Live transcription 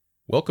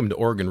Welcome to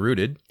Oregon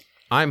Rooted.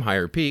 I'm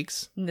Higher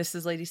Peaks. And this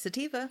is Lady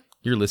Sativa,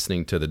 You're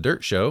listening to The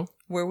Dirt Show,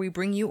 where we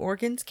bring you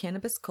Oregon's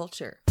cannabis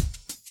culture.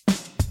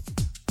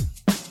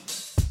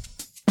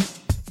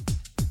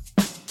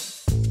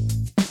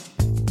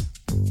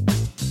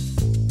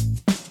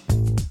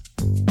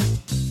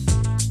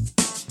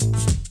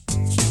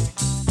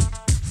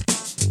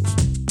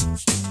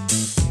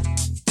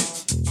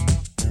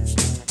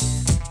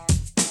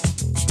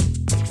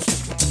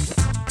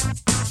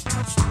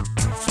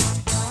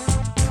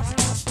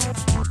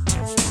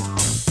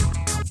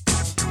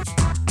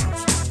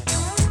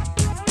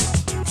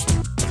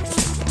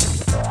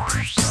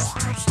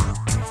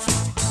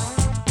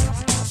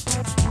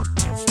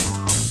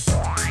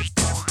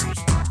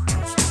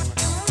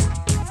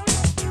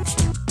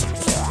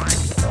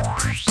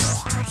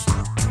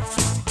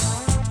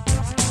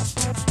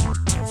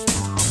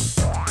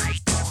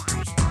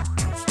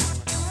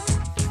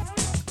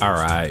 All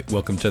right,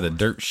 welcome to The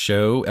Dirt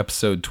Show,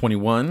 episode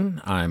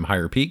 21. I'm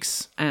Higher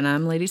Peaks. And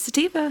I'm Lady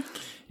Sativa.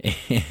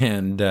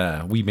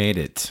 And we made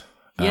it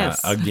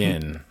Yes.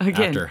 again.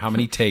 Again. After how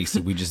many takes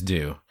did we just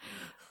do?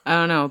 I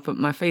don't know, but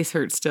my face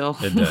hurts still.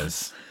 It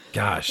does.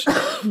 Gosh.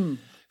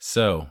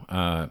 So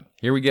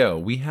here we go.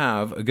 We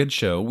have a good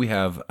show. We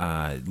have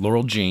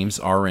Laurel James,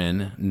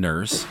 RN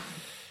nurse.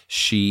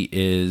 She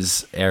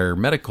is our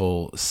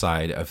medical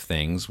side of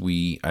things.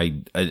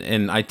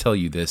 I tell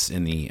you this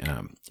in the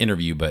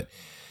interview, but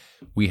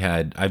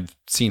I've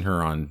seen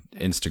her on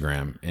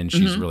Instagram, and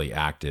she's really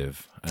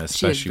active,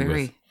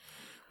 especially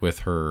with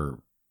her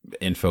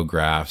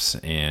infographics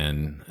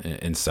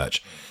and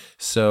such.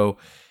 So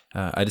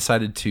I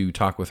decided to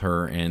talk with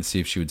her and see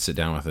if she would sit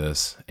down with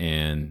us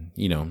and,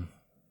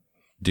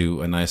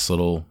 do a nice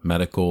little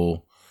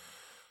medical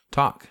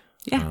talk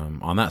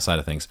on that side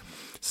of things.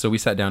 So we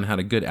sat down and had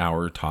a good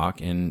hour talk,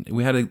 and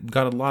we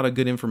got a lot of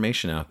good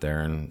information out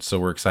there. And so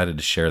we're excited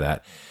to share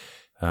that.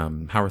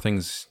 How are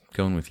things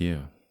going with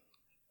you?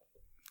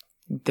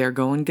 They're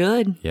going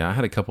good. Yeah, I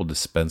had a couple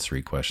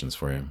dispensary questions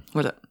for you.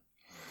 What's up?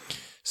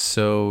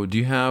 So do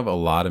you have a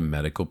lot of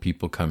medical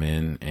people come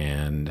in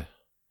and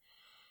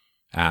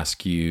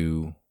ask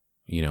you,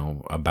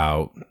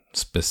 about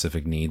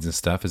specific needs and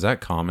stuff? Is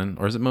that common,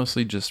 or is it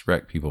mostly just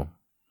rec people?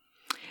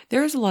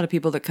 There's a lot of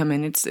people that come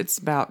in. It's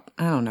about,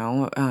 I don't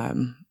know,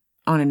 on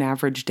an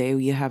average day,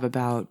 you have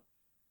about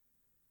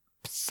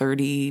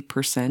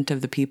 30%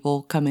 of the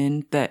people come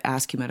in that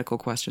ask you medical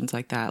questions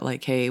like that.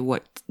 Like, hey,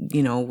 what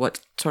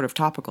sort of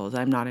topicals?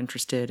 I'm not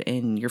interested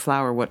in your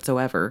flower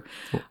whatsoever.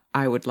 Cool.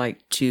 I would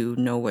like to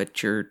know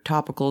what your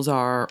topicals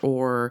are,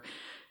 or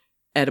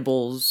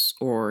edibles,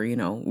 or,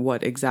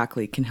 what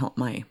exactly can help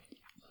my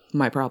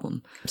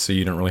problem. So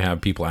you don't really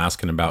have people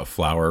asking about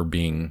flower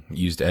being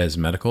used as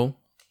medical?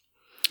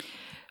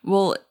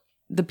 Well,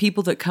 the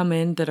people that come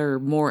in that are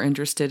more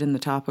interested in the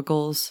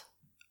topicals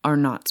are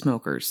not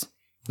smokers.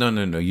 No.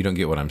 You don't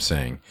get what I'm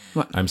saying.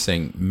 What? I'm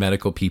saying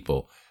medical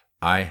people.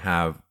 I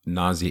have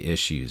nausea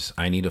issues.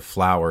 I need a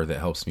flower that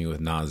helps me with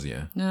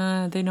nausea.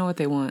 They know what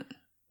they want.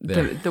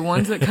 The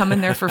ones that come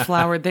in there for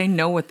flower, they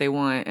know what they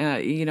want.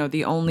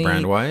 The only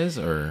brand wise,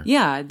 or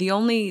the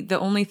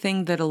only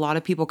thing that a lot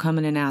of people come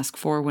in and ask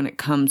for when it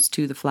comes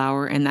to the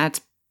flower, and that's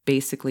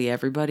basically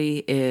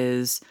everybody,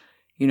 is,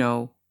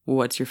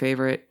 what's your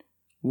favorite?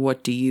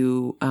 What do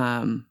you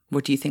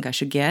think I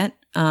should get?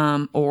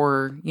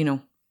 Or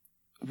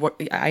what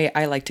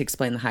I like to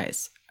explain the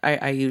highs.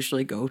 I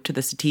usually go to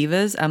the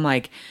sativas. I'm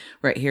like,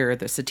 right here,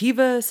 the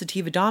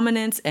sativa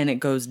dominance, and it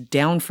goes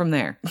down from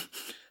there.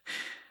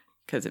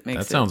 Because it makes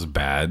that sounds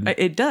bad.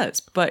 It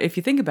does, but if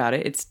you think about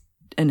it, it's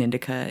an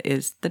indica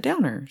is the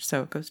downer,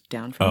 so it goes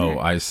down from there. Oh,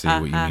 I see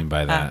what you mean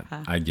by that.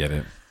 I get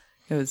it.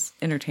 It was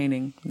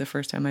entertaining the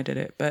first time I did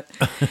it, but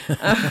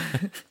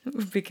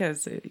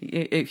because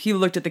if you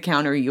looked at the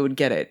counter, you would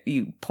get it.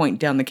 You point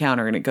down the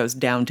counter, and it goes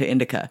down to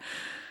indica.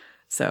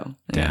 So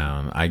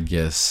down, I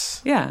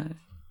guess. Yeah,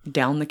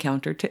 down the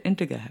counter to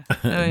indica.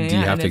 Do you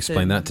have to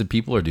explain that to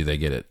people, or do they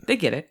get it? They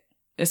get it.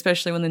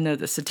 Especially when they know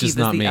the sativa is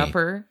the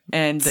upper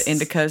and the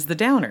indica is the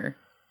downer.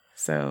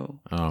 So.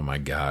 Oh my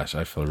gosh,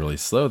 I feel really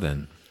slow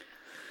then.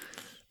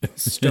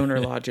 Stoner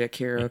logic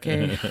here,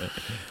 okay?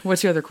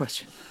 What's your other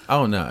question?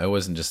 Oh no, it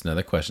wasn't just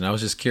another question. I was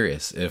just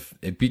curious if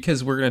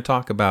because we're going to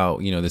talk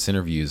about, this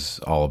interview's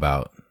all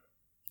about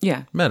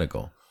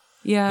medical.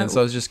 Yeah. And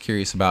so I was just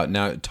curious about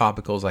now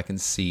topicals. I can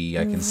see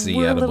we're edibles.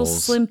 We're a little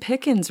slim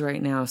pickings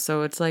right now.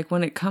 So it's like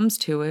when it comes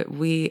to it,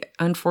 we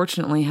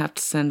unfortunately have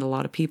to send a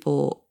lot of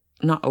people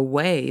not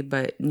away,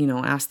 but,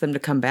 ask them to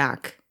come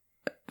back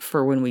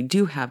for when we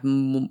do have,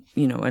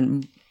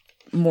 and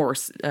more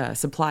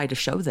supply to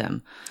show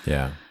them.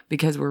 Yeah.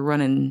 Because we're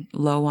running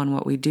low on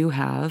what we do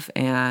have.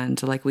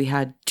 And like we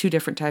had 2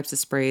 different types of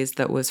sprays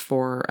that was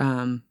for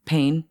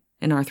pain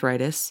and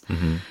arthritis.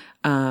 Mm-hmm.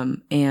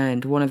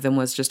 And one of them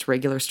was just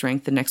regular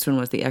strength. The next one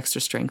was the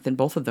extra strength, and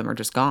both of them are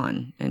just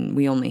gone. And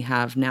we only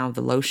have now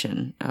the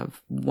lotion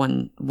of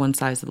one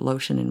size of the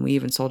lotion, and we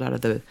even sold out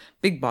of the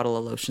big bottle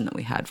of lotion that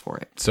we had for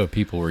it. So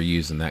people were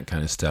using that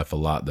kind of stuff a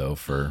lot, though,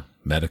 for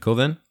medical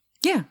then?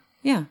 Yeah.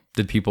 Yeah.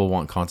 Did people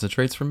want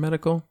concentrates from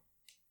medical?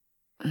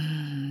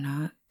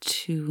 Not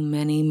too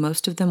many.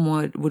 Most of them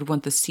would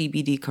want the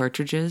CBD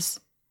cartridges.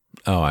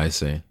 Oh, I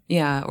see.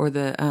 Yeah, or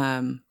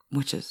the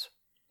which is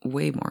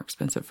way more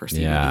expensive for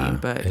CBD, Yeah,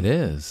 but it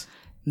is.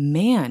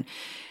 Man,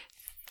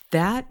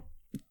 that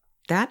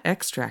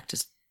extract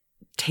is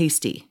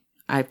tasty.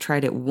 I've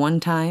tried it one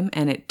time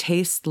and it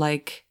tastes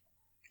like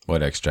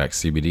What extract?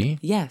 CBD?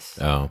 yes.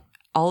 Oh.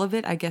 All of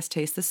it I guess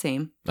tastes the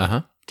same.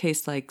 Uh-huh.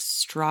 Tastes like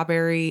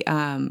strawberry,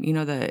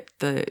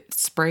 the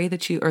spray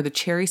or the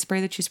cherry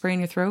spray that you spray in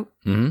your throat.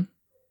 Mm-hmm.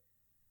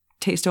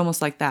 Tastes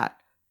almost like that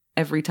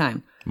every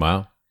time.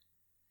 Wow.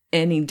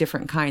 Any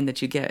different kind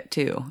that you get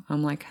too.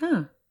 I'm like,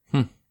 huh.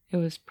 It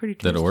was pretty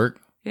tasty. Did it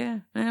work? Yeah.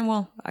 And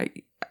well,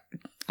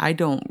 I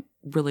don't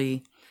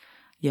really,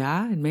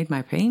 it made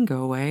my pain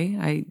go away.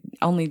 I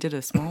only did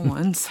a small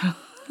one, so.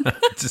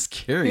 Just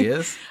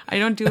curious. I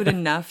don't do it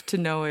enough to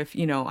know if,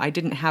 I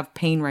didn't have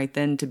pain right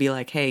then to be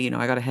like, hey,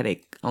 I got a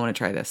headache. I want to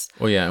try this.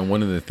 Well, yeah. And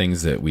one of the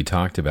things that we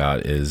talked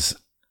about is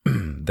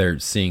they're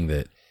seeing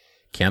that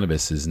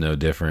cannabis is no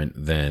different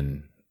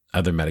than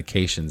other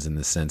medications in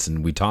the sense.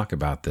 And we talk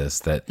about this,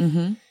 that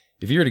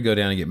if you were to go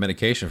down and get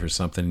medication for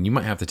something, you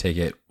might have to take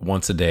it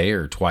once a day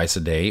or twice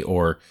a day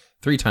or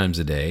 3 times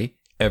a day,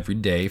 every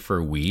day for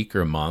a week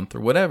or a month or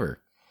whatever.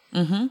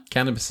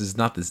 Cannabis is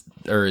not this,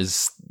 or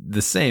is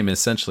the same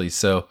essentially.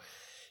 So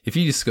if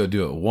you just go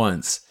do it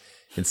once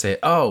and say,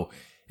 oh,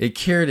 it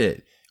cured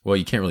it. Well,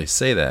 you can't really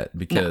say that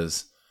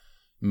because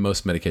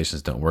most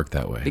medications don't work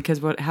that way.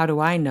 Because how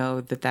do I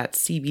know that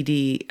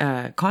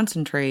CBD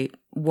concentrate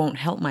won't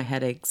help my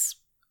headaches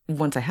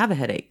once I have a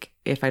headache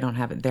if I don't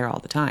have it there all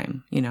the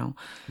time, Well,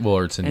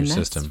 or it's in your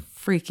system.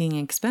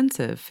 Freaking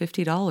expensive,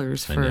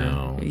 $50 for. I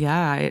know.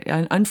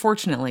 Yeah,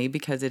 unfortunately,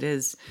 because it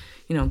is,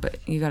 but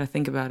you got to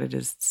think about it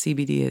as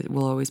CBD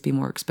will always be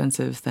more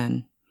expensive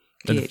than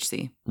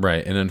THC.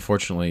 Right. And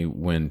unfortunately,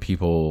 when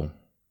people,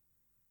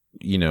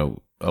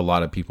 a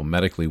lot of people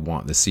medically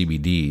want the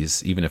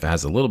CBDs, even if it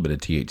has a little bit of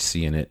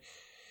THC in it,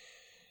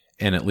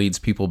 and it leads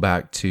people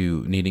back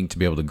to needing to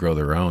be able to grow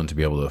their own, to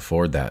be able to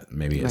afford that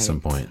maybe at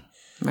some point.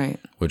 Right.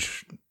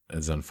 Which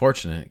is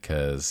unfortunate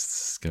because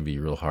it's going to be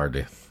real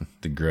hard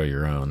to grow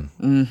your own.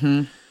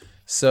 Mm-hmm.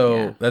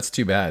 So that's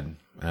too bad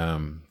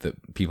that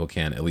people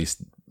can't at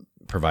least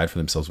provide for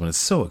themselves when it's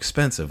so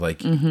expensive.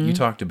 Like you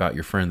talked about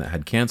your friend that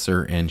had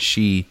cancer and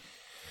she,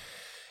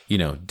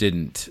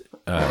 didn't,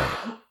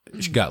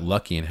 she got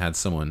lucky and had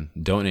someone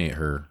donate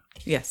her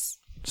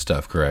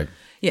stuff, correct?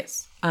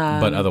 Yes.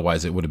 But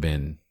otherwise it would have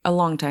been a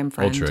longtime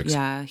friend. ultra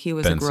Yeah. He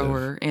was expensive. a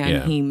grower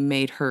and he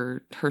made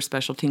her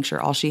special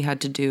tincture. All she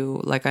had to do,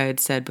 like I had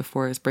said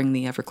before, is bring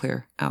the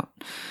Everclear out.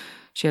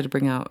 She had to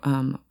bring out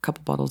a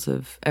couple bottles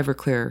of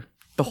Everclear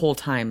the whole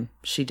time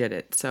she did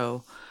it.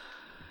 So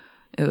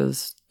it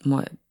was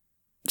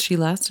she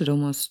lasted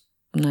almost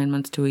 9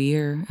 months to a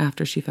year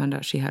after she found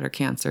out she had her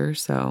cancer.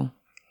 So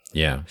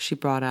yeah, she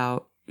brought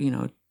out,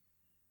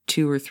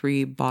 2 or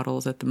 3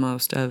 bottles at the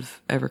most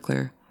of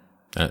Everclear.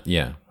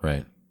 Yeah,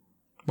 right.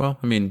 Well,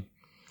 I mean,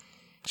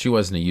 she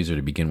wasn't a user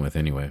to begin with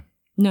anyway.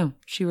 No,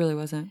 she really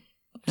wasn't.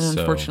 And So-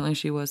 unfortunately,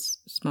 she was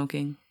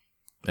smoking.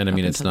 And I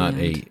mean, Up it's until not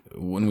the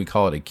when we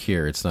call it a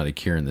cure, it's not a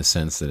cure in the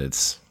sense that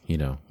it's, we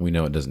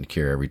know it doesn't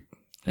cure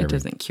It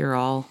doesn't cure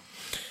all.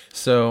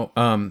 So,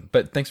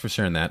 but thanks for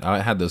sharing that.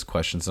 I had those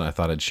questions and I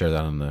thought I'd share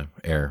that on the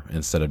air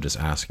instead of just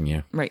asking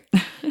you. Right.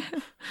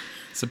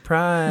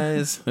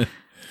 Surprise.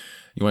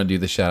 You want to do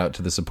the shout out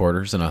to the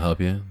supporters and I'll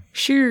help you?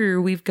 Sure.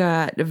 We've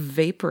got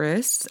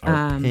Vaporous.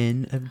 Our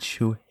pen of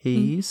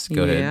choice.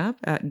 Go ahead. Yeah.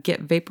 At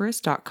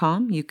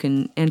getvaporous.com. You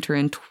can enter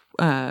in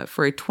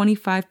for a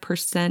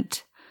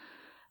 25%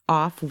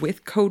 off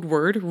with code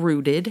word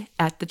rooted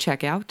at the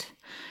checkout.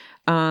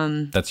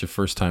 That's your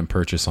first time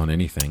purchase on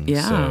anything.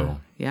 Yeah.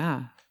 So,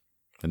 yeah.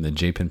 and the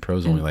J-Pen Pro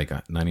is only like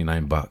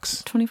 $99.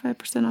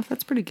 25% off.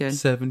 That's pretty good.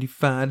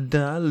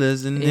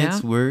 $75 and Yeah.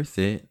 it's worth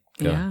it.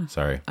 Go. Yeah.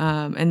 Sorry.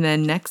 And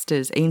then next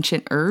is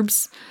Ancient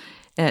Herbs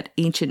at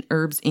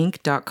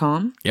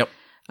ancientherbsinc.com. Yep.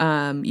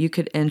 You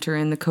could enter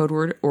in the code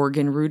word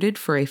Oregon Rooted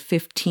for a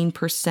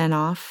 15%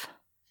 off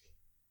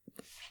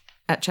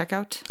at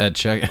checkout. At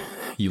check,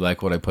 you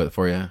like what I put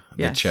for you?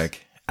 Yes.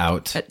 Check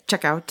out. At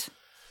checkout.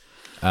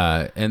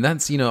 And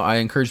that's, I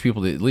encourage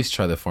people to at least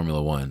try the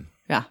Formula One.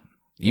 Yeah.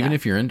 Even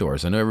if you're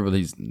indoors. I know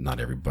not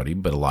everybody,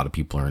 but a lot of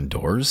people are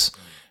indoors.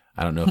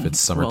 I don't know if it's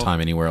summertime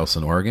anywhere else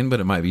in Oregon, but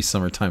it might be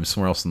summertime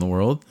somewhere else in the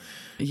world.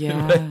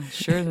 Yeah,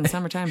 sure than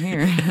summertime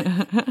here.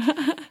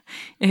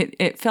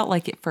 It felt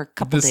like it for a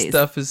couple This days.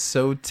 stuff is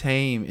so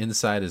tame.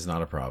 Inside is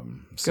not a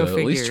problem. So at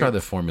least figure. try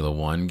the Formula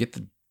One. Get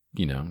the,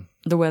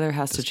 The weather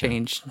has to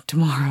change.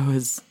 Tomorrow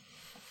is,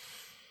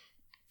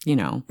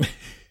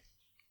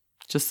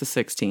 just the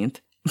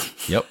 16th.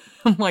 Yep.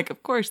 I'm like,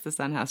 of course the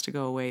sun has to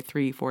go away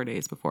 3-4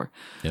 days before.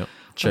 Yep.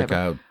 Check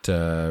out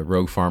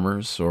Rogue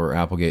Farmers or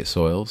Applegate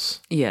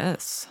Soils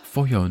Yes.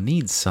 for your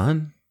needs,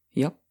 son.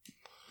 Yep.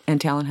 And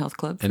Talon Health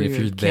Club for And if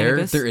your you're there,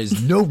 cannabis. there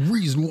is no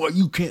reason why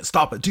you can't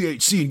stop at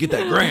THC and get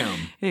that gram.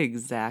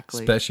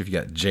 Exactly. Especially if you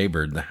got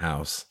Jaybird in the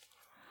house.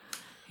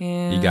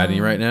 Yeah. You got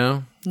any right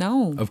now?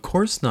 No. Of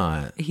course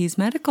not. He's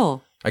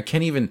medical. I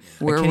can't even.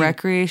 We're I a can't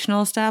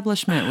recreational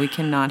establishment. We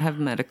cannot have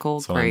medical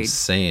That's what I'm grade.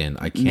 saying.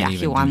 I can't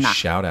even do marijuana.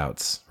 shout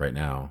outs right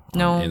now on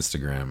No.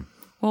 Instagram.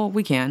 Well,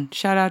 we can.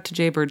 Shout out to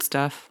Jaybird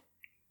stuff.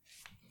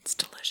 It's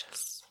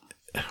delicious.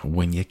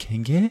 When you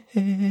can get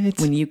it.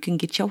 When you can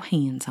get your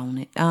hands on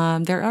it.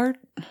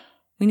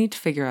 We need to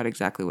figure out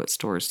exactly what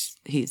stores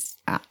he's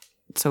at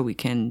so we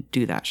can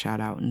do that shout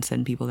out and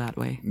send people that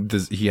way.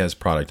 He has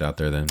product out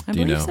there then? I Do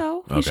you believe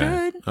know? so. He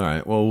should. All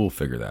right. Well, we'll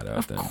figure that out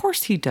Of then.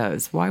 course he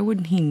does. Why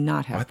wouldn't he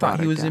not have I thought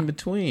he product was in out?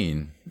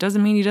 between.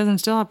 Doesn't mean he doesn't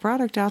still have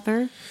product out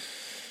there.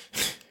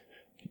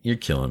 You're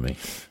killing me.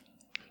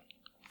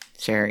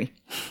 Sherry.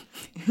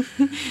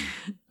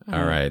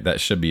 All right. That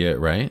should be it,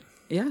 right?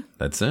 Yeah.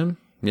 That's him?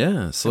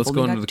 Yeah. So let's only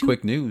go into got the two.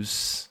 quick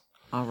news.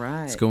 All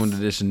right. Let's go into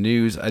this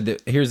news.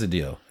 Here's the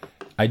deal.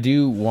 I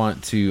do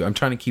want to, I'm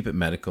trying to keep it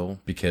medical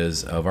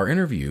because of our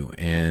interview,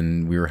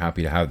 and we were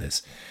happy to have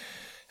this.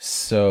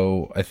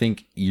 So I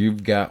think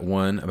you've got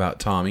one about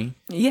Tommy.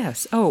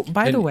 Yes. Oh,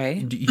 by the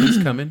way,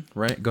 He's coming,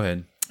 right? Go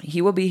ahead.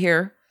 he will be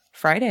here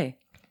Friday,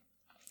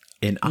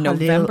 In our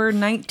November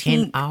little, 19th.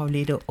 in our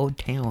little old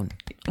town.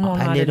 Well, Our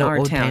not in little our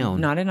old town.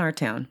 Not in our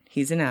town.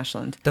 He's in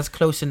Ashland. That's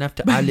close enough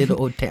to our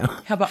little old town.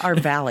 How about our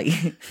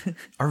valley?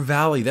 Our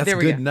valley, that's There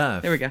we good go.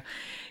 enough. There we go.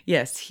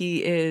 Yes,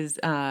 he is.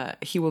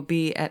 He will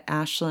be at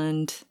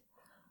Ashland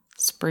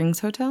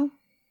Springs Hotel,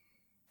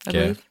 I Okay.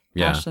 believe.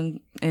 Yeah.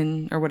 Ashland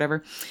Inn or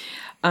whatever.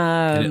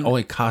 And it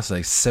only costs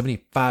like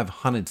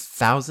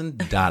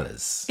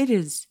 $7,500,000. It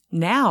is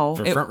now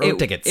For front row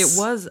tickets. It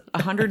was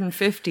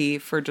 $150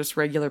 for just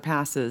regular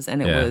passes,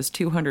 and it Yeah. was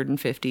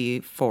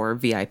 $250 for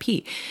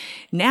VIP.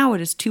 Now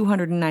it is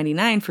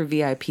 $299 for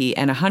VIP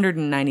and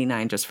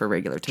 $199 just for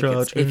regular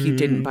tickets if you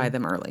didn't buy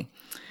them early.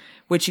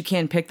 Which you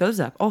can pick those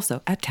up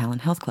also at Talon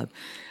Health Club.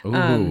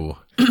 Ooh.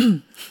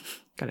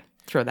 Gotta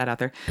throw that out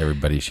there.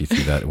 Everybody, she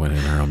threw that one in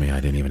her on me. I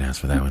didn't even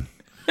ask for that one.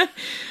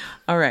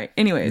 All right.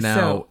 Anyways, Now,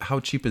 so how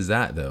cheap is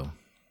that though?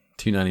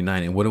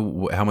 $299.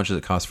 And how much does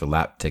it cost for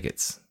lap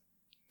tickets?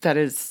 that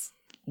is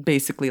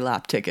basically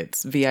lap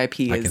tickets.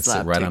 VIP I is can sit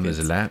lap right tickets. on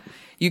his lap.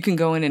 You can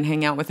go in and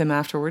hang out with him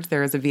afterwards.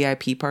 There is a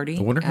VIP party.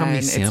 I wonder how many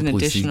and it's an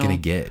samples he's additional- going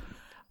to get.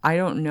 I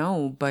don't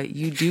know, but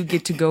you do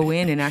get to go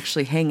in and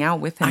actually hang out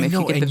with him I if know,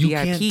 you get and the you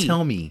VIP can't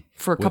tell me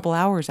for a couple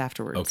hours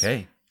afterwards.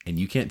 Okay. And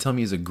you can't tell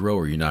me as a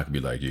grower, you're not going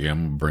to be like, yeah, I'm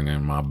going to bring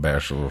in my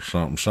best of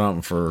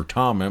something for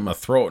Tom. I'm going to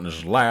throw it in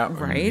his lap.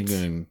 Right. And he's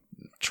going to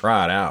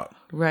try it out.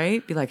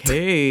 Right? Be like,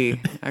 hey,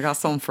 I got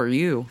something for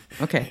you.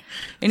 Okay.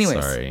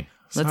 Anyways, Sorry.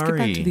 let's get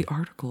back to the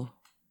article.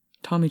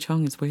 Tommy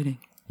Chung is waiting.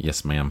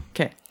 Yes, ma'am.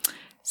 Okay.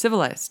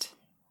 Civilized.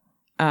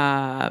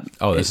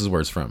 Oh, this is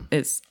where it's from.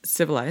 It's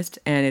Civilized,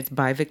 and it's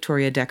by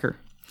Victoria Decker.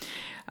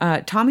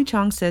 Tommy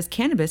Chong says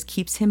cannabis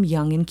keeps him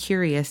young and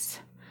curious.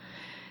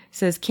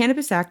 Says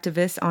cannabis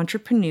activist,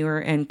 entrepreneur,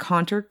 and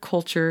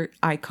counterculture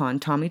icon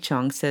Tommy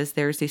Chong says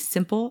there's a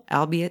simple,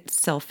 albeit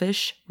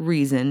selfish,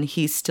 reason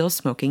he's still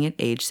smoking at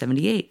age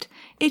 78.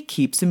 It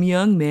keeps him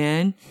young,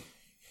 man.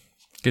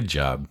 Good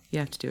job. You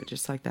have to do it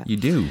just like that. You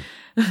do.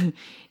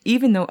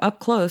 Even though up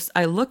close,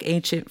 I look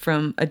ancient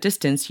from a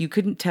distance, you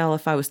couldn't tell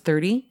if I was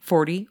 30,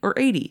 40, or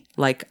 80,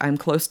 like I'm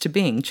close to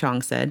being,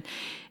 Chong said.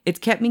 It's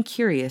kept me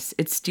curious.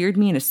 It steered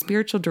me in a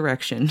spiritual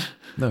direction.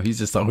 No, he's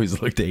just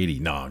always looked 80.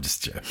 No, I'm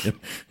just joking.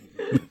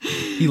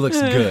 He looks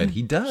good.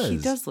 He does. He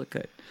does look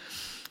good.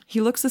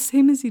 He looks the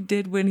same as he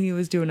did when he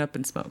was doing Up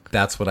in Smoke.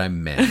 That's what I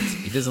meant.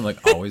 He doesn't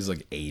always look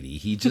 80.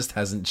 He just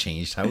hasn't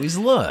changed how he's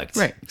looked.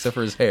 Right. Except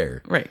for his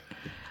hair. Right.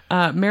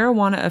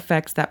 Marijuana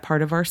affects that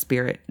part of our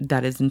spirit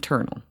that is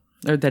eternal.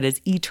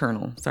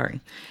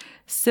 Sorry.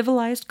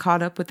 Civilized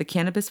caught up with the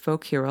cannabis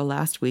folk hero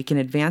last week in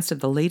advance of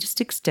the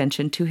latest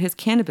extension to his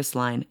cannabis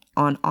line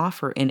on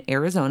offer in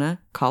Arizona,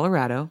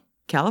 Colorado,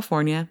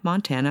 California,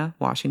 Montana,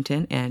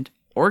 Washington, and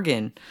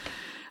Oregon.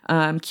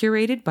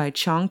 Curated by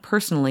Chong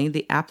personally,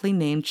 the aptly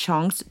named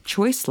Chong's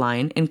Choice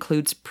line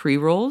includes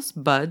pre-rolls,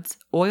 buds,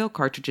 oil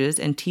cartridges,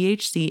 and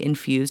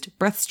THC-infused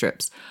breath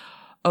strips.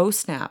 Oh,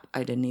 snap.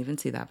 I didn't even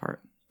see that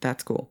part.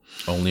 That's cool.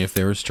 Only if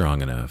they were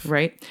strong enough.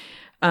 Right?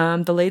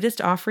 The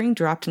latest offering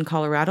dropped in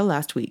Colorado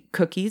last week.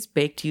 Cookies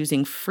baked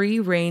using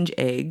free-range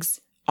eggs,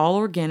 all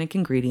organic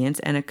ingredients,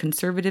 and a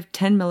conservative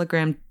 10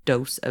 milligram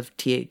dose of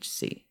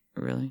THC.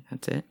 Really?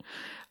 That's it?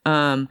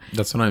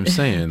 That's what I'm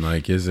saying.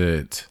 Is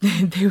it...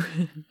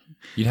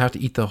 You'd have to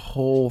eat the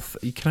whole...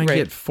 Can I Right.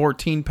 get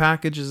 14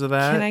 packages of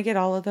that? Can I get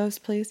all of those,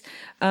 please?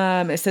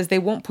 It says they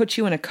won't put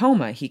you in a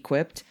coma, he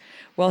quipped.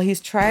 Well, he's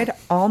tried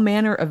all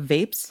manner of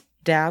vapes,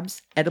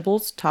 dabs,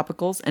 edibles,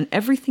 topicals, and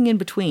everything in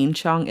between.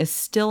 Chong is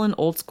still an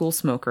old school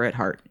smoker at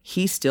heart.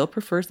 He still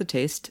prefers the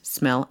taste,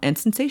 smell, and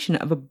sensation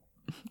of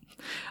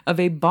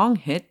a bong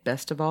hit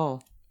best of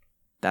all.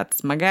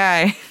 That's my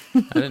guy.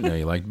 I didn't know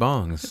you liked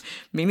bongs.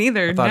 Me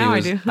neither. Thought Now he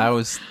was, I do. I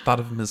always thought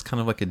of him as kind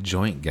of like a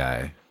joint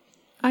guy.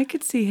 I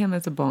could see him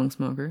as a bong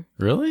smoker.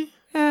 Really?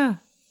 Yeah.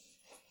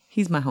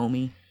 He's my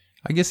homie.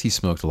 I guess he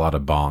smoked a lot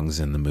of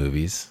bongs in the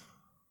movies.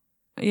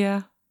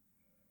 Yeah.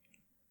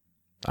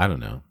 I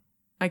don't know.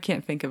 I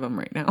can't think of him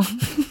right now.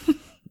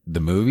 The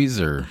movies,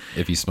 or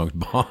if he smoked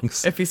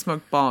bongs? If he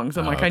smoked bongs.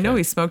 I'm like, I know okay.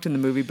 he smoked in the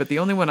movie, but the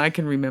only one I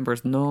can remember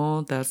is,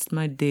 no, that's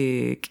my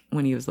dick,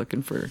 when he was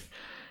looking for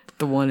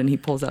the one and he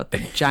pulls out the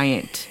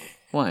giant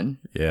one.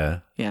 Yeah.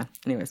 Yeah.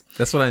 Anyways.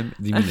 That's what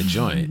you mean the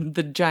joint.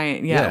 The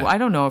giant. Yeah. Yeah. Well, I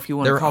don't know if you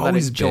want to They're call that a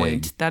always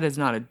joint. big. That is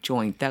not a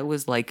joint. That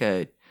was like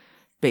a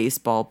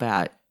baseball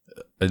bat.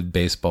 A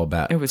baseball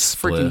bat. It was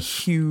freaking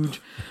spliff.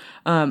 huge.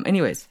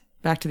 Anyways,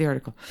 back to the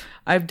article.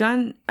 I've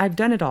done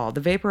it all.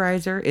 The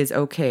vaporizer is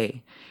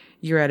okay.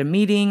 You're at a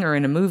meeting or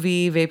in a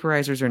movie,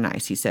 vaporizers are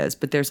nice, he says,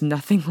 but there's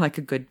nothing like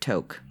a good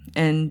toke.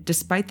 And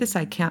despite this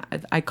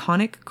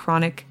iconic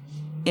chronic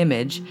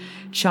image,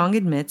 Chong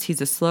admits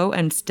he's a slow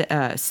and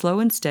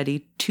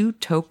steady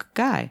two-toke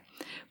guy,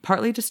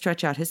 partly to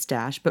stretch out his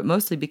stash, but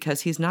mostly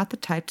because he's not the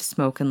type to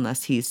smoke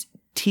unless he's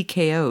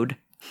TKO'd.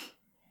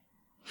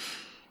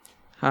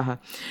 Haha.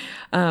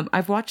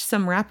 I've watched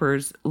some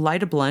rappers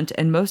light a blunt,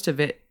 and most of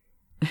it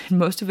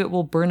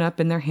will burn up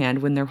in their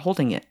hand when they're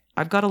holding it.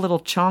 I've got a little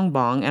chong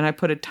bong, and I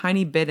put a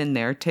tiny bit in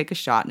there, take a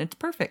shot, and it's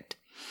perfect.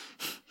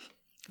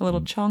 A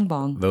little chong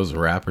bong. Those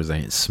rappers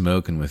ain't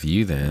smoking with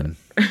you then.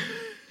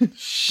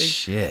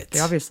 Shit. They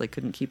obviously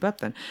couldn't keep up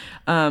then.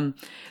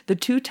 The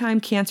 2-time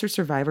cancer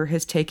survivor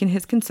has taken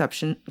his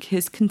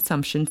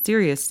consumption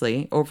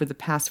seriously over the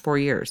past 4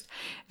 years.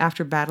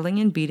 After battling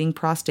and beating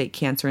prostate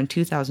cancer in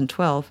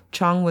 2012,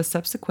 Chong was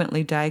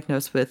subsequently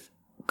diagnosed with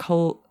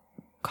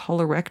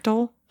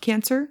colorectal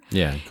cancer.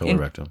 Yeah,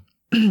 colorectal.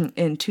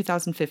 In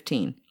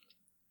 2015.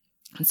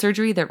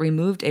 Surgery that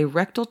removed a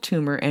rectal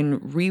tumor and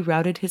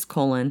rerouted his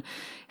colon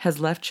has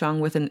left Chong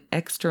with an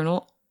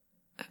external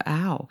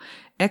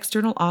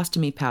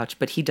ostomy pouch,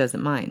 but he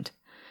doesn't mind.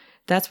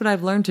 That's what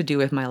I've learned to do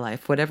with my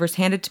life. Whatever's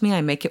handed to me,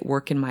 I make it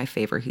work in my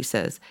favor, he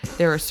says.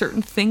 There are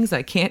certain things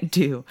I can't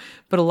do,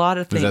 but a lot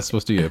of things... Is that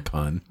supposed to be a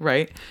pun?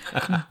 Right?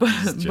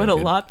 but a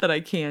lot that I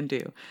can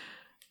do.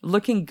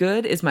 Looking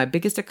good is my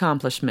biggest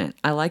accomplishment.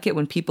 I like it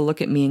when people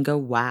look at me and go,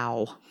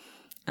 wow.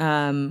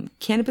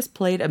 Cannabis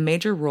played a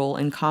major role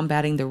in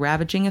combating the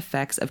ravaging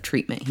effects of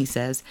treatment, he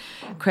says,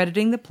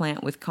 crediting the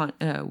plant with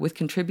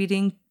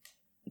contributing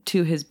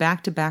to his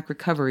back-to-back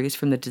recoveries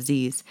from the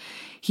disease.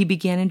 He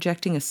began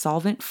injecting a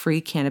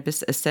solvent-free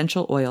cannabis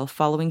essential oil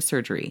following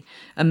surgery,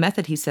 a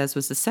method he says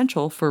was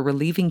essential for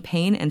relieving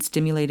pain and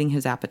stimulating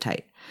his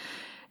appetite.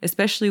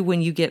 Especially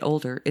when you get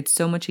older, it's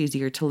so much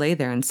easier to lay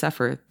there and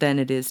suffer than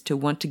it is to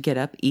want to get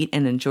up, eat,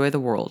 and enjoy the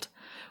world.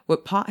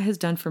 What pot has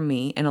done for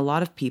me and a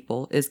lot of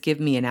people is give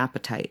me an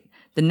appetite.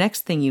 The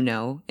next thing you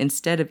know,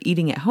 instead of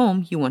eating at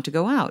home, you want to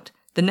go out.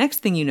 The next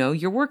thing you know,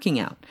 you're working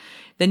out.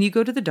 Then you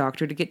go to the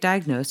doctor to get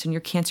diagnosed and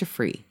you're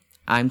cancer-free.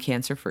 I'm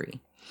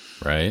cancer-free.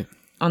 Right.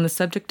 On the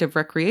subject of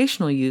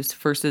recreational use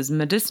versus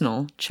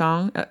medicinal,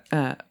 Chong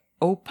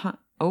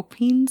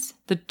opines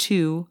the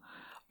two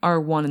are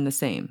one and the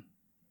same.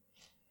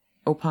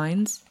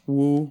 Opines?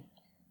 Woo.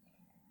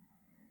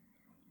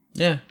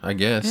 Yeah, I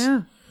guess.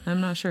 Yeah, I'm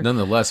not sure.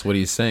 Nonetheless, what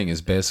he's saying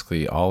is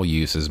basically all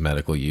use is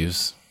medical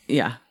use.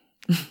 Yeah,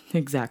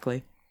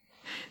 exactly.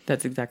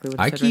 That's exactly what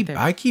it said right there.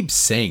 I keep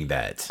saying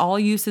that. All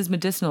use is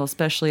medicinal,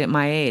 especially at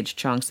my age,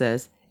 Chong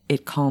says.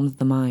 It calms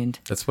the mind.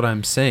 That's what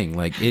I'm saying.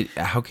 Like,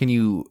 how can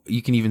you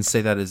can even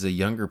say that as a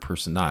younger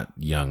person, not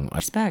young.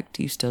 Respect.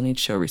 You still need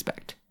to show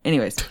respect.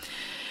 Anyways.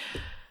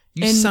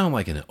 You sound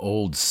like an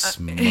old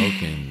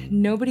smoking.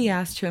 Nobody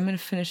asked you. I'm going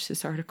to finish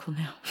this article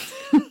now.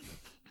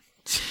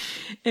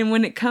 And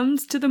when it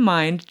comes to the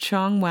mind,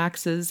 Chong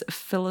waxes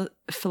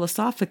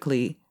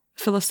philosophical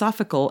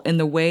in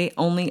the way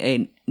only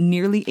a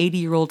nearly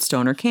 80-year-old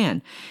stoner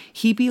can.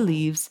 He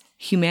believes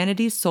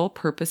humanity's sole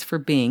purpose for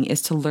being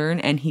is to learn,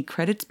 and he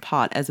credits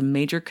pot as a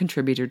major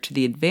contributor to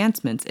the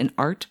advancements in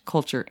art,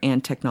 culture,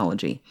 and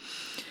technology.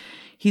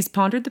 He's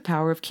pondered the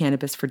power of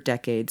cannabis for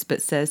decades,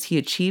 but says he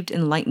achieved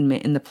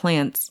enlightenment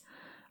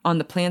on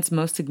the plant's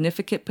most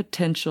significant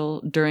potential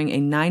during a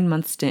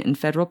 9-month stint in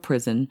federal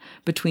prison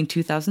between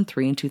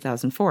 2003 and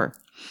 2004.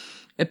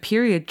 A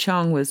period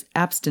Chong was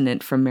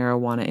abstinent from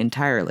marijuana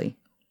entirely.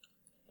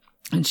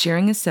 And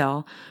sharing a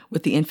cell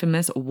with the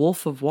infamous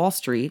Wolf of Wall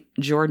Street,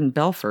 Jordan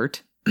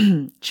Belfort,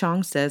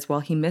 Chong says while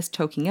he missed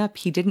toking up,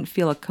 he didn't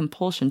feel a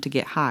compulsion to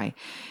get high,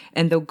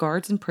 and though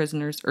guards and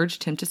prisoners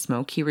urged him to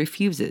smoke, he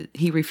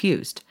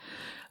refused.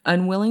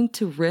 Unwilling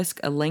to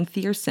risk a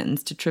lengthier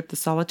sentence to trip to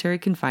solitary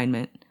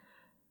confinement,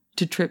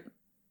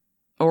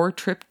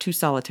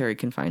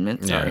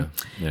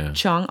 Yeah.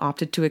 Chong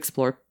opted to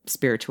explore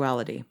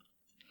spirituality.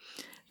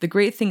 The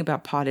great thing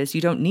about pot is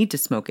you don't need to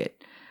smoke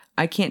it.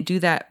 I can't do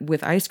that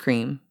with ice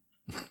cream.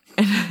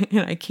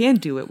 And I can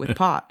do it with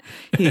pot,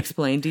 he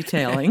explained,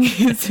 detailing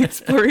his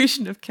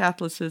exploration of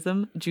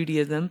Catholicism,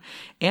 Judaism,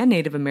 and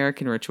Native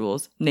American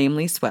rituals,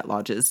 namely sweat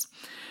lodges.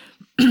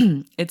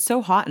 It's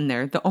so hot in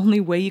there, the only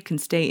way you can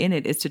stay in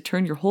it is to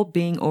turn your whole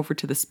being over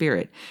to the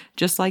spirit.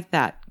 Just like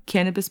that,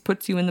 cannabis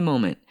puts you in the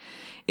moment.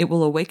 It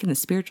will awaken the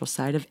spiritual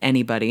side of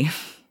anybody.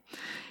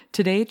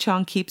 Today,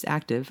 Chong keeps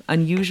active,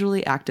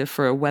 unusually active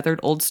for a weathered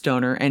old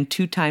stoner and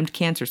 2-time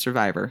cancer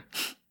survivor.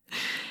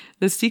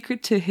 The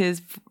secret to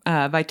his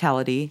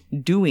vitality,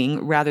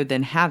 doing rather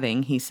than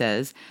having, he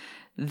says,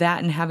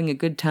 that and having a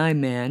good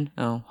time, man.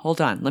 Oh,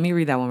 hold on. Let me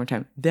read that one more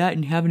time. That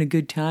and having a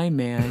good time,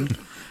 man.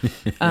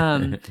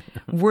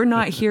 We're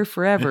not here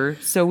forever,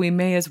 so we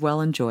may as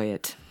well enjoy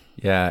it.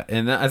 Yeah,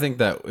 and I think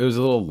that it was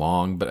a little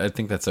long, but I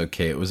think that's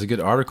okay. It was a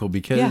good article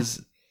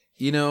because,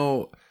 you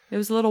know... It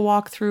was a little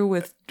walkthrough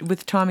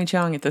with Tommy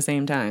Chong at the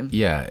same time.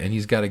 Yeah, and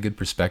he's got a good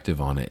perspective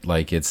on it.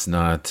 Like, it's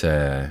not,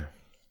 just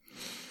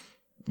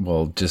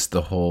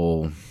the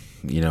whole,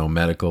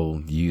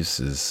 medical use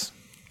is...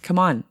 Come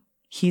on.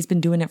 He's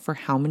been doing it for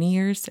how many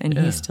years? And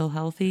he's still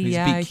healthy?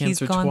 He's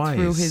gone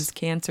through his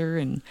cancer.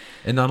 And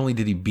not only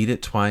did he beat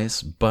it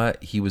twice,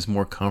 but he was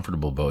more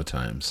comfortable both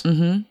times.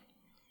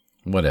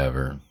 Mm-hmm.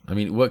 Whatever. I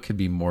mean, what could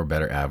be more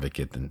better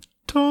advocate than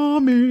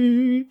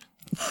Tommy?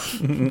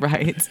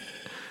 Right.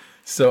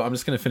 So I'm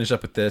just going to finish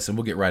up with this and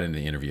we'll get right into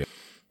the interview.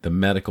 The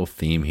medical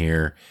theme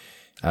here.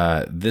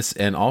 This,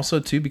 and also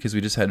too, because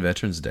we just had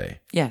Veterans Day.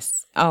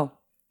 Yes. Oh,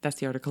 that's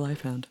the article I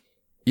found.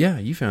 Yeah,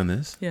 you found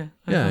this. Yeah.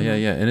 Yeah.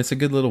 And it's a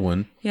good little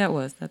one. Yeah, it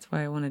was. That's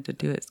why I wanted to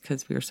do it,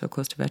 because we were so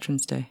close to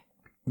Veterans Day.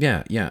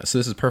 Yeah. So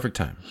this is perfect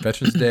time.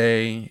 Veterans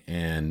Day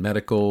and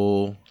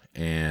medical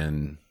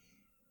and,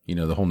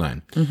 the whole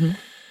nine. Mm-hmm.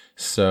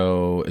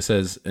 So it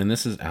says, and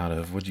this is out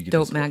of, what'd you get?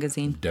 Dope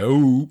magazine.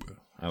 Dope.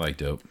 I like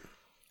Dope.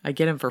 I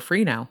get them for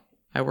free now.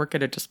 I work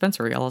at a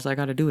dispensary. All I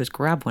got to do is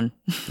grab one.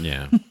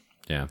 Yeah.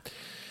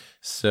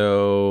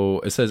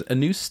 So it says a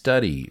new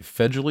study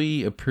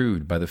federally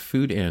approved by the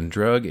Food and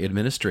Drug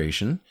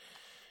Administration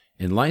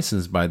and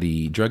licensed by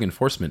the Drug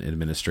Enforcement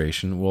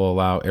Administration will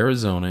allow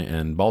Arizona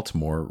and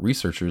Baltimore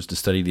researchers to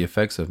study the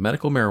effects of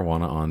medical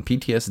marijuana on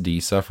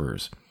PTSD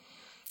sufferers.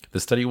 The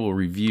study will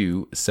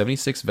review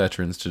 76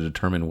 veterans to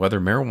determine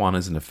whether marijuana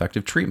is an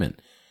effective treatment.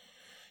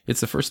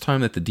 It's the first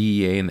time that the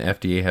DEA and the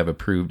FDA have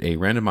approved a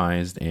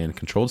randomized and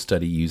controlled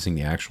study using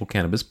the actual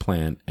cannabis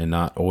plant and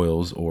not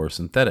oils or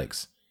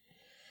synthetics.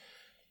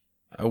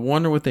 I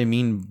wonder what they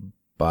mean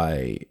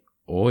by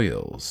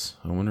oils.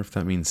 I wonder if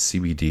that means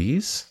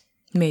CBDs?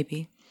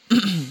 Maybe.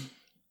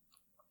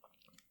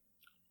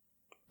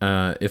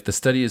 If the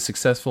study is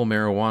successful,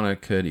 marijuana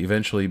could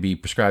eventually be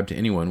prescribed to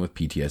anyone with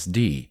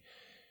PTSD.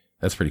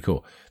 That's pretty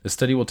cool. The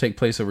study will take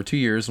place over 2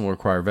 years and will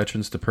require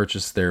veterans to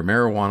purchase their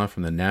marijuana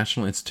from the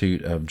National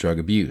Institute of Drug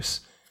Abuse.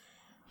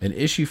 An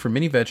issue for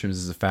many veterans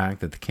is the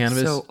fact that the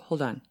cannabis... So,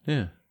 hold on.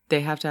 Yeah.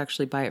 They have to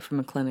actually buy it from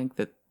a clinic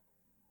that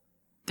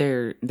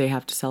they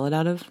have to sell it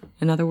out of,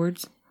 in other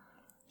words?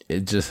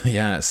 It just,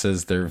 it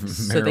says they're marijuana.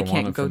 So they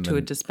can't go to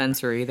a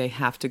dispensary. They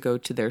have to go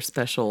to their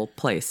special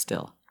place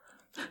still.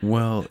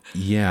 Well,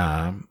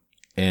 yeah.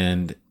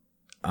 And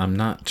I'm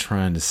not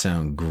trying to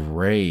sound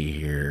gray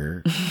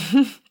here.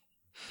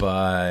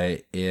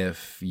 But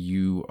if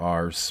you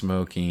are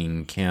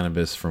smoking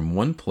cannabis from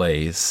one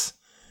place,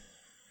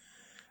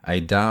 I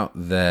doubt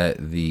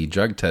that the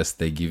drug test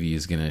they give you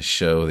is going to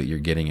show that you're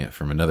getting it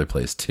from another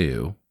place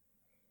too.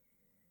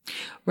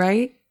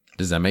 Right?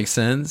 Does that make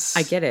sense?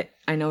 I get it.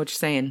 I know what you're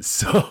saying.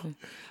 So,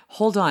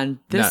 hold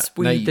on. This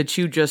weed that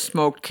you just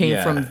smoked came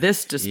from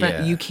this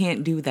dispensary. You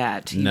can't do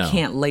that. You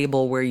can't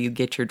label where you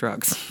get your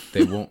drugs.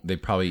 They won't. They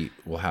probably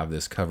will have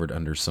this covered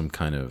under some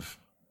kind of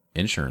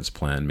insurance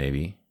plan,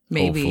 maybe.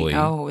 Maybe. Hopefully.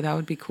 Oh, that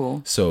would be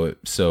cool. So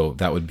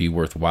that would be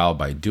worthwhile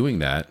by doing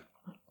that.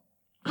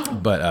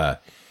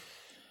 But,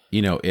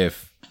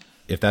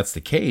 if that's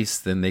the case,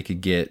 then they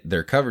could get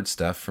their covered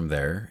stuff from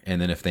there.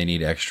 And then if they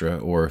need extra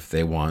or if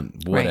they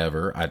want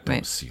whatever, I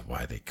don't see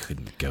why they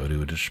couldn't go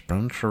to a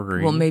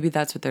dispensary. Well, maybe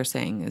that's what they're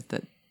saying is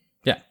that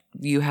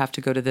you have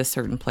to go to this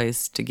certain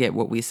place to get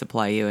what we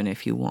supply you. And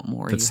if you want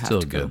more, that's you have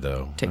still to good,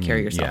 though. Take care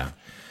of yourself.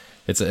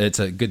 Yeah, it's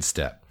a good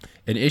step.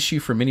 An issue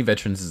for many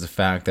veterans is the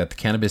fact that the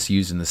cannabis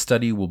used in the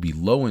study will be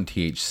low in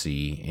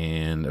THC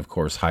and, of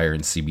course, higher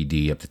in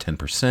CBD, up to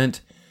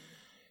 10%,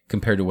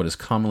 compared to what is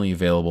commonly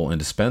available in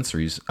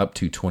dispensaries, up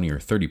to 20 or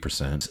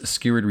 30%.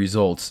 Skewed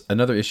results.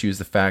 Another issue is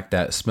the fact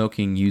that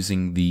smoking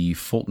using the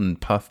Fulton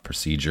Puff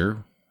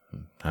procedure,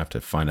 I have to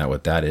find out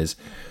what that is,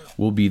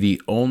 will be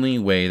the only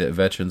way that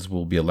veterans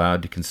will be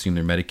allowed to consume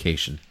their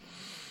medication.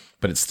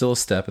 But it's still a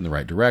step in the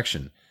right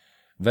direction.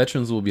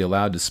 Veterans will be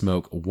allowed to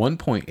smoke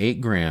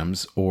 1.8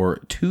 grams or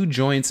 2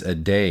 joints a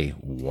day.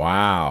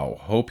 Wow.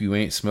 Hope you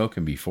ain't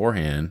smoking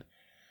beforehand.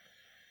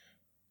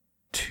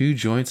 2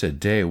 joints a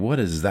day. What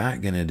is that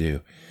going to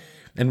do?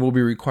 And will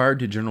be required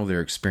to journal their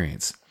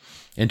experience.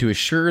 And to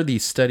assure the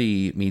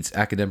study meets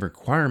academic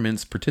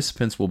requirements,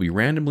 participants will be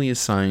randomly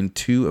assigned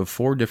 2 of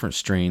 4 different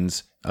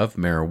strains of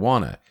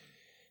marijuana.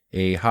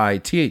 A high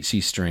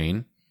THC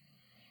strain,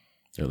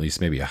 or at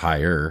least maybe a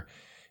higher,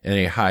 and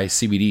a high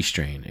CBD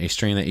strain, a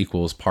strain that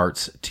equals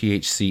parts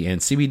THC and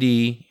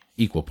CBD,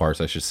 equal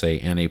parts, I should say,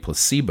 and a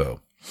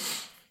placebo.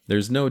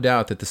 There's no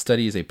doubt that the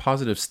study is a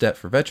positive step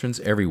for veterans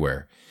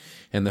everywhere,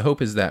 and the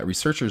hope is that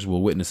researchers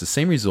will witness the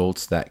same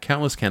results that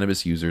countless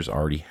cannabis users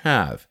already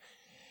have.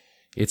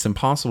 It's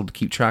impossible to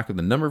keep track of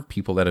the number of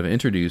people that have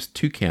introduced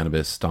to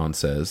cannabis, Don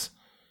says.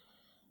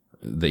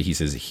 That he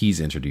says he's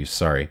introduced,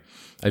 sorry.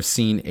 I've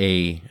seen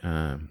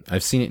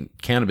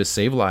cannabis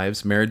save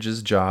lives,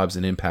 marriages, jobs,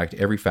 and impact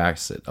every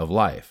facet of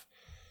life.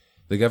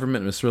 The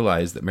government must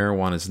realize that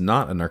marijuana is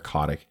not a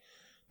narcotic,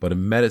 but a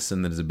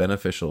medicine that is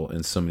beneficial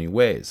in so many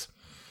ways.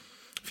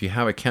 If you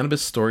have a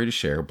cannabis story to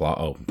share, blah.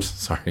 Oh,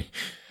 sorry.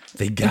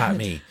 They got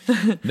me.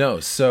 No,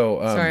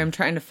 so... Sorry, I'm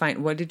trying to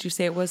find... What did you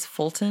say it was?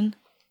 Fulton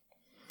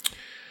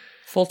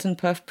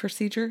puff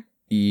procedure?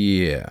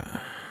 Yeah.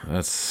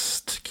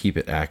 That's to keep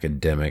it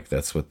academic.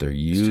 That's what they're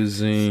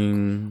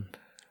using.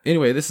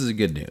 Anyway, this is a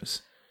good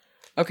news.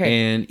 Okay.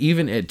 And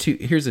even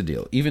here's the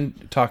deal. Even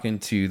talking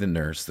to the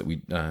nurse that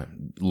we...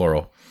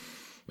 Laurel...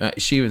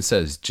 she even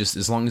says, just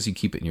as long as you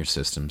keep it in your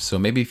system. So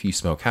maybe if you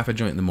smoke half a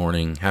joint in the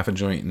morning, half a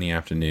joint in the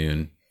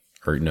afternoon,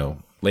 or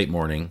no, late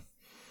morning,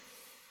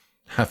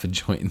 half a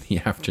joint in the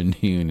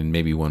afternoon, and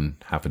maybe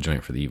half a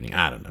joint for the evening.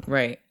 I don't know.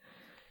 Right.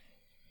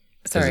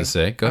 Sorry. Does it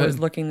say? Go I ahead. was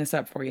looking this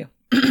up for you.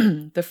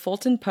 The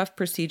Fulton puff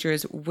procedure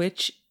is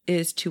which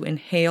is to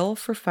inhale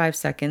for 5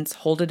 seconds,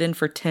 hold it in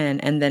for 10,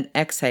 and then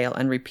exhale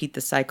and repeat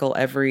the cycle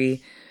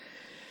every...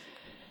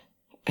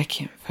 I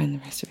can't find the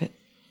rest of it.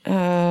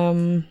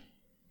 And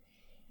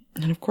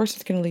of course,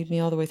 it's going to lead me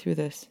all the way through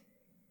this.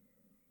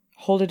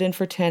 Hold it in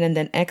for 10 and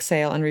then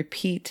exhale and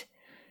repeat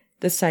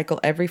the cycle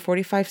every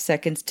 45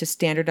 seconds to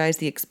standardize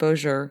the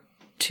exposure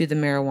to the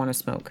marijuana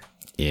smoke.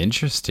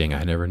 Interesting.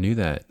 I never knew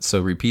that.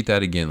 So repeat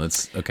that again.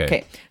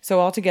 Okay. So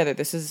altogether,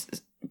 this is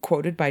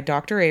quoted by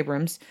Dr.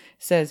 Abrams,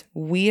 says,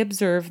 we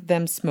observe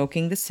them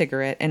smoking the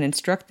cigarette and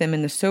instruct them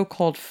in the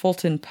so-called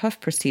Fulton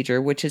puff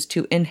procedure, which is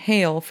to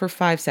inhale for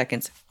 5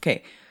 seconds.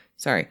 Okay.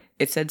 Sorry,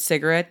 it said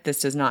cigarette.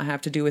 This does not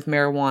have to do with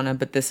marijuana,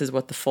 but this is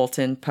what the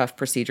Fulton puff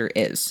procedure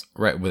is.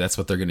 Right. Well, that's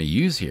what they're going to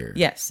use here.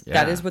 Yes, Yeah.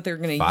 that is what they're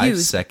going to 5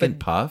 use. second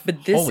puff?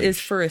 But this Holy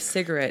is for a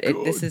cigarette.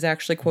 This is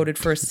actually quoted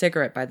for a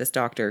cigarette by this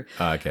doctor.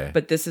 Okay.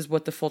 But this is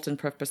what the Fulton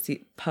puff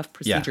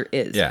procedure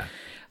is. Yeah.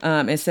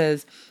 It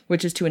says,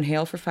 which is to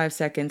inhale for 5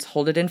 seconds,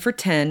 hold it in for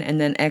 10, and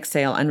then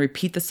exhale and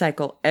repeat the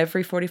cycle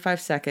every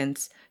 45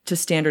 seconds to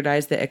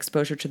standardize the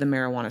exposure to the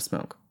marijuana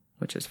smoke.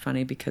 Which is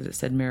funny because it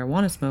said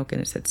marijuana smoke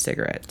and it said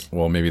cigarette.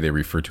 Well, maybe they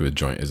refer to a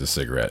joint as a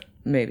cigarette.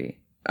 Maybe.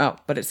 Oh,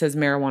 but it says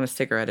marijuana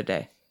cigarette a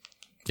day.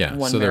 Yeah.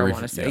 One so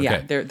marijuana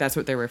cigarette. okay. Yeah, that's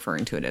what they're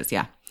referring to it as.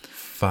 Yeah.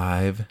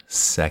 5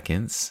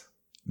 seconds.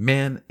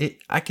 Man,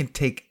 I can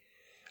take...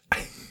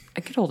 I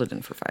could hold it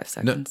in for 5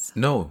 seconds.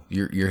 No,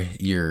 your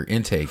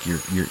intake, your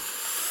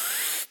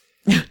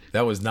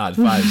that was not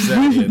 5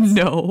 seconds.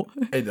 No.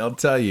 And I'll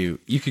tell you,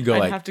 you can go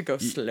I'd have to go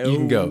slow. You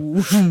can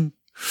go,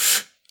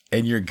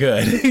 and you're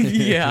good.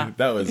 Yeah.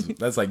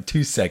 that's like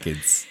 2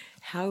 seconds.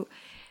 How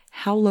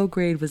low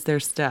grade was their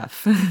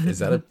stuff? Is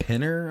that a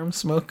pinner I'm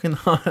smoking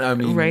on? I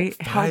mean, Right?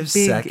 5 How big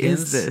seconds.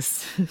 is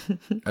this?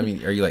 I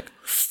mean, are you like?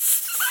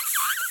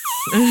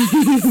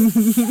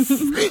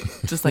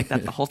 Just like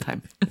that the whole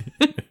time.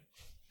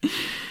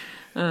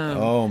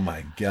 Oh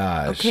my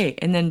gosh. Okay,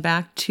 and then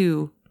back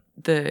to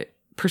the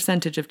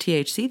percentage of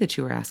THC that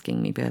you were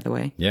asking me, by the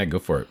way. Yeah, go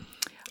for it.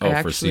 Oh,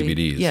 for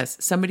CBDs. Yes,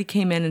 somebody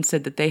came in and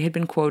said that they had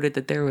been quoted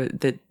they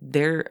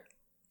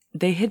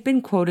had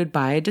been quoted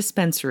by a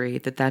dispensary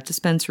that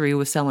dispensary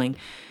was selling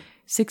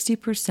 60%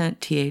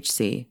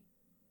 THC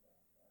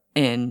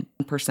in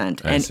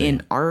percent, and see.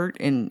 in our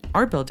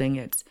building,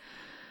 it's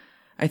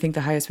I think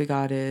the highest we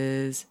got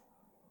is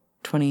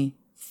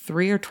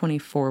 23 or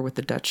 24 with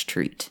the Dutch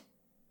treat.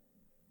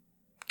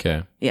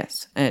 Okay.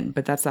 Yes,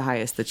 but that's the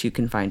highest that you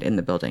can find in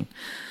the building.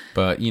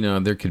 But,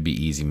 there could be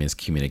easy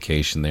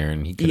miscommunication there,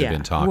 and he could have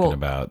been talking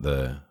about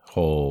the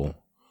whole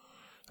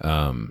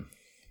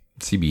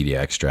CBD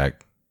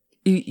extract.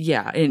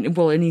 Yeah,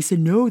 and he said,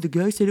 no, the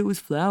guy said it was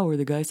flour.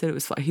 The guy said it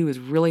was flour. He was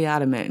really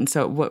adamant. And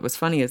so what was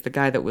funny is the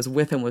guy that was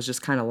with him was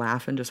just kind of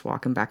laughing, just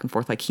walking back and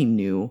forth like he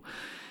knew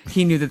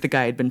that the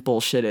guy had been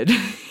bullshitted.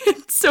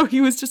 So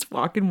he was just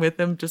walking with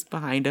him, just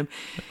behind him.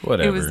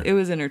 Whatever. It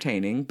was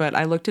entertaining, but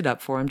I looked it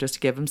up for him just to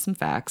give him some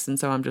facts. And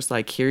so I'm just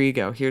like, here you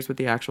go. Here's what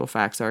the actual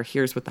facts are.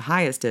 Here's what the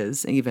highest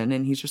is even.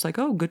 And he's just like,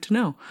 oh, good to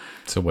know.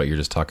 So what, you're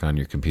just talking on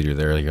your computer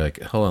there? You're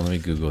like, hold on, let me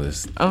Google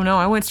this. Oh, no,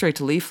 I went straight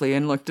to Leafly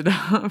and looked it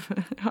up.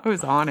 I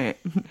was on it.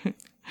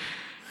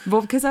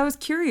 Well, because I was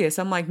curious.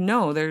 I'm like,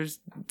 no, there's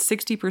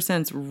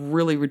 60% is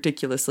really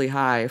ridiculously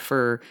high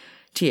for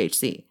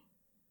THC.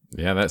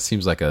 Yeah, that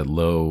seems like a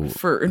low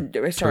For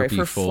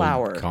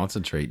flour.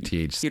 concentrate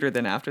THC.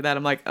 Then after that,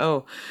 I'm like,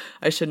 oh,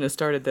 I shouldn't have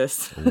started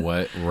this.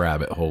 What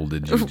rabbit hole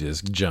did you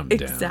just jump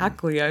down?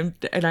 Exactly.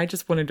 I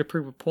just wanted to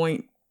prove a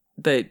point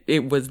that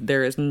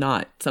there is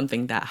not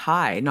something that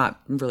high,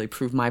 not really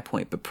prove my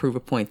point, but prove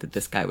a point that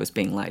this guy was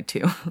being lied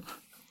to.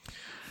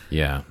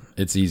 Yeah,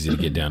 it's easy to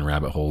get down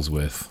rabbit holes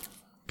with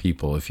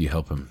people if you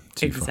help them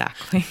too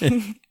Exactly. far.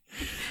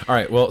 All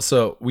right, well,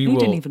 so He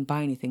didn't even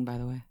buy anything, by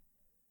the way.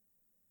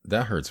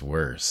 That hurts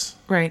worse.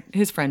 Right.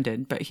 His friend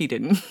did, but he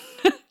didn't.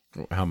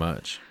 How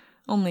much?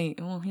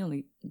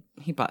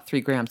 He bought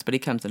 3 grams, but he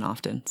comes in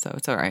often, so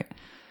it's all right.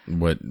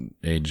 What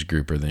age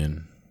group are they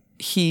in?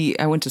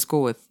 I went to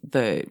school with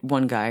the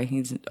one guy.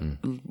 He's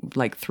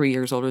like 3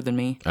 years older than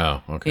me.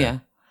 Oh, okay. Yeah.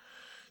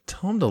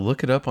 Tell him to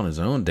look it up on his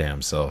own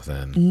damn self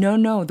then.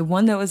 No. The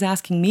one that was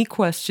asking me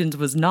questions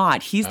was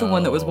not. He's the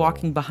one that was Oh.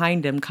 walking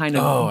behind him, kind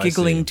of Oh, I see.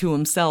 giggling to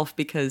himself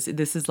because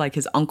this is like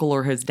his uncle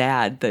or his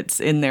dad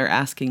that's in there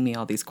asking me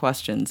all these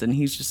questions. And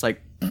he's just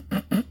like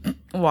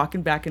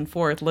walking back and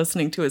forth,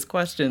 listening to his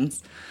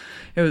questions.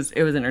 It was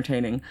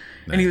entertaining.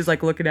 Nice. And he was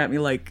like looking at me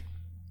like,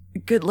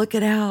 good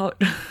looking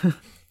out.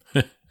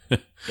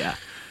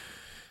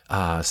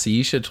 Yeah. See,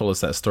 you should have told us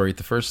that story at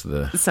the first of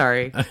the...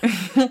 Sorry.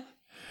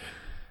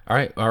 All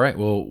right.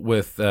 Well,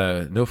 with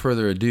no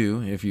further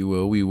ado, if you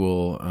will, we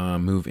will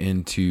move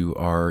into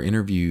our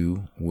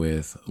interview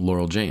with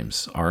Laurel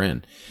James,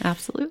 RN.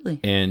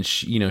 Absolutely. And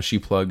she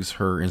plugs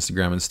her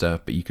Instagram and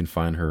stuff, but you can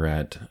find her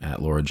at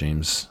Laurel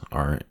James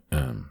RN.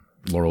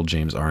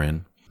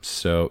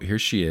 So here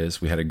she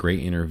is. We had a great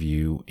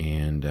interview,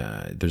 and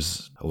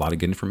there's a lot of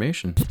good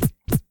information.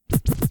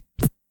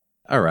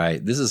 All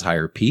right, this is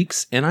Higher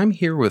Peaks, and I'm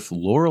here with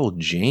Laurel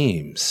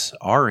James,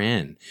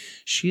 RN.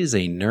 She is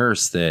a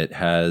nurse that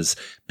has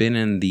been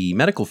in the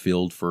medical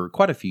field for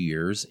quite a few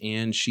years,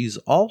 and she's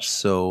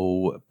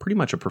also pretty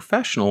much a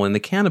professional in the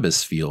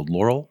cannabis field.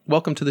 Laurel,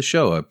 welcome to the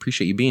show. I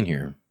appreciate you being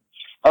here.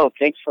 Oh,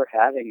 thanks for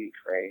having me,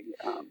 Craig.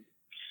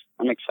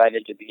 I'm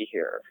excited to be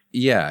here.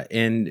 Yeah,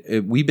 and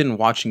we've been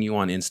watching you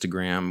on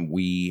Instagram.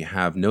 We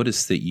have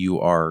noticed that you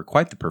are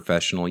quite the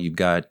professional. You've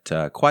got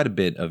quite a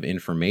bit of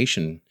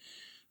information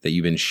that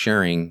you've been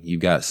sharing.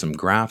 You've got some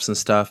graphs and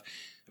stuff.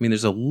 I mean,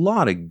 there's a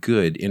lot of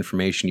good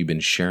information you've been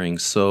sharing.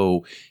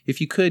 So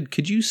if you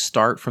could you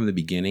start from the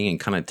beginning and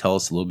kind of tell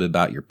us a little bit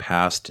about your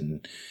past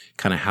and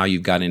kind of how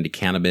you've got into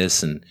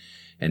cannabis and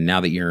now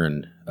that you're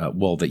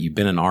that you've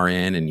been an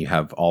RN and you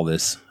have all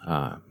this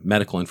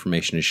medical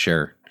information to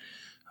share,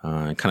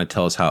 and kind of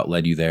tell us how it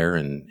led you there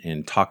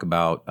and talk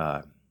about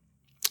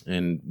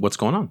and what's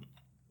going on.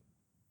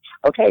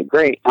 Okay,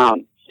 great.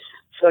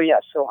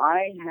 So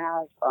I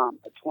have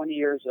 20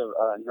 years of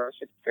nurse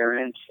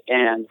experience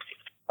and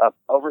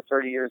over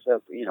 30 years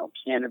of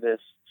cannabis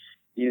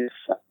use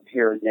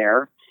here and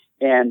there.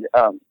 And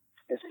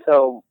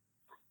so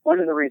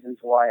one of the reasons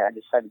why I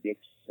decided to be a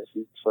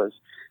physician was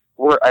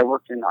I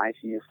worked in the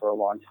ICU for a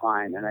long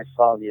time, and I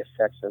saw the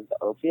effects of the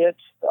opiates,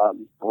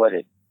 what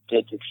it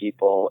did to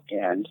people,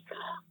 and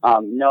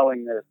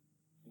knowing that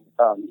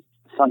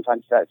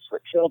sometimes that's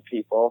what killed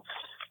people.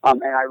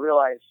 And I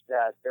realized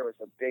that there was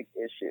a big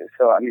issue.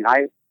 So, I mean,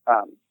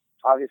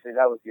 obviously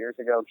that was years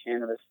ago.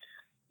 Cannabis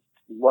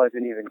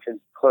wasn't even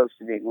close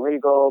to being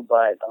legal,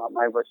 but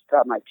I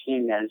got my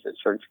pain management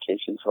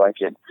certification so I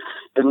could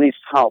at least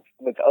help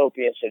with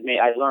opiates.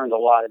 I learned a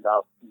lot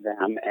about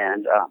them.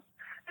 And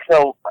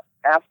so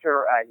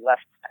after I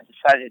left, I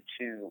decided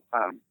to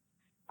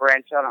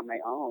branch out on my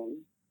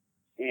own.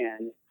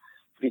 And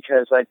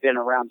because I've been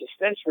around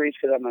dispensaries,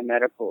 because I'm a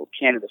medical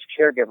cannabis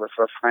caregiver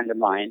for a friend of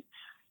mine,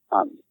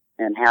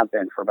 and have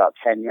been for about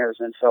 10 years.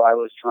 And so I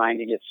was trying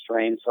to get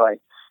strains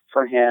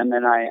for him,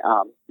 and I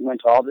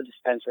went to all the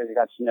dispensaries. I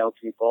got to know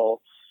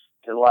people,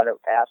 did a lot of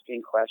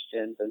asking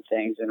questions and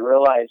things, and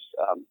realized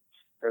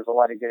there's a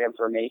lot of good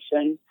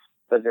information,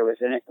 but there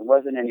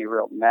wasn't any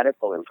real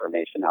medical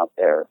information out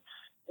there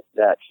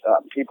that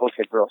people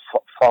could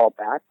fall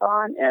back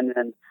on. And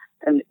then,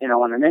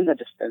 when I'm in the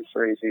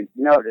dispensaries, you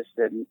notice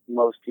that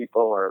most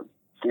people are,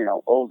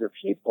 older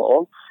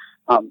people.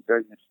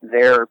 They're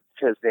there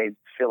because they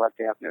feel like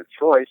they have no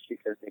choice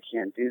because they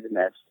can't do the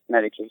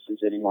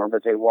medications anymore,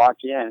 but they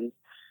walk in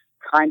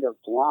kind of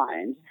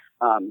blind,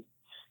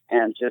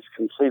 and just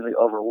completely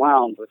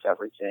overwhelmed with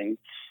everything.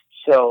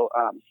 So,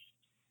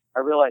 I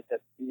realized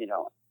that,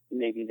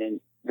 maybe then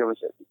there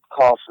was a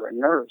call for a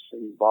nurse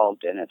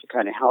involved in it to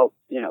kind of help,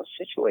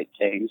 situate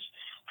things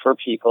for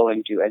people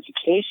and do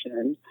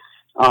education.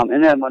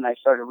 And then when I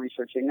started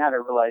researching that, I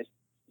realized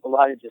a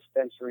lot of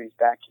dispensaries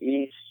back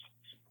east,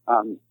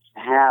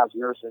 have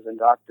nurses and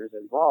doctors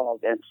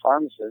involved and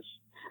pharmacists.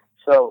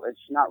 So it's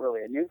not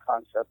really a new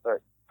concept,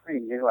 but pretty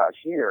new out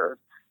here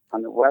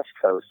on the West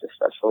Coast,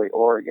 especially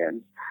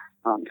Oregon.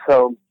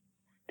 So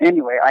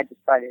anyway, I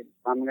decided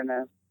I'm going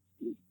to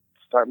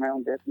start my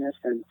own business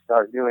and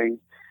start doing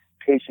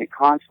patient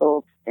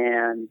consults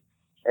and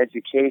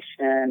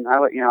education.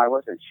 I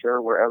wasn't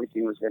sure where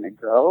everything was going to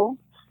go.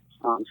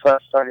 So I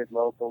started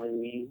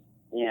locally,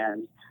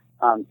 and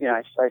I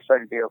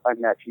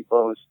met people,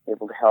 I was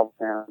able to help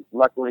them.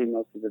 Luckily,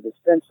 most of the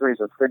dispensaries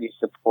are pretty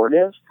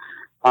supportive,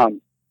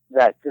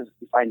 because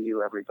I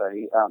knew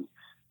everybody.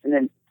 And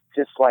then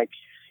just like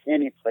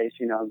any place,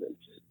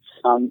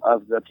 some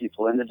of the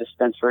people in the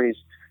dispensaries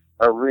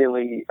are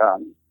really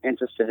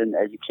interested in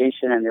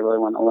education and they really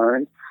want to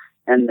learn.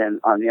 And then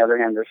on the other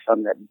hand, there's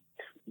some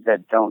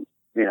that don't,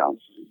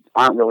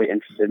 aren't really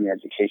interested in the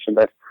education.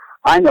 But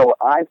I know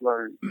I've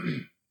learned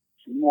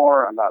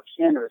more about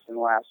cannabis in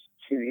the last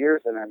 2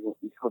 years than I've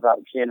learned about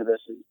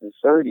cannabis in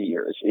 30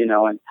 years,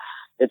 and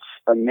it's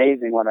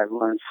amazing what I've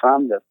learned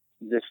from the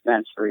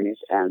dispensaries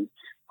and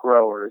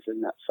growers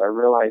and that. So I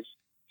realized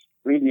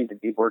we need to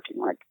be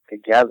working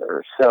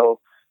together. So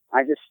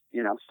I just,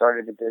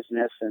 started a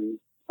business and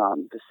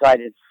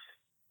decided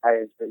I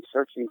had been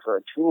searching for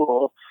a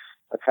tool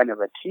a kind of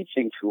a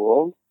teaching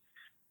tool.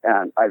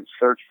 And I've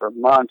searched for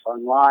months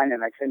online,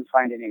 and I couldn't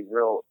find any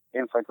real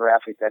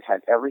infographic that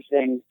had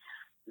everything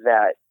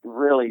that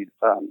really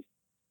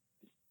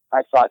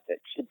I thought that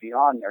should be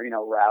on there,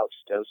 routes,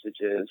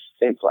 dosages,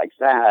 things like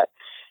that.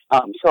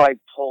 So I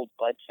told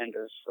bud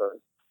tenders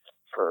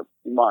for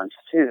months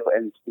too,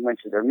 and went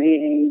to their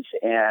meetings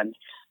and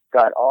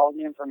got all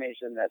the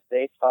information that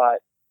they thought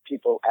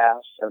people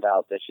asked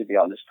about that should be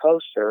on this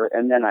poster,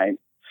 and then I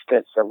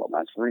spent several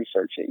months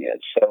researching it.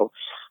 So,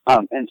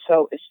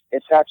 so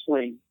it's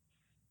actually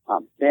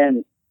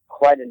been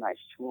quite a nice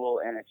tool,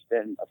 and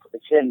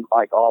it's in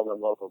like all the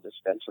local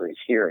dispensaries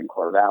here in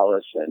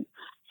Corvallis and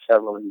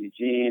several in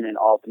Eugene and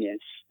Albany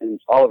and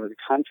all over the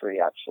country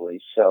actually.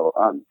 So,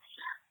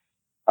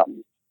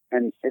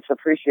 and it's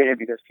appreciated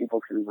because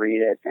people can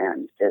read it,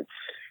 and it's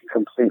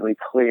completely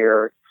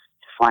clear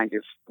to find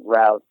your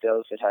route,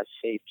 dose. It has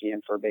safety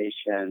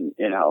information,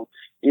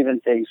 even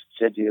things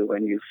to do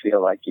when you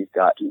feel like you've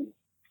gotten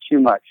too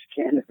much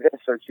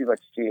cannabis or too much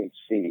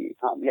THC.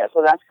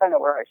 So that's kind of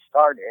where I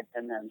started,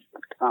 and then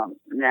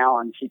now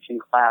I'm teaching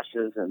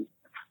classes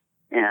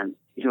and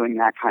doing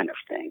that kind of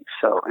thing.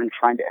 So, and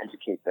trying to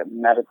educate the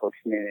medical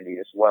community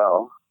as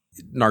well.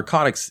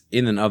 Narcotics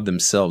in and of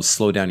themselves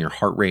slow down your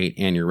heart rate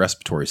and your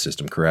respiratory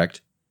system,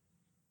 correct?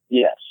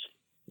 Yes.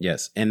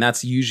 Yes. And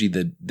that's usually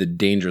the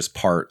dangerous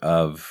part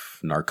of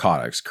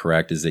narcotics,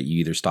 correct? Is that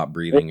you either stop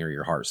breathing or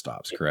your heart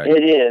stops, correct?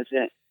 It is.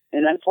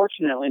 And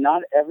unfortunately,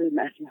 not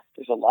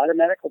there's a lot of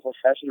medical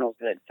professionals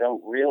that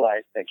don't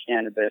realize that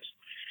cannabis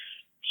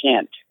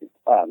can't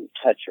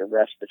touch your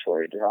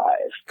respiratory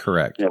drive.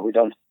 Correct. We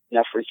don't have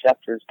enough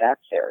receptors back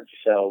there.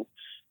 So,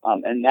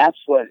 and that's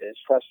what is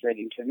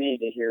frustrating to me,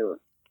 to hear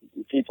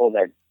people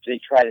that they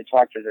try to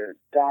talk to their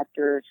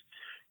doctors,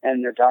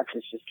 and their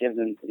doctors just give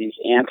them these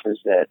answers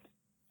that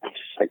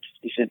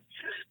you should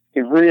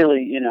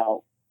really,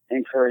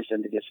 encourage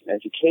them to get some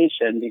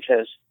education,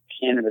 because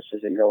cannabis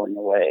isn't going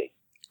away.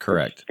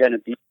 Correct. It's going to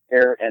be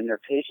there, and their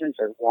patients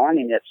are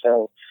wanting it.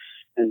 So,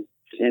 and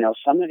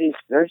some of these,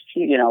 there's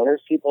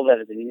people that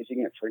have been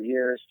using it for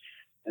years,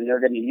 and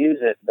they're going to use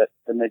it, but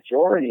the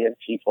majority of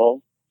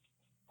people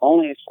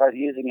only start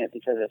using it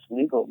because it's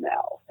legal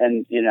now.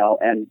 And,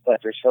 but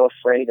they're so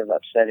afraid of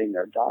upsetting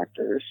their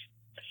doctors,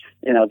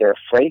 they're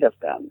afraid of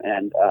them,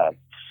 and,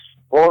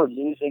 or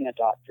losing a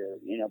doctor,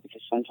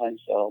 because sometimes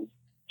they'll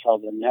tell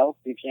them, no,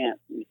 you can't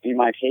be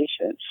my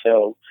patient.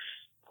 So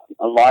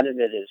a lot of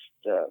it is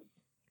the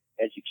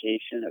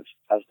education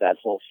of that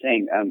whole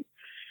thing.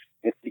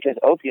 Because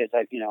opiates,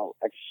 I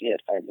see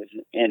it. I was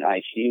in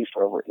ICU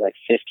for over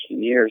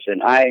 15 years,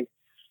 and I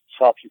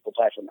saw people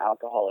die from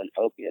alcohol and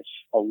opiates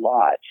a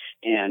lot.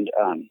 And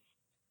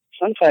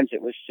sometimes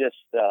it was just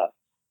the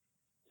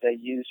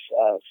use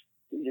of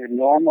your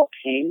normal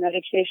pain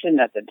medication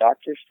that the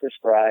doctors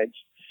prescribed.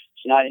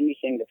 It's not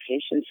anything the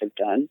patients have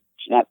done.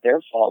 It's not their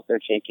fault they're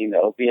taking the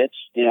opiates.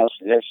 They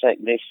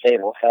say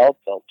it will help.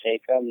 They'll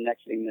take them.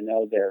 Next thing you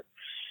know, their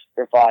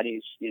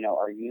bodies,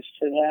 are used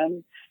to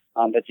them.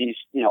 But these,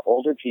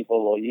 older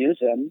people will use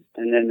them,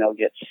 and then they'll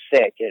get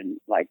sick and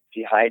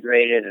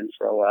dehydrated and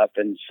throw up.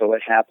 And so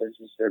what happens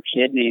is their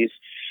kidneys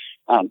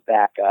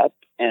back up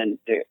and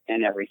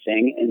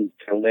everything, and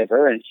their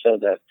liver, and so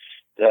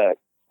the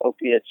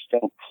opiates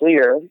don't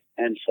clear,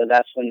 and so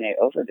that's when they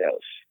overdose.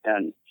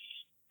 And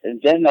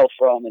then they'll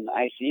throw them in the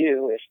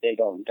ICU if they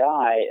don't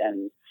die,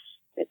 and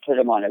they put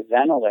them on a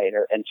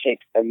ventilator and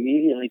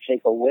immediately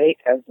take away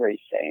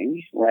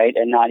everything, right,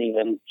 and not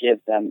even give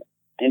them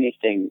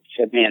anything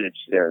to manage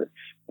their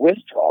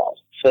withdrawal.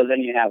 So then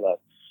you have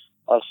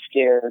a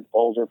scared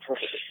older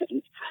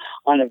person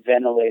on a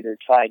ventilator,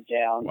 tied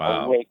down,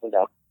 wow, awake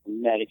without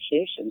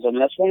medications. I mean,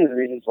 that's one of the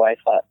reasons why I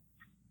thought,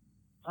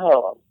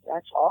 oh,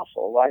 that's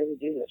awful. Why do we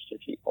do this to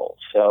people?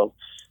 So,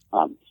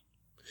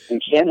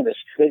 and cannabis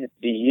could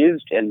be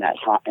used in a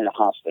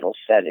hospital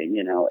setting,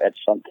 at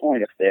some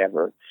point if they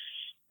ever.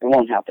 It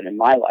won't happen in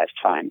my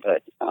lifetime,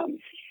 but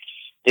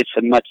it's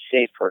a much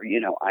safer,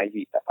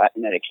 IV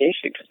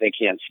medication, because they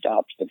can't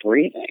stop the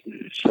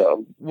breathing.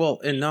 So,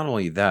 well, and not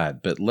only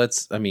that, but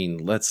let's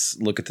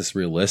look at this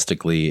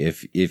realistically.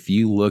 If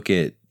you look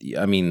at,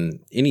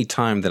 any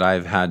time that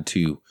I've had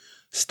to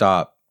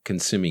stop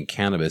consuming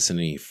cannabis in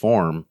any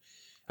form,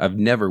 I've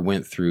never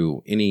went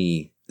through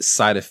any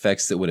side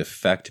effects that would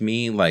affect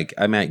me. Like,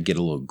 I might get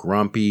a little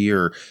grumpy,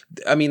 or,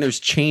 there's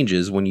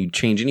changes when you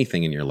change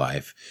anything in your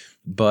life.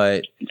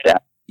 But, yeah.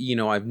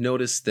 I've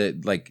noticed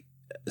that,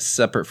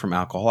 separate from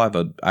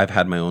alcohol, I've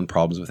had my own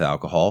problems with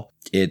alcohol.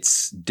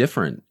 It's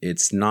different.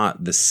 It's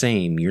not the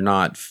same. You're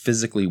not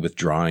physically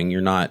withdrawing.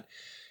 You're not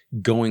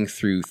going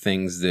through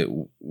things that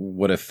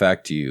would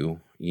affect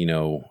you,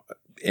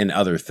 and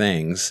other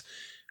things.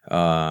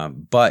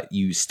 But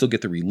you still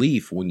get the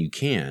relief when you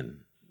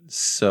can.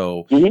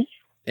 So,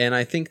 and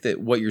I think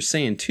that what you're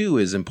saying too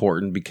is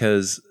important,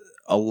 because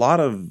a lot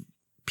of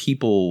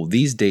people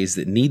these days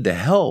that need the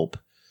help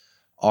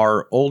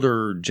are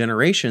older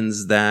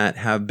generations that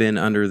have been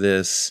under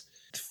this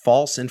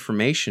false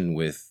information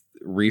with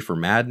reefer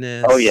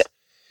madness. Oh, yeah.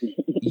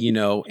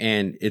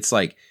 And it's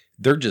like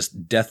they're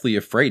just deathly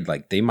afraid.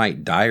 Like they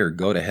might die or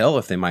go to hell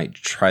if they might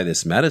try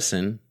this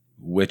medicine,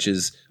 which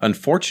is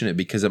unfortunate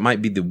because it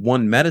might be the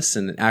one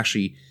medicine that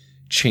actually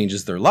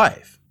changes their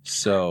life.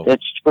 So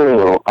it's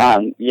true.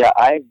 Yeah,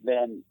 I've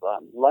been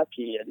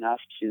lucky enough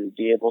to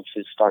be able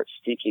to start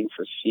speaking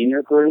for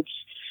senior groups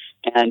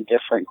and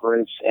different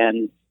groups,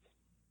 and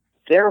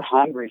they're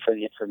hungry for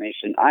the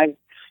information. I've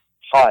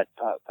taught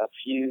a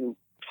few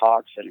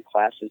talks and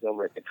classes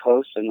over at the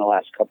coast in the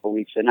last couple of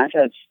weeks, and I've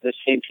had the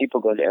same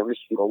people go to every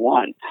single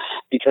one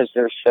because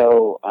they're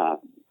so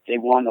they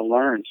want to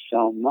learn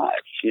so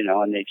much,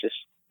 and they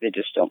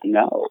just don't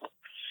know,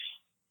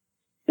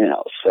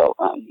 So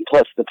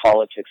plus the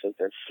politics of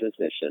their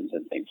physicians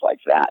and things like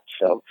that.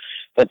 So,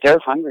 but they're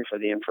hungry for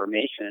the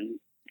information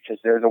because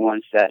they're the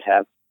ones that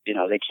have,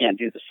 they can't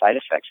do the side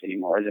effects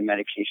anymore. The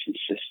medications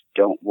just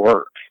don't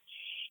work.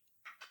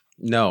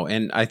 No,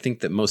 and I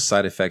think that most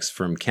side effects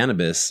from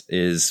cannabis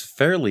is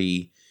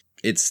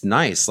it's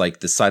nice, like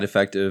the side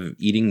effect of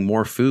eating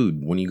more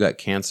food when you got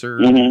cancer,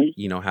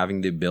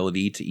 having the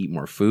ability to eat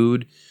more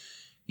food.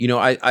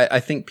 I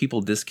think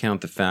people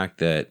discount the fact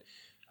that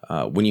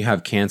when you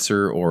have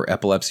cancer or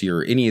epilepsy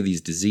or any of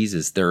these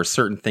diseases, there are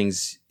certain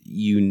things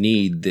you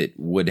need that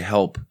would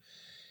help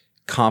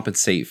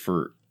compensate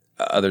for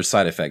other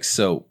side effects.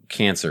 So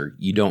cancer,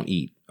 you don't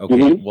eat.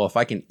 Okay, well, if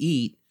I can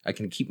eat, I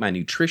can keep my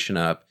nutrition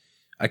up.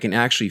 I can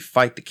actually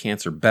fight the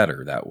cancer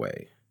better that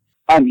way.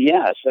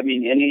 Yes. I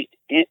mean,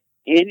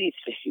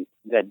 anything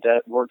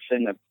that works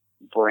in the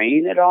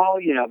brain at all,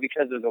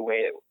 because of the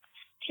way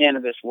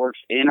cannabis works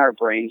in our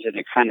brains, and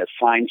it kind of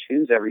fine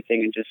tunes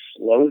everything and just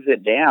slows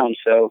it down.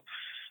 So,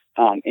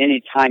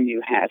 anytime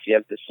you have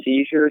the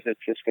seizures,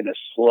 it's just going to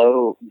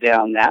slow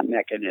down that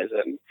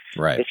mechanism.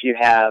 Right. If you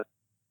have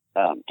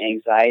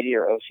anxiety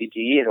or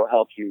OCD, it'll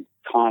help you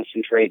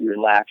concentrate and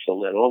relax a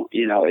little.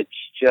 It's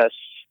just,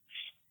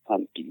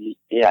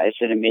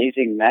 it's an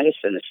amazing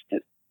medicine.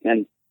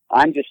 And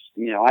I'm just,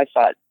 I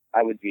thought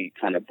I would be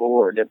kind of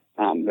bored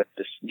with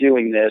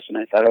doing this, and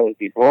I thought it would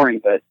be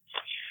boring, but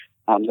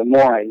the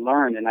more I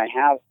learned, and I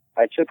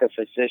took a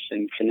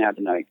physician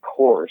cannabinoid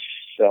course,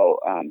 so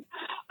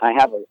I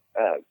have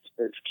a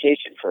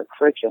certification for a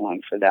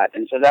curriculum for that,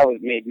 and so that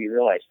made me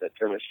realize that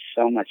there was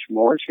so much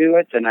more to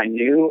it than I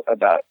knew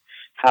about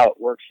how it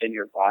works in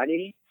your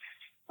body.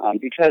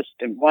 Because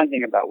the one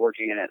thing about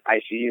working in an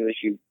ICU is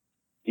you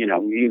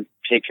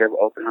take care of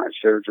open heart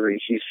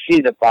surgeries. You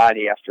see the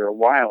body after a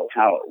while,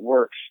 how it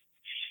works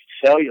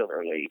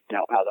cellularly,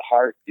 how the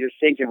heart, you're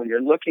thinking when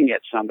you're looking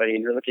at somebody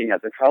and you're looking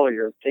at the color,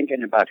 you're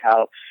thinking about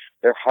how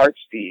their heart's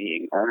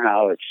beating or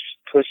how it's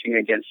pushing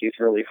against these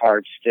really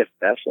hard, stiff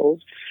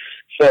vessels.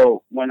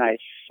 So when I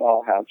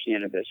saw how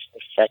cannabis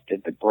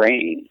affected the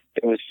brain,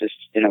 it was just,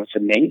 it's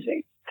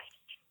amazing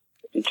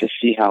to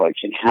see how it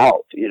can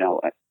help,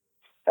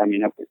 I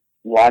mean, a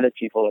lot of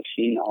people have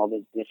seen all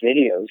the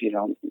videos,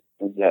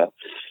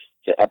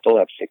 the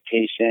epileptic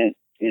patient,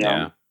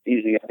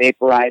 using a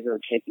vaporizer,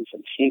 taking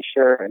some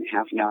tincture, and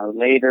half an hour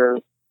later,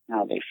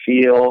 how they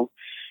feel.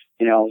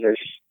 There's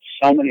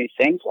so many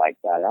things like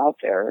that out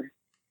there.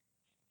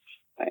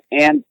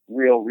 And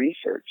real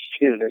research,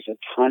 too. There's a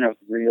ton of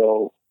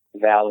real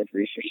valid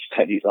research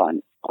studies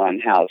on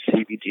how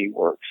CBD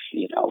works,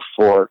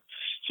 for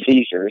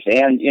seizures,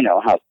 and,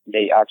 how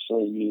they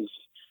actually use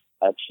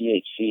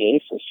THCA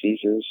for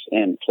seizures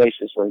in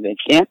places where they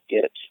can't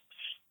get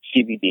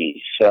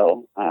CBD.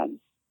 So,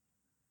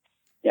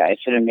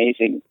 it's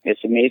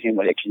amazing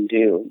what it can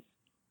do.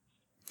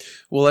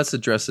 Well, let's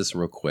address this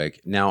real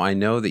quick. Now, I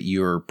know that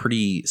you're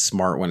pretty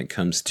smart when it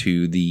comes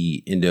to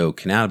the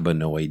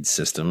endocannabinoid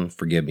system.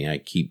 Forgive me, I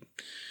keep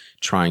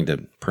trying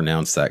to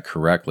pronounce that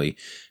correctly.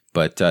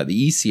 But the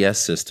ECS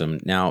system,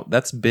 now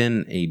that's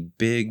been a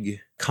big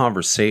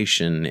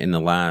conversation in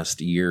the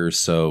last year or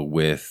so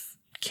with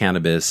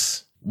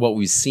cannabis. What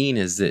we've seen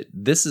is that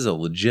this is a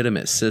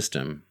legitimate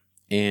system.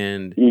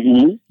 And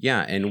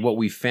and what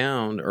we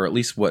found, or at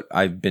least what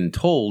I've been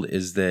told,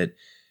 is that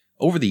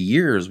over the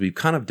years, we've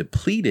kind of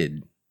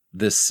depleted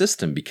this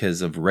system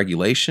because of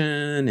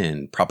regulation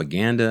and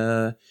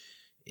propaganda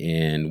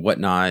and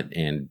whatnot,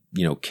 and,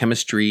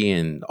 chemistry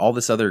and all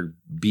this other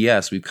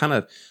BS. We've kind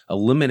of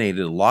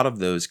eliminated a lot of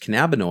those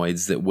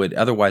cannabinoids that would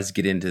otherwise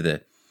get into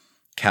the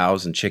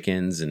cows and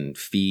chickens and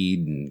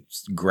feed and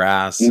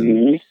grass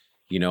and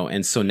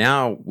and so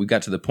now we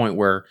got to the point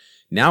where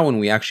now when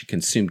we actually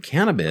consume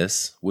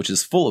cannabis, which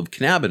is full of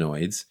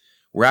cannabinoids,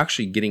 we're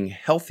actually getting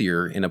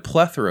healthier in a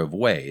plethora of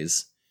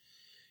ways,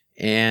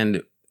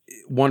 and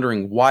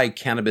wondering why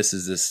cannabis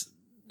is this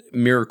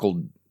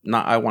miracle,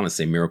 not I want to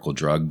say miracle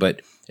drug,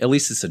 but at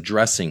least it's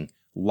addressing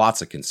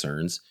lots of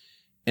concerns.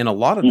 And a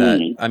lot of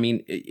that, I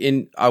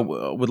mean, I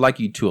would like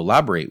you to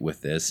elaborate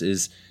with this,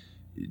 is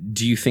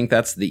do you think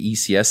that's the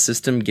ECS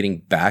system getting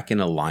back in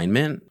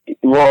alignment?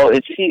 Well,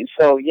 it's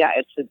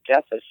a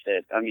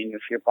deficit. I mean,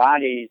 if your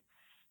body,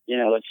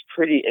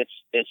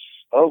 it's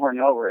over and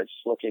over, it's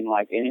looking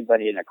like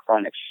anybody in a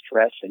chronic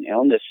stress and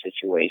illness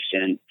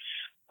situation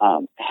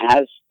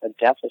has a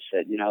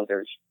deficit.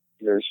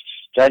 there's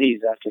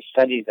studies after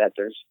study that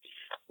there's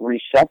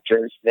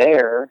receptors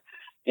there,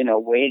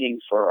 waiting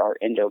for our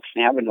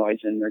endocannabinoids,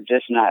 and they're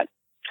just not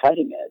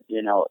cutting it.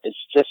 It's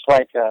just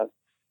like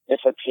if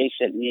a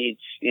patient needs,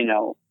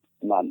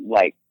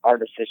 like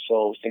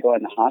artificial, they go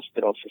in the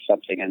hospital for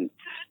something and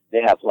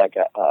they have like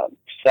a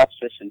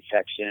sepsis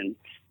infection.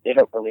 They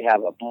don't really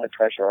have a blood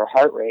pressure or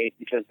heart rate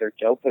because their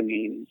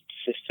dopamine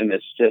system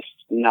is just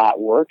not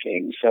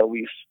working. So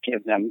we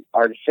give them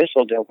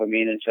artificial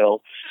dopamine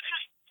until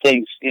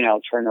things,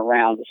 turn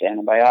around with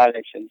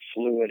antibiotics and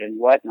fluid and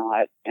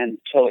whatnot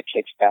until it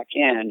kicks back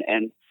in.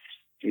 And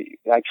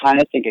I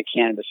kind of think of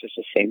cannabis is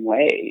the same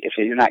way. If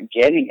you're not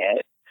getting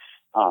it,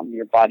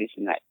 your body's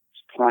in that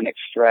chronic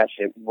stress.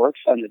 It works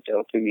on the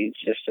dopamine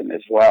system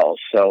as well.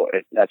 So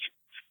that's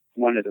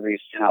one of the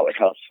reasons how it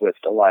helps with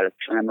a lot of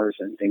tremors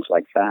and things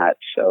like that.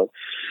 So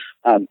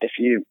if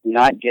you're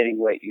not getting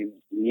what you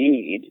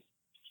need,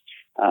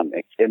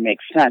 it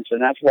makes sense.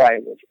 And that's why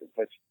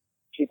with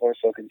people are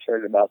so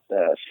concerned about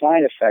the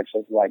side effects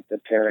of like the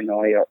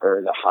paranoia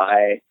or the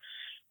high.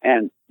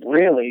 And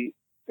really,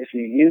 if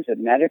you use it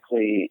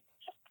medically,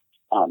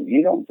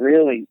 you don't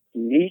really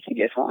need to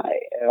get high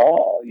at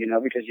all,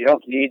 because you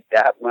don't need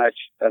that much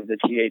of the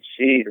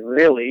THC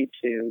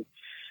to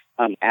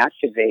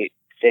activate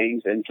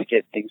things and to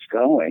get things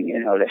going,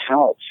 to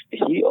help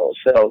heal.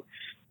 So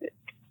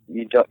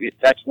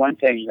that's one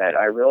thing that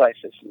I realize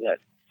is that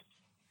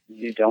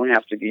you don't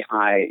have to be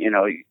high.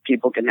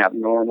 People can have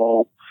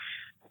normal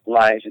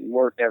lives and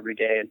work every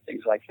day and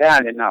things like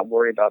that and not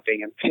worry about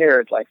being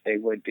impaired like they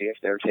would be if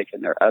they were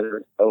taking their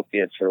other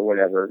opiates or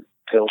whatever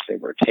pills they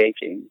were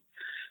taking.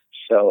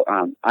 So,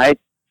 I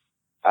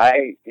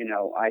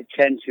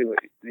tend to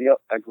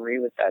agree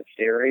with that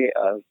theory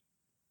of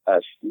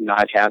us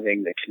not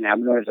having the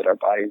cannabinoids that our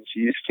body was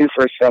used to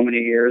for so many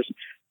years.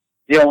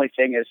 The only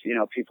thing is,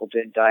 people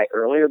did die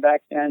earlier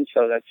back then.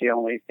 So that's the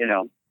only,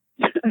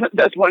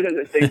 that's one of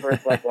the things where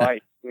it's like, well,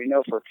 we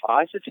know for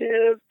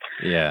positive.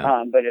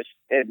 Yeah. But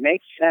it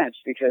makes sense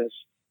because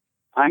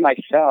I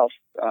myself,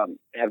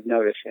 have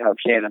noticed how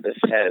cannabis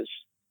has,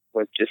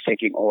 with just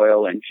taking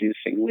oil and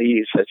juicing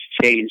leaves, has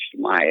changed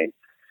my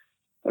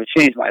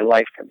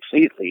life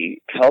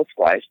completely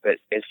health-wise, but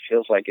it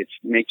feels like it's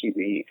making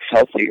me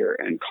healthier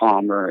and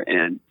calmer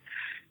and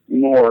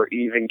more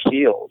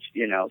even-keeled,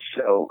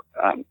 So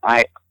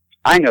I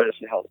notice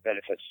the health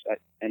benefits,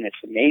 and it's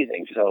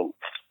amazing. So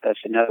that's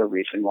another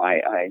reason why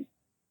I'm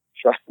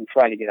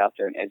trying to get out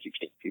there and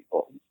educate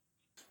people.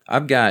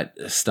 I've got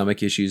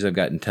stomach issues. I've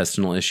got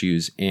intestinal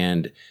issues.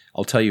 And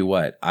I'll tell you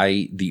what,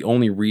 the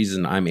only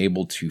reason I'm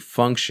able to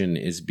function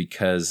is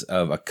because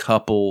of a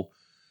couple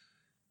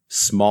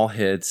small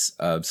hits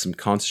of some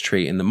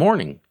concentrate in the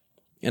morning.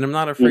 And I'm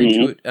not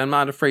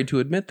afraid to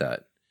admit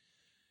that.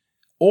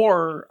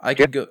 Or I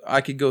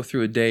could go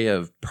through a day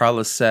of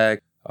Prilosec,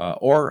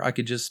 or I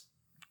could just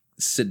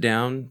sit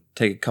down,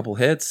 take a couple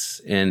hits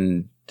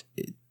and,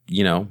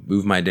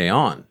 move my day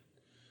on.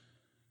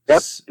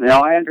 Yep.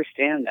 No, I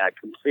understand that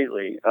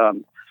completely.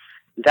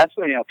 That's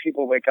when,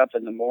 people wake up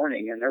in the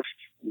morning and they're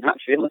not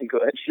feeling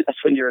good.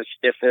 That's when you're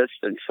stiffest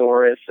and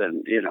sorest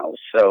and,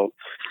 so,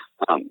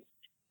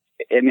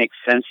 it makes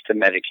sense to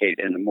medicate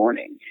in the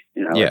morning.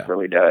 It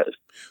really does.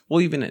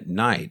 Well, even at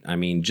night,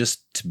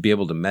 just to be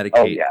able to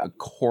medicate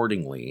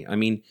accordingly.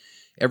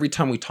 Every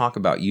time we talk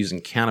about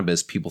using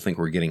cannabis, people think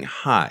we're getting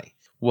high.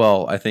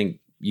 Well, I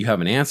think you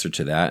have an answer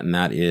to that, and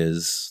that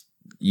is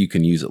you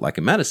can use it like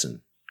a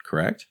medicine,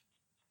 correct?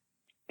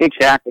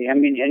 Exactly.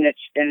 And it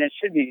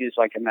should be used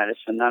like a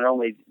medicine. Not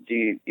only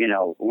do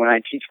when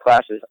I teach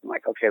classes, I'm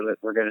like, okay,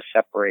 we're going to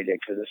separate it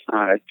because it's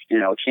not it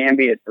can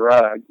be a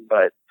drug,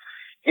 but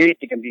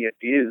anything can be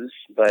abused.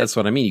 But that's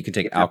what I mean. You can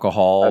take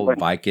alcohol,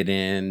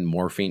 Vicodin,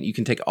 morphine. You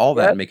can take all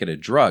that and make it a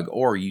drug,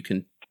 or you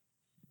can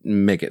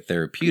make it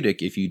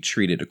therapeutic if you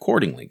treat it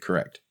accordingly,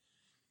 correct?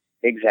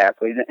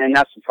 Exactly. And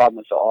that's the problem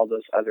with all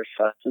those other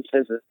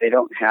substances is they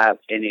don't have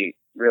any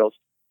real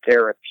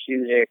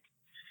therapeutic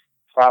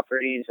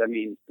properties.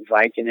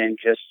 Vicodin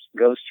just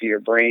goes to your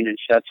brain and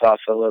shuts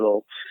off a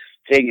little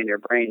thing in your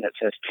brain that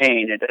says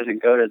pain. It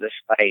doesn't go to the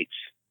sites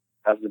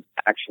of the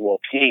actual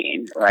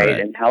pain, right,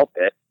 Correct. And help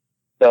it.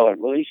 So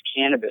at least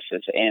cannabis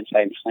is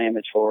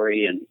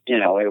anti-inflammatory and,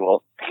 it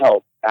will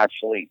help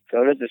actually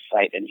go to the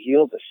site and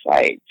heal the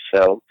site.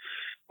 So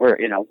where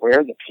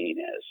the pain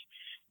is.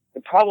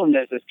 The problem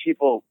is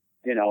people,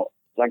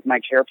 like my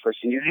care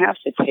person, you have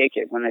to take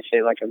it when I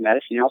say like a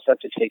medicine, you also have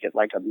to take it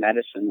like a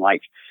medicine,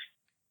 like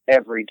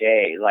every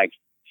day, like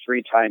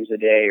 3 times a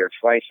day or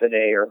twice a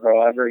day or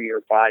however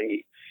your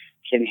body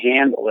can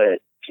handle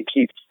it to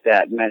keep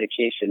that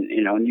medication,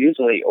 and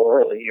usually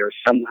orally or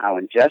somehow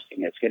ingesting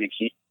it's going to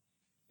keep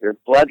your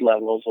blood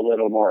levels a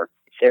little more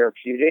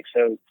therapeutic.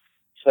 So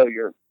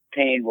your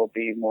pain will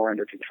be more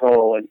under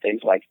control and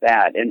things like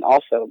that. And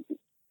also,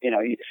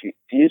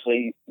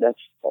 usually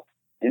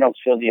you don't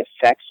feel the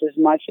effects as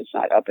much. It's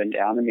not up and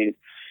down.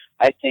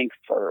 I think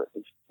for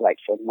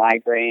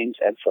migraines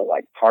and for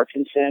like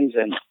Parkinson's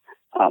and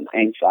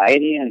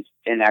Anxiety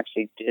and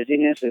actually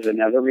dizziness is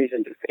another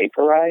reason to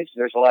vaporize.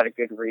 There's a lot of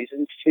good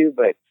reasons to,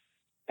 but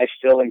I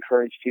still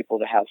encourage people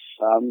to have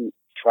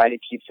try to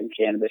keep some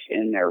cannabis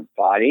in their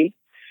body,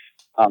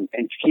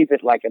 and keep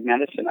it like a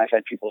medicine. I've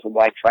had people say,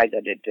 well, I tried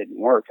that, it didn't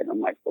work. And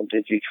I'm like, well,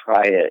 did you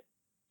try it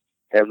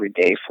every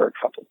day for a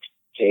couple of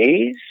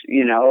days,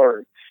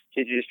 or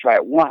did you just try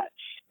it once?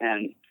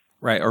 And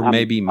right, or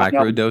maybe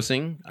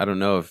microdosing. I don't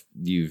know if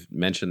you've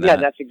mentioned that. Yeah,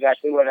 that's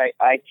exactly what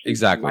I teach.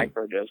 Exactly.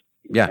 Microdose.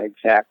 Yeah.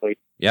 Exactly.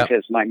 Yeah.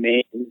 Because my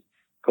main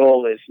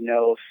goal is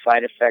no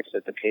side effects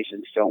that the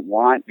patients don't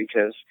want,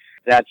 because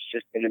that's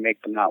just going to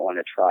make them not want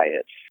to try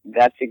it.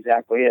 That's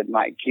exactly it.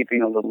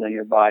 Keeping a little in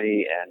your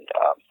body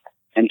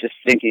and just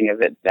thinking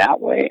of it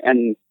that way.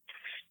 And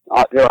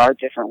there are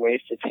different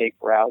ways to take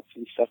routes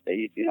and stuff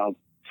that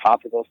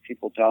topicals,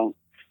 people don't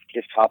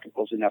give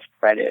topicals enough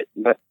credit,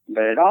 but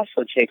it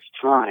also takes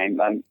time.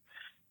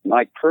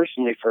 Like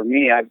personally for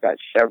me, I've got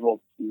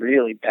several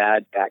really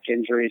bad back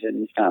injuries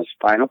and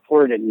spinal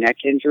cord and neck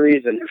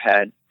injuries, and have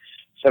had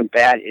some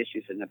bad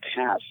issues in the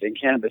past. And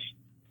cannabis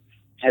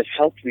has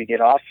helped me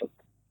get off of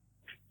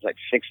like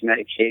 6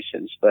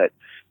 medications. But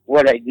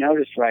what I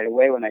noticed right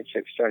away when I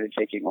started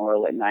taking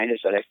oil at night is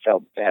that I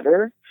felt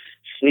better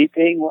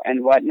sleeping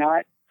and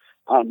whatnot.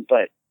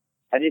 But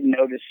I didn't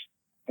notice.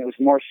 It was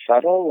more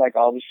subtle. Like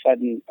all of a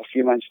sudden, a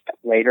few months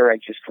later, I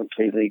just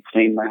completely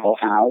cleaned my whole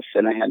house,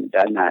 and I hadn't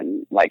done that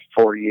in like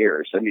 4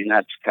 years. I mean,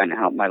 that's kind of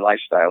how my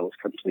lifestyle was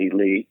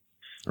completely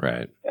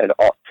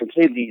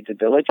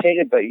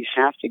debilitated. But you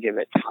have to give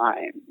it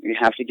time. You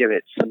have to give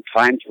it some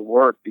time to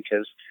work,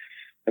 because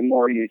the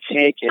more you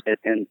take it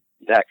in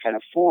that kind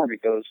of form,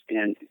 it goes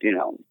in.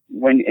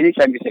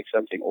 Anytime you take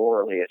something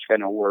orally, it's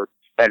going to work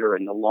better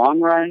in the long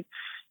run.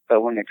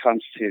 But when it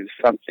comes to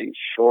something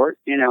short,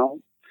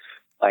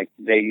 like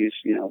they use,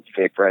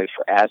 vaporize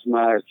for asthma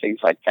or things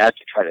like that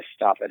to try to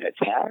stop an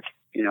attack.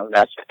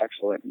 That's an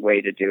excellent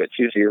way to do it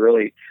too. So you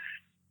really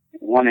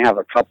want to have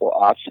a couple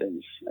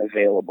options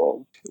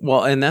available.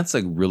 Well, and that's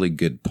a really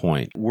good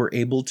point. We're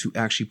able to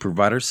actually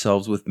provide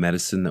ourselves with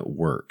medicine that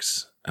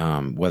works,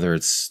 whether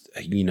it's,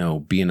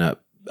 being a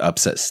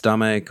upset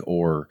stomach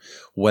or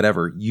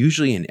whatever.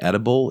 Usually an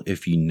edible,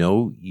 if you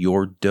know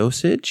your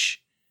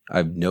dosage,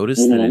 I've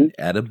noticed that an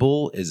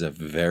edible is a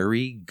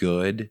very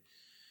good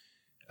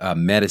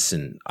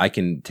medicine. I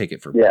can take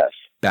it for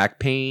back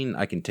pain.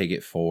 I can take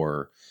it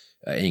for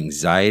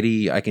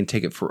anxiety. I can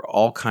take it for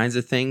all kinds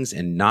of things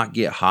and not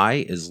get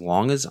high, as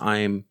long as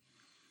I'm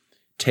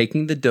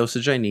taking the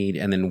dosage I need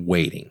and then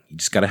waiting. You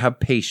just got to have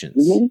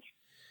patience. And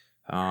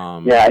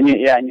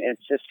it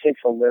just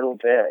takes a little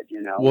bit,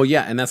 Well,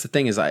 yeah, and that's the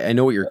thing is I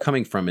know what you're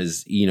coming from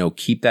is,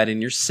 keep that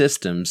in your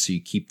system so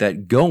you keep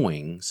that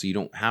going so you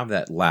don't have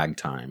that lag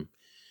time.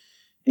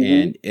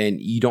 And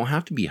you don't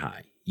have to be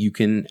high. You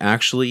can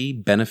actually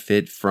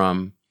benefit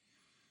from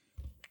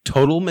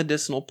total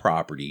medicinal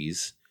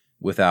properties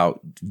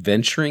without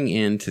venturing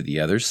into the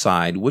other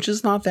side, which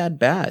is not that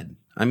bad.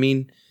 I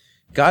mean,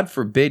 God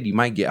forbid you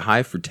might get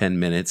high for 10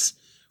 minutes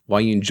while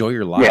you enjoy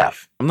your life. Yeah.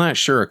 I'm not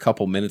sure a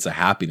couple minutes of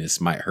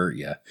happiness might hurt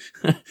you.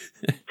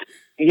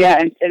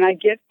 Yeah, and I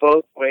get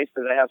both ways,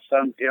 because I have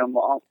some,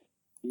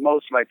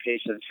 most of my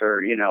patients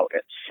are,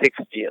 at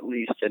 60 at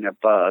least and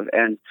above.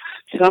 And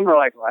some are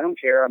like, well, I don't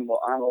care. I'm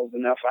old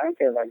enough. I don't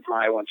care if I'm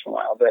high once in a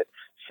while. But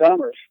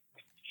some are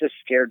just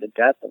scared to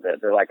death of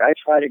it. They're like, I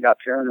tried and got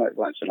paranoid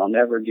once, and I'll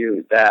never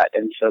do that.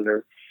 And so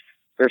they're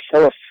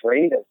so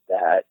afraid of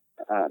that.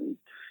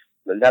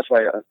 But that's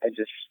why I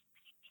just,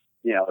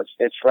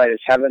 it's right.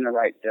 It's having the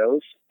right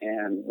dose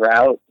and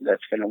route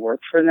that's going to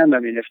work for them. I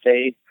mean,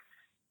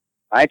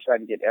 I try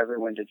to get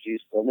everyone to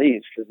juice the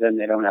leaves, because then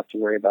they don't have to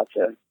worry about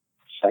the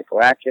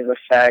psychoactive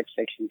effects.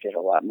 They can get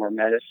a lot more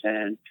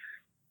medicine.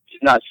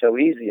 It's not so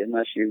easy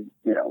unless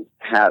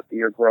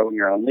you're growing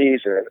your own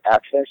leaves or have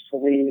access to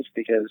leaves,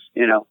 because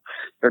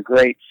they're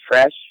great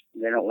fresh.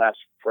 They don't last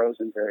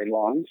frozen very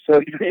long, so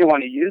you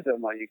want to use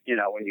them when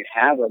you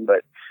have them.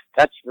 But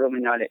that's really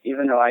not it.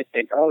 Even though I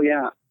think, oh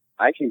yeah,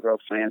 I can grow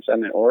plants.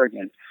 I'm in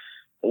Oregon.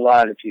 A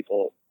lot of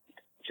people,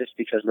 just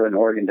because we're in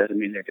Oregon doesn't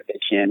mean they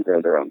can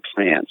grow their own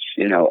plants,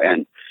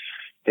 and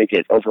they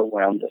get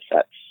overwhelmed with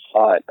that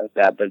thought of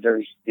that. But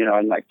there's,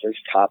 there's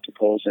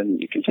topicals, and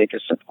you can take a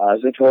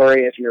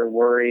suppository if you're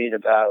worried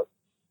about,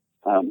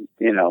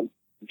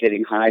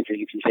 getting high, because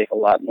you can take a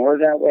lot more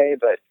that way.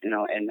 But,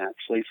 and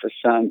actually for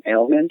some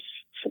ailments,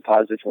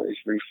 suppositories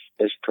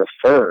is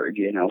preferred,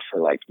 for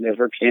like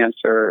liver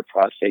cancer,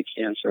 prostate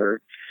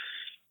cancer,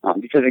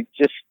 because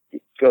it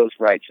goes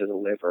right to the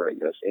liver and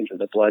goes into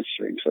the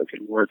bloodstream, so it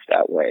can work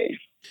that way.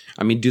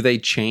 I mean, do they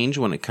change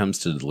when it comes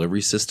to the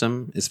delivery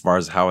system as far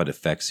as how it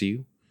affects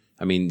you?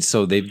 I mean,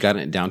 so they've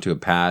gotten it down to a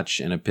patch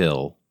and a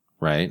pill,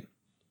 right?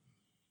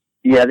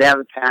 Yeah, they have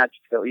a patch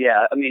pill.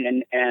 Yeah, I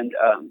mean, and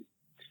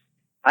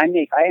I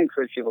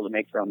encourage people to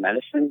make their own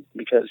medicine,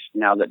 because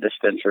now that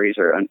dispensaries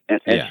are,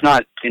 it's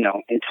not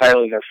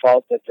entirely their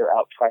fault that they're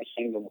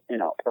outpricing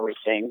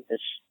everything.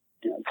 It's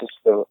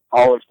just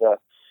all of the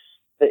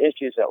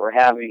issues that we're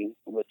having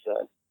with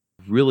the.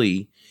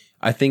 Really,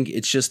 I think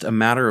it's just a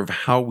matter of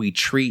how we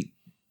treat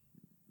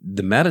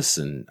the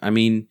medicine. I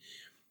mean,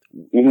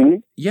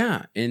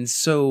 yeah. And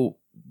so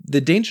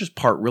the dangerous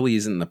part really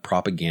isn't the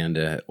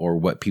propaganda or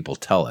what people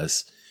tell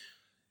us.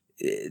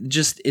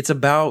 It's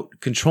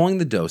about controlling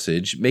the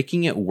dosage,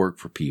 making it work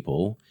for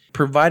people,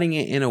 providing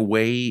it in a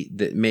way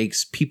that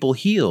makes people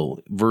heal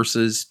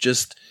versus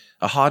just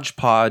a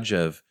hodgepodge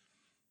of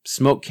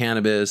smoke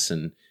cannabis.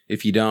 And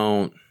if you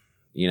don't,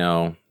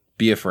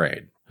 be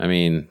afraid. I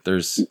mean,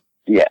 there's...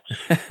 Yeah.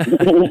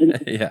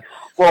 Yeah.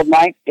 Well,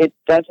 Mike, it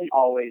doesn't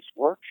always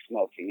work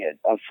smoking it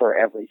for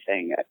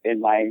everything. In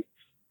my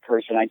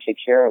person I take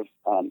care of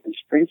in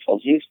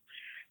Springfield,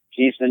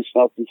 he's been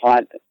smoking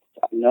pot.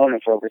 I've known him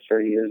for over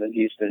 30 years,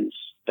 and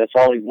that's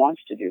all he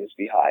wants to do is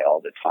be high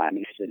all the time.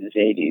 He's in his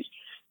 80s.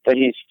 But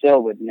he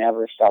still would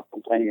never stop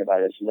complaining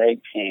about his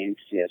leg pain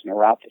because he has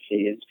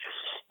neuropathy.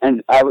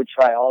 And I would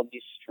try all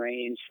these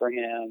strains for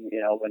him,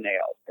 when they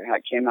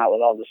came out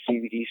with all the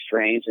CBD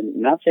strains, and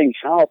nothing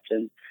helped.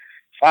 And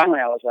finally,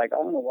 I was like, I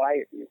don't know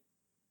why.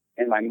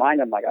 In my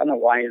mind, I'm like, I don't know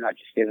why you're not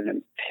just giving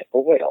him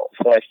oil.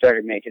 So I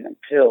started making him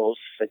pills,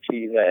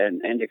 sativa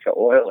and indica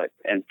oil,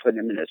 and putting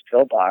him in his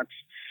pill box.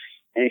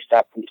 And he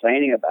stopped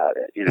complaining about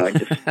it. You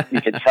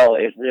could tell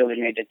it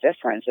really made a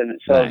difference. And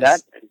so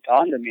that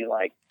dawned on me,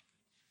 like,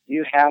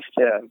 you have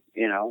to,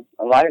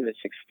 a lot of it's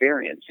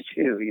experience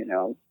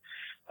too,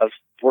 of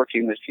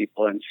working with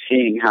people and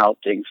seeing how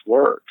things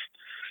work.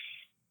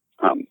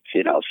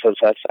 So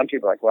that's, some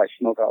people are like, well, I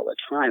smoke all the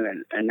time.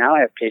 And now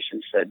I have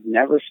patients that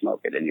never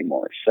smoke it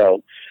anymore.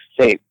 So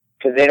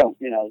because they don't,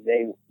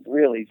 they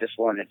really just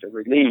wanted the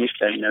relief,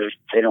 and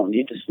they don't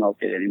need to smoke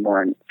it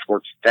anymore, and it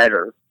works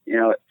better.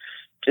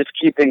 Just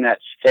keeping that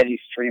steady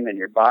stream in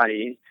your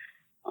body.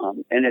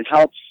 And it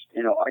helps,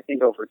 I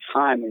think over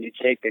time, when you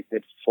take a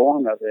good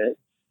form of it,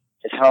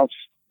 it helps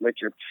with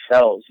your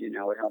cells,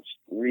 it helps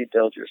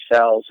rebuild your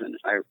cells. And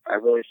I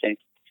really think,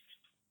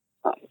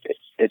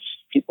 it's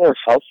people are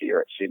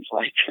healthier, it seems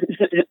like.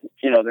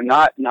 They're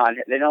not,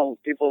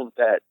 people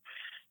that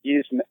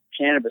use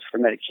cannabis for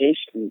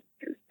medication,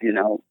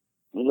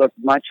 look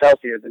much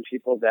healthier than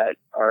people that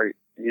are,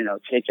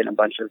 taking a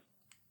bunch of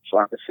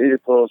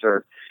pharmaceuticals,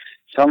 or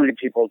so many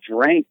people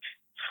drink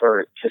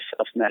to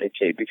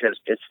self-medicate because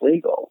it's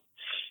legal,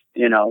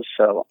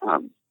 so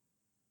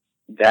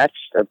that's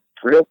a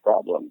real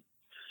problem.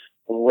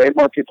 Way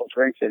more people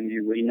drink than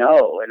we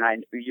know,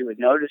 and you would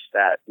notice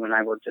that when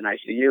I worked in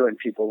ICU, and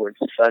people would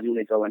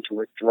suddenly go into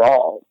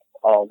withdrawal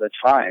all the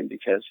time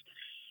because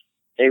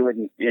they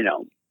wouldn't,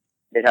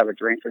 they'd have a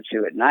drink or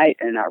two at night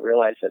and not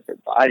realize that their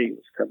body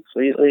was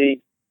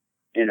completely,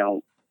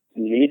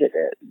 needed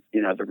it.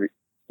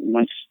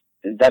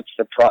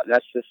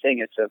 That's the thing.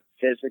 It's a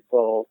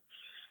physical,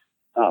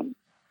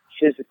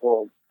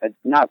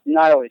 not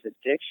always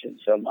addiction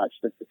so much,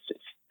 but it's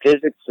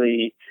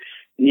physically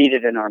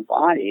needed in our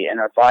body, and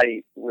our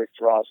body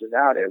withdraws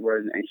without it.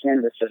 Whereas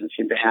cannabis doesn't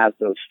seem to have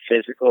those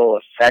physical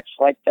effects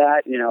like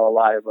that. A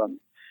lot of them,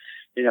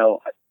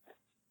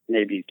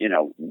 maybe,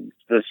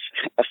 this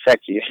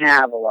effect you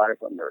have, a lot of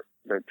them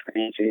they're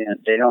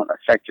transient. They don't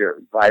affect your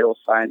vital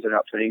signs. They're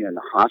not putting you in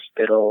the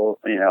hospital,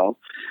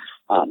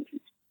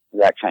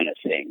 that kind of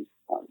thing.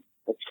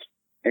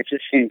 It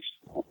just seems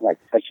like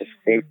such a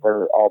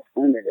safer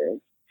alternative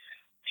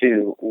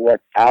to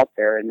what's out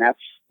there. And that's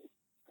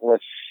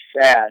what's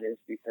sad, is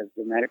because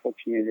the medical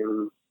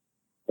community,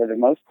 for the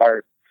most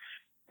part,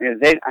 I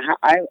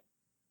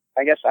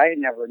guess I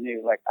never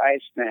knew. Like, I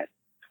spent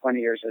 20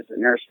 years as a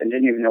nurse and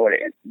didn't even know what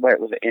it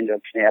was, an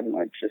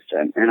endocannabinoid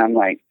system. And I'm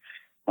like,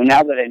 well,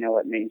 now that I know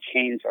it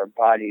maintains our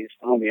body's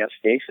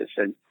homeostasis,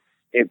 and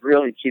it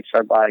really keeps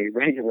our body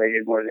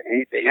regulated more than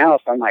anything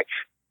else, I'm like,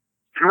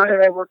 how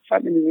did I work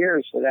 5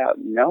 years without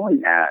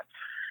knowing that?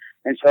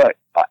 And so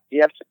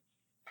you have to,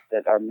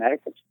 that our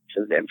medical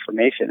to the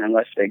information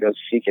unless they go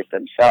seek it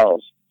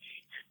themselves,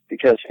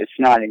 because it's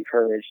not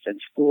encouraged in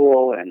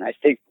school. And I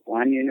think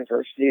one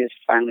university is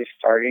finally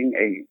starting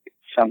a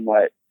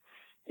somewhat,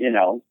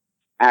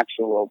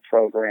 actual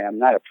program,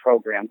 not a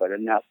program, but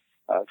enough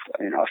of,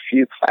 a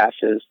few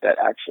classes that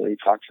actually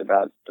talks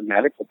about the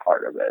medical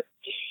part of it.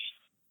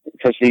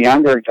 Because the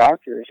younger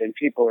doctors and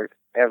people are,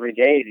 every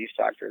day, these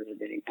doctors are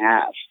getting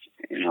asked,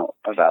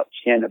 about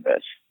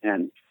cannabis,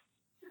 and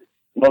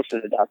most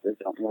of the doctors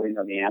don't really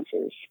know the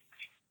answers.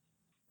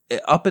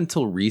 Up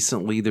until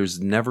recently, there's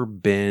never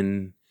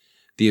been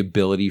the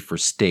ability for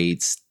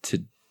states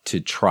to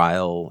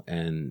trial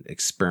and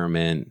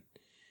experiment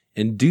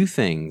and do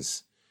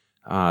things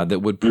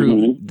that would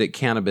prove that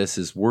cannabis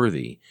is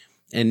worthy.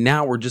 And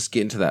now we're just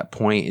getting to that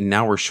point, and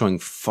now we're showing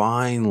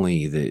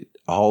finally that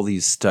all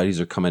these studies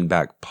are coming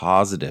back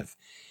positive.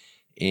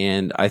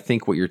 And I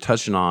think what you're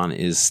touching on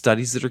is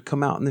studies that are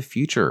come out in the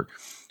future.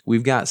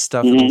 We've got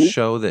stuff that will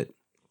show that,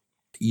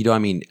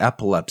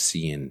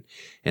 epilepsy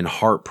and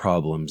heart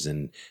problems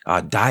and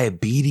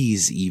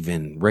diabetes,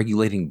 even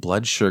regulating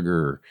blood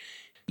sugar.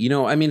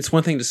 It's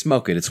one thing to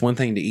smoke it. It's one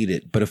thing to eat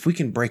it. But if we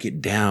can break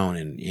it down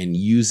and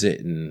use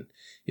it, and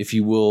if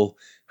you will,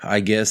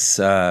 I guess,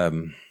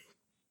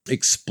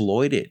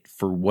 exploit it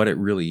for what it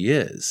really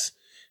is.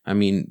 I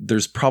mean,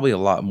 there's probably a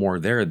lot more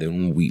there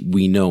than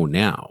we know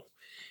now.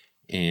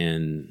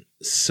 And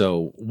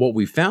so what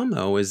we found,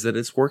 though, is that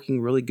it's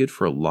working really good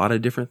for a lot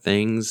of different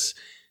things,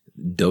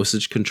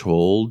 dosage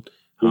controlled.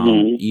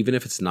 Even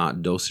if it's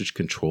not dosage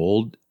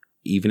controlled,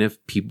 even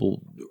if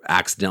people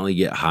accidentally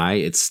get high,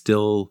 it's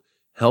still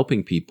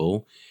helping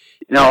people.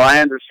 No, I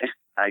understand.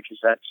 Because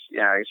that's,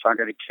 it's not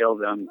going to kill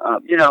them.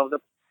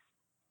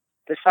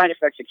 The side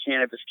effects of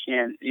cannabis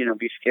can,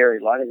 be scary.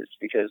 A lot of it's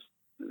because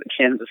the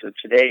cannabis of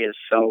today is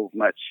so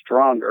much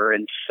stronger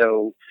and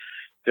so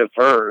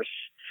diverse.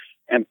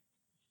 And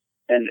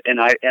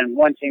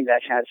one thing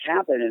that has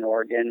happened in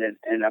Oregon,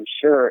 and I'm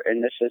sure,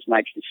 and this is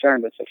my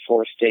concern with the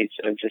 4 states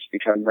that have just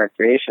become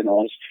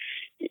recreational, is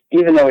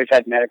even though we've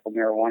had medical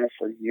marijuana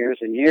for years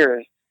and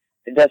years,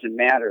 it doesn't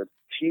matter.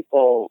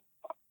 People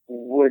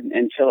wouldn't,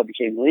 until it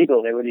became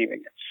legal, they wouldn't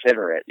even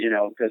consider it,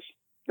 because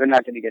they're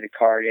not going to get a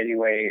card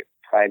anyway,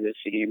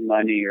 privacy,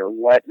 money, or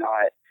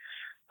whatnot.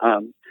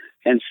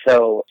 And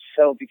so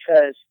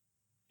because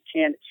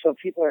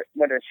people are,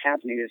 what is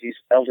happening is these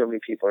elderly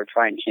people are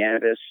trying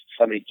cannabis.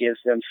 Somebody gives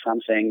them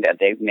something that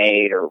they've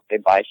made, or they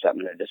buy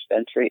something in a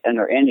dispensary, and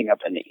they're ending up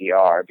in the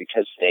ER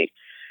because they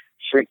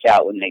freak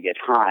out when they get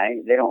high.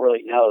 They don't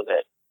really know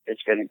that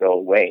it's going to go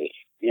away.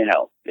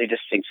 They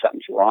just think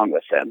something's wrong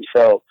with them.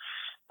 So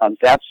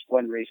that's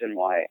one reason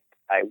why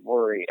I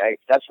worry.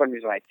 That's one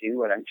reason why I do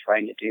what I'm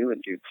trying to do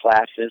and do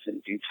classes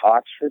and do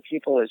talks for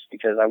people, is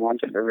because I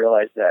want them to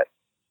realize that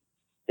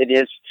it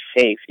is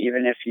safe,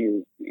 even if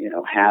you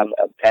have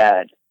a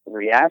bad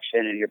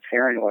reaction and you're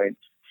paranoid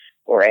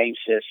or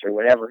anxious or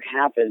whatever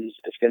happens,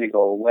 it's going to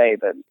go away.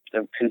 But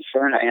the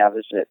concern I have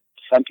is that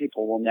some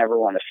people will never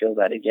want to feel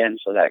that again,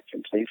 so that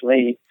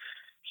completely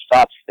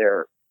stops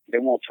they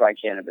won't try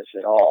cannabis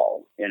at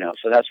all.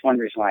 So that's one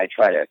reason why I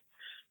try to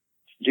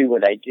do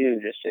what I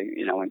do, just to,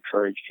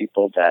 encourage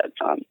people that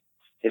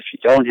if you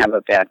don't have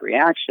a bad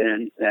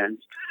reaction, then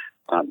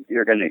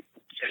you're going to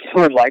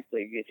more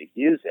likely get to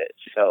use it.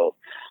 So,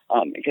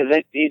 because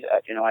I've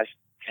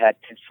had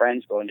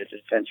friends go into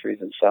dispensaries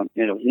and some,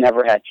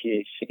 never had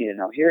THC, and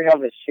here you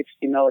have a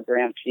 60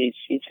 milligram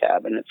THC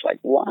tab, and it's like,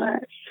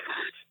 what?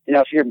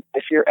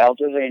 If you're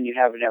elderly and you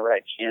haven't ever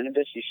had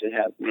cannabis, you should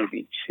have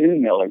maybe 2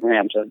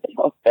 milligrams of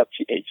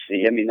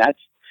THC. I mean, that's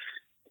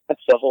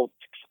the whole.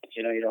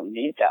 You don't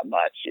need that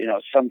much.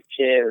 Some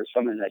kid or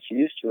someone that's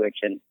used to it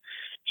can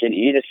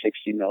eat a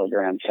 60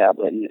 milligram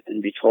tablet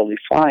and be totally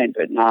fine,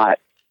 but not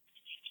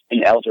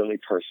an elderly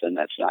person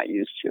that's not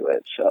used to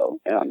it. So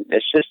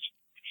it's just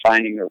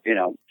trying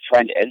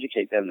to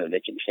educate them that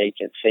they can take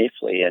it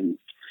safely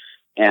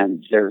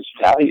and there's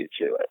value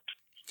to it.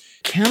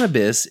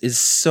 Cannabis is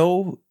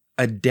so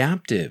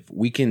adaptive.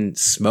 We can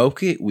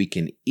smoke it, we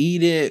can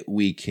eat it,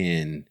 we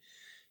can,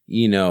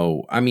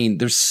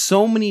 there's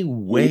so many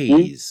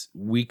ways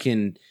we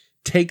can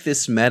take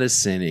this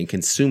medicine and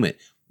consume it,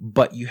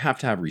 but you have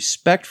to have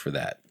respect for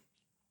that.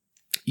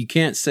 You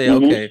can't say,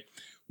 okay,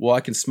 well,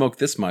 I can smoke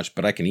this much,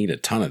 but I can eat a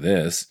ton of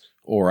this,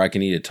 or I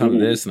can eat a ton of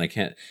this, and I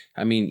can't.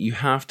 I mean, you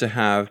have to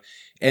have,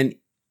 and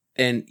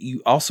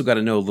you also got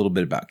to know a little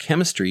bit about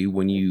chemistry.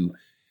 When you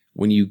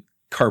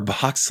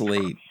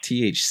carboxylate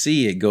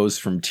THC, it goes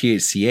from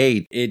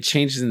THCA, it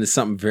changes into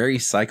something very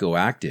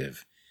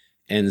psychoactive,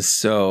 and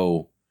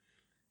so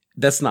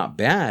that's not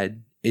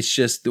bad. It's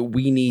just that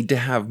we need to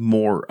have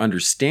more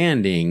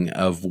understanding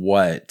of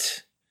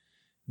what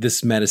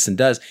this medicine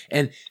does.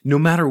 And no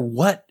matter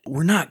what,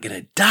 we're not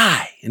going to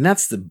die. And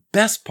that's the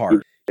best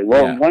part.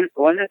 Well,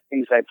 one of the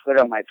things I put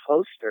on my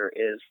poster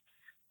is,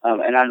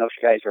 and I don't know if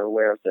you guys are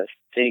aware of the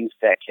things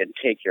that can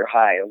take your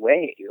high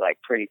away, like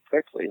pretty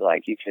quickly.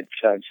 Like you could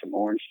chug some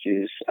orange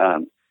juice,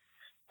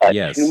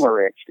 yes.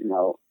 Turmeric,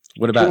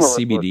 What about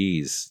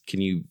CBDs? Can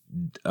you...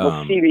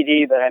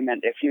 CBD, but I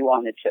meant if you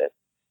wanted to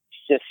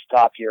just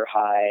stop your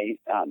high,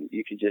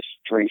 you could just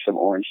drink some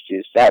orange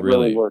juice. That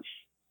really works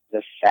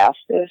the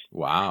fastest.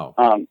 Wow.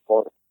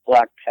 Or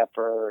black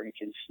pepper, you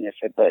can sniff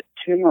it. But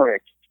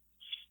turmeric's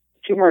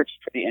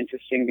pretty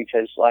interesting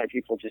because a lot of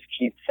people just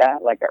keep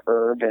that like a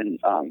herb, and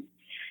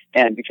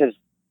because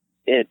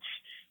it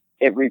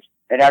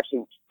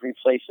actually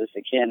replaces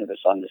the cannabis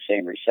on the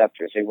same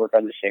receptors. They work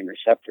on the same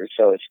receptors,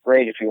 so it's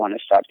great if you want to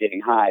stop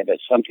getting high. But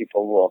some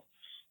people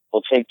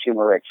will take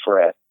turmeric for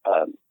a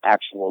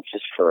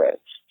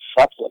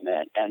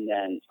supplement, and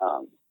then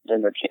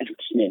their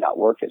cannabis may not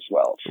work as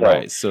well. So,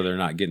 right, so they're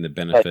not getting the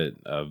benefit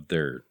of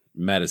their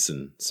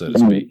medicine, so to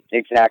speak.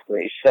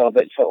 Exactly. So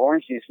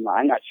orange juice,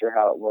 I'm not sure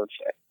how it works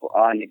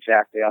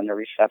exactly on the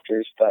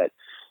receptors, but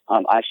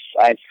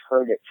I've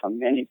heard it from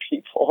many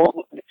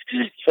people.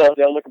 So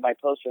they'll look at my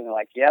poster and they're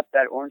like, "Yep,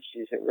 that orange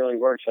juice, it really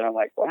works." And I'm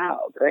like,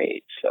 "Wow,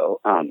 great." So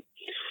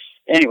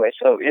anyway,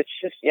 so it's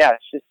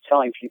just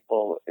telling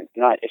people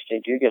if they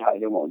do get high,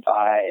 they won't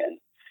die, and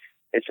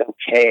it's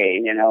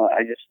okay.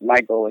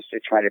 My goal is to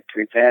try to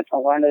prevent a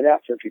lot of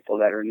that for people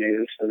that are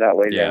new, so that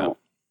way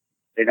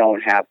they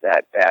don't have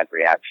that bad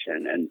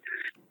reaction.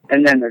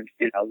 And then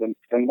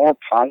the more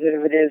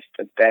positive it is,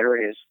 the better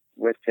it is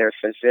with their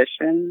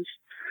physicians.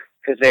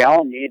 because they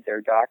all need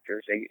their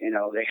doctors. They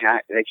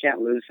can't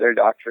lose their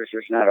doctors.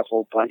 There's not a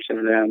whole bunch of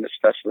them,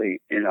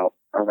 especially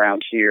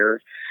around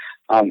here.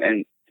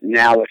 And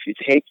now, if you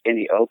take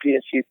any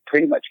opiates, you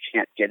pretty much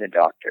can't get a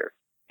doctor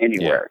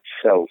anywhere.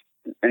 Yeah. So,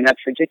 and that's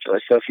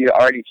ridiculous. So, if you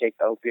already take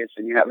opiates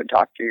and you have a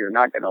doctor, you're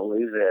not going to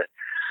lose it.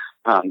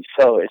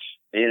 So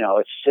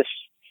it's just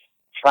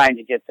trying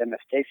to get them, if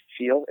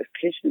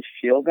patients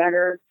feel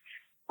better,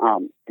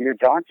 your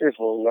doctors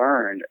will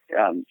learn.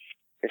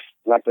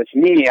 Like with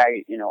me,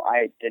 I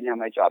didn't have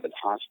my job at the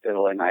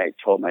hospital, and I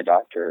told my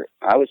doctor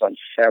I was on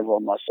several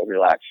muscle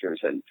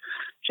relaxers and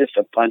just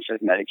a bunch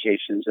of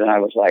medications, and I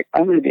was like,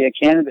 I'm going to be a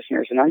cannabis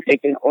nurse, and I'm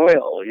taking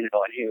oil, and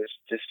he was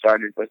just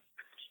started with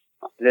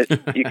this.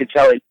 You could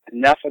tell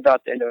enough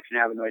about the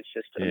endocannabinoid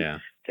system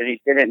that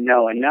he didn't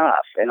know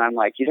enough, and I'm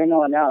like, you don't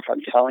know enough. I'm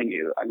telling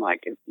you. I'm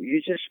like,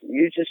 you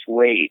just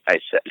wait. I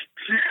said,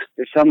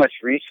 there's so much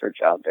research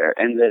out there,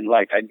 and then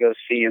I'd go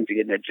see him to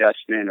get an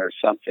adjustment or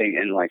something,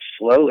 and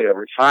slowly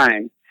over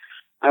time,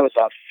 I was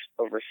off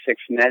over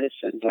 6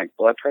 medicines, like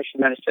blood pressure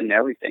medicine and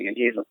everything,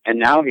 and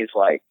now he's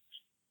like,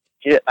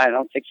 I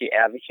don't think he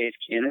advocates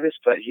cannabis,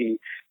 but he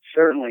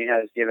certainly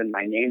has given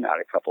my name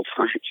out a couple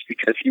times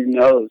because he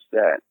knows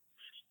that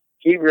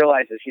he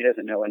realizes he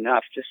doesn't know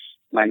enough. Just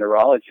my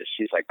neurologist,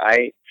 she's like,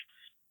 I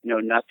know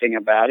nothing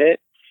about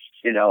it,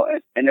 and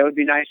it would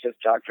be nice if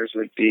doctors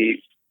would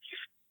be,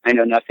 I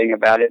know nothing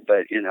about it,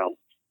 but,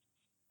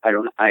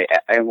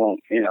 I won't,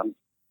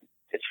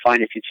 it's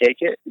fine if you take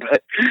it,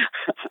 but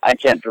I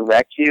can't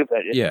direct you,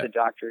 but if the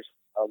doctors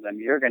tell them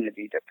you're going to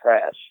be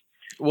depressed,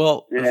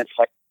 well, and it's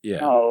like,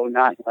 no,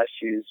 not unless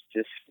you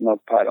just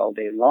smoke pot all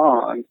day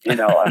long,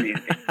 I mean,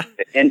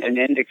 an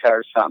indica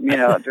or something,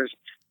 there's,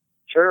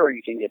 sure,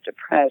 you can get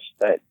depressed,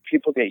 but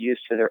people get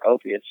used to their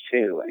opiates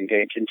too, and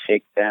they can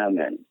take them.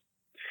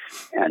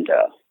 And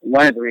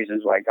one of the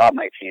reasons why I got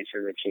my pain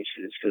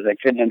certification is because I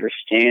couldn't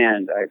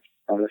understand. I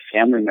have a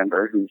family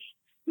member who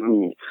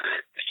was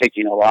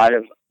taking a lot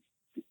of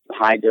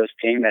high dose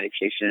pain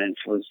medication, and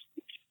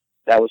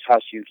that was how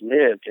she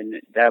lived, and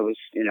that was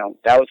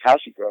how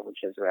she drove her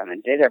kids around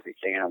and did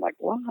everything. And I'm like,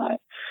 what?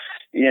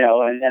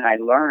 And then I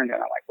learned,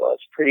 and I'm like, well,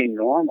 it's pretty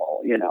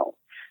normal.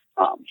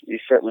 You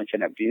certainly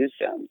can abuse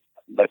them.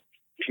 But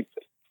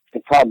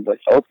the problem with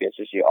opiates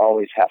is you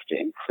always have to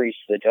increase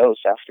the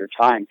dose after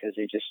time because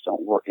they just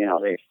don't work.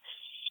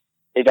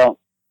 They don't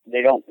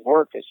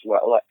work as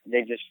well.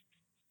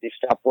 They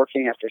stop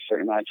working after a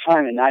certain amount of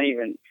time,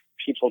 and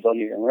people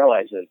don't even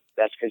realize that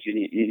that's because you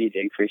need to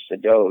increase the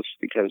dose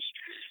because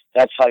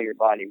that's how your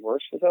body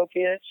works with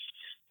opiates.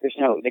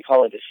 They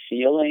call it a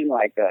ceiling,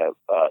 like a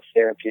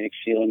therapeutic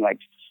ceiling. Like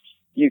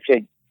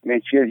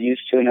if you're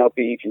used to an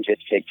opiate, you can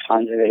just take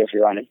tons of it. If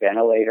you're on a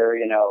ventilator,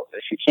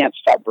 if you can't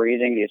stop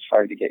breathing, it's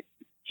hard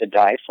to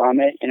die from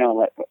it.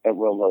 It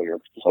will lower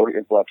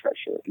your blood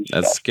pressure.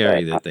 That's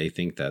scary that they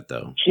think that,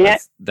 though.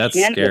 That's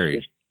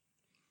scary.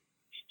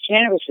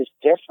 Cannabis is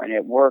different.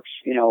 It works,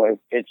 you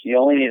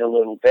only need a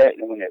little bit,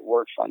 and when it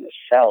works on the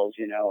cells,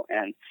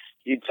 and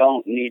you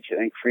don't need to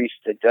increase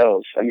the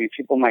dose. I mean,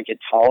 people might get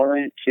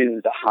tolerant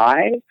to the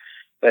high,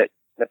 but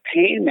the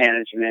pain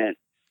management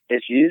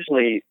doesn't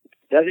usually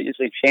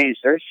change.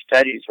 There's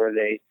studies where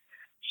they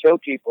show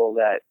people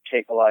that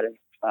take a lot of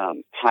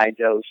high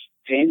dose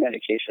pain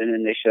medication,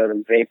 and they show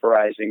them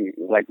vaporizing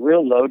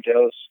real low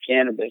dose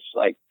cannabis,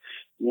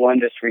 1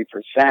 to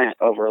 3%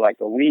 over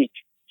a week,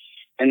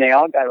 and they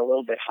all got a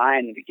little bit high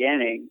in the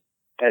beginning,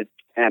 but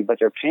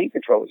their pain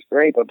control was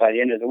great. But by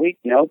the end of the week,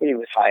 nobody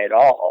was high at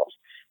all,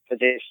 but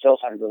they still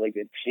had really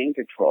good pain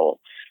control.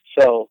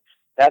 So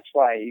that's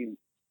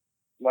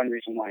one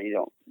reason why you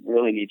don't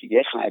really need to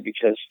get high,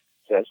 because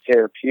the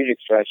therapeutic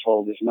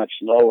threshold is much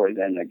lower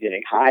than the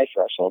getting high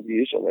threshold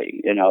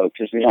usually,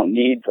 because we don't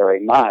need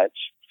very much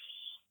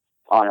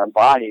on our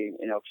body,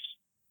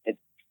 it's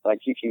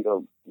you can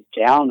go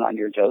down on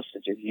your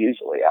dosages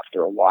usually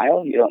after a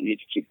while. You don't need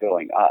to keep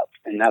going up.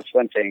 And that's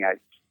one thing I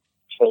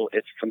feel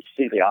it's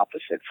completely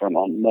opposite from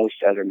most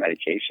other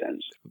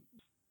medications.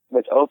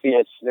 With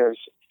opiates, there's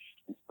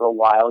for a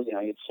while,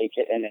 you take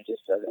it and it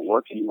just doesn't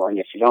work anymore. And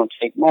if you don't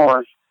take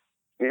more,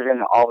 you're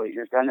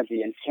going to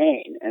be in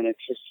pain. And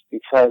it's just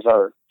because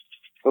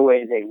the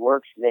way they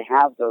work, they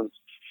have those,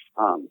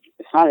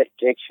 it's not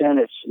addiction.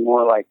 It's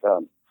more like, I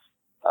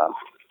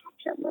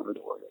can't remember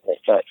the word of it,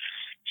 but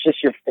it's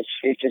just your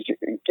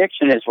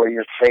addiction is where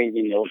you're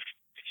craving, you'll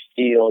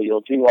steal,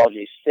 you'll do all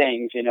these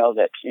things,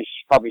 that you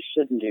probably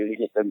shouldn't do to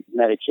get the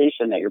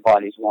medication that your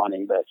body's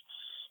wanting. But,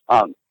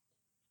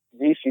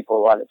 these people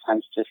a lot of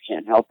times just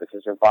can't help it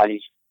because their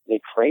bodies,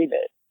 they crave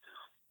it.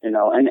 And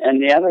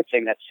the other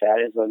thing that's sad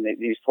is when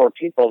these poor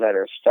people that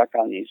are stuck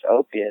on these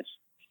opiates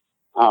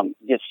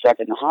get stuck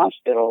in the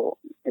hospital,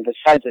 and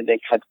besides that they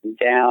cut them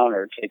down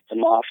or take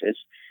them off, is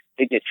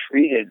they get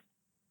treated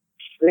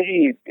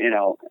pretty,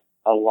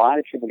 a lot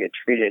of people get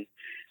treated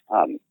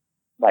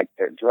like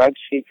they're drug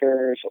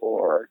seekers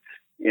or,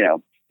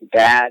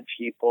 bad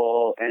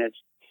people, and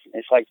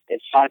it's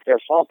not their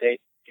fault.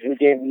 Who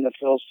gave them the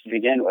pills to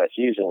begin with?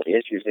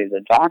 It's usually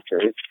the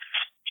doctor.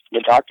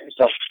 the doctors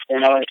don't,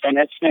 and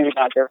it's maybe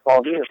not their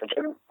fault either, but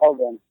they don't tell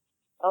them,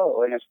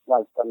 oh, and it's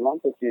like a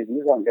month or two,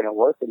 these aren't going to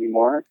work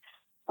anymore.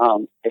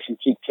 If you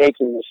keep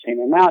taking the same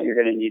amount, you're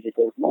going to need to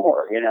take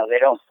more. They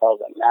don't tell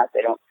them that.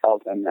 They don't tell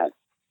them that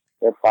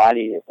their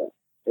body is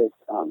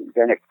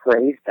going to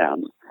crave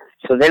them.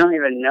 So they don't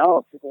even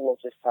know. People will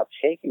just stop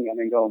taking them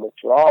and go in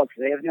withdrawal because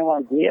they have no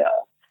idea.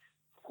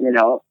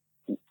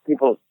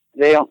 People,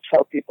 they don't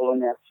tell people when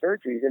they have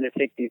surgery you're going to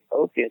take these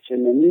opiates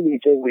and then you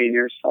need to wean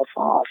yourself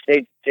off.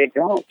 They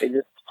don't. They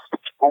just,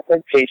 I've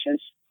had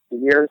patients a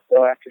year or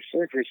so after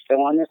surgery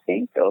still on their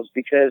pain pills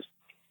because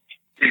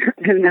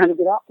they don't know how to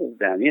get off of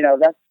them.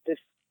 That's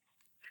just,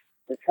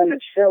 it's kind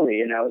of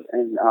silly, and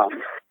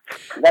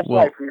that's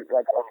why I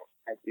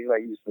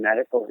use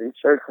medical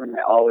research, and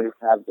I always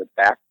have the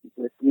back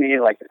with me.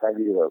 Like if I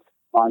do a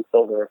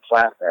consult or a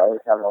class, I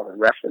always have all the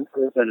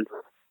references, and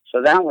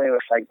so that way,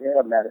 if I get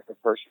a medical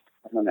person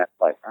and that's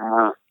like,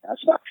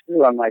 that's not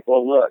true, I'm like,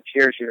 well, look,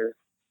 here's your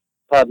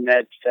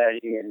PubMed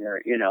study, and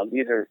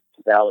these are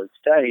valid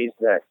studies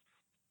that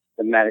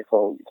the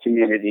medical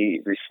community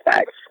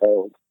respects.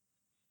 So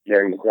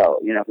there you go.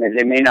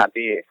 They may not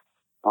be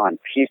on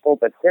people,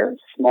 but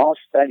there's small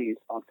studies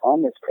on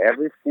almost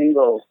every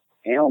single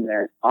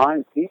ailment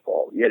on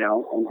people,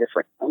 in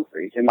different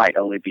countries. It might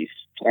only be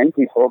 10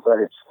 people, but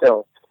it's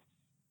still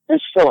a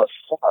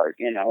start,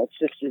 It's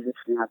just you just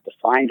have to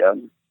find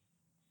them.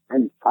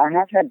 And I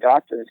have had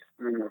doctors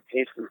when their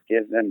patients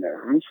give them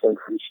their research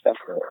and stuff.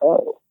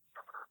 Go,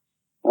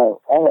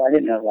 I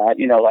didn't know that.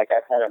 Like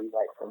I've had them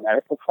for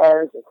medical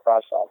cards, they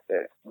cross off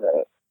the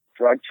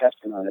drug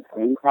testing on the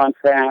pain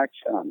contract.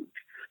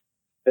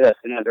 That's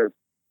another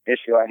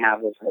issue I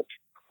have with what,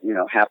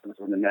 happens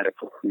in the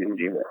medical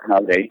community, with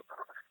how they,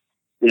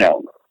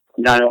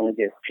 not only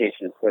give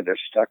patients where they're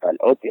stuck on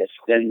opiates,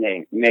 then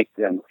they make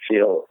them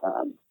feel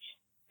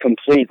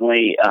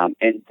completely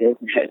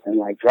indignant and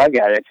like drug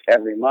addicts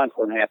every month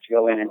when they have to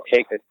go in and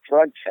take a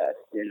drug test,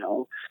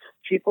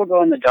 People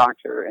go in the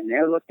doctor and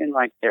they're looking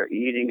like they're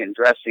eating and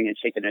dressing and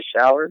taking a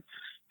shower.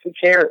 Who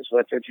cares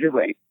what they're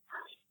doing?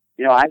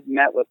 I've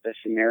met with the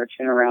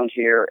Samaritan around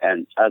here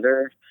and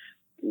other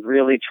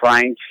really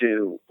trying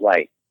to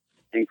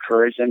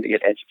encourage them to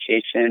get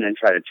education and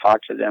try to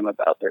talk to them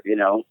about their,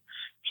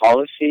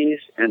 policies.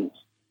 And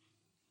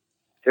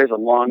there's a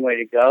long way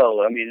to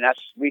go. I mean,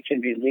 we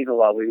can be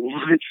legal all we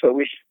want, but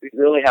we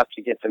really have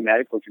to get the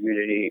medical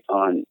community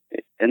on.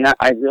 And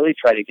I really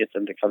try to get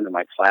them to come to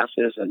my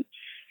classes and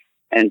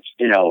I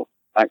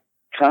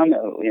come,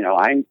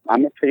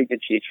 I'm a pretty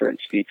good teacher and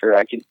speaker.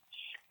 I can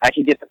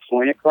get the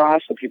point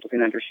across so people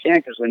can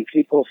understand, because when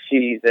people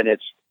see that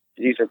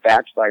these are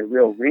backed by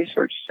real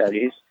research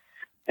studies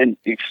and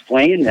you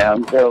explain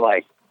them, they're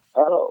like,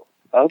 oh,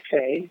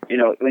 okay.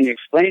 When you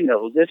explain that,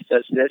 well, this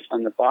does this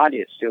on the body,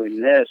 it's doing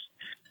this.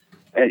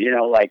 And,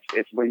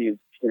 it's when you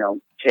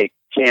take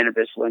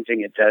cannabis, one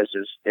thing it does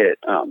is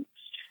it's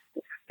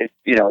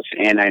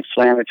an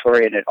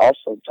anti-inflammatory, and it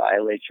also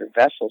dilates your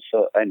vessels.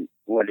 So, and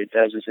what it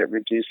does is it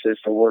reduces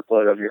the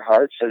workload of your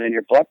heart, so then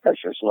your blood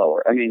pressure is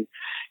lower. I mean,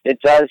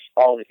 it does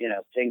all,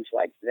 things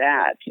like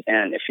that.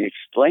 And if you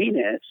explain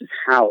it,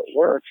 how it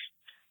works,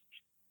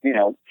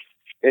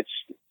 it's,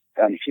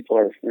 people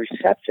are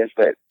receptive,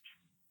 but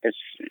it's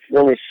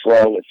really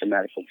slow with the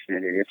medical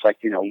community. It's like,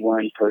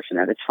 one person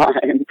at a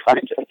time,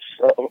 kind of.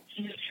 So,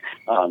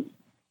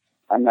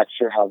 I'm not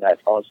sure how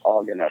that's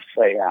all going to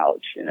play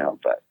out,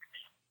 but.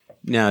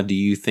 Now, do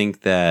you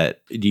think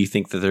that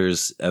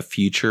there's a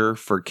future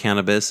for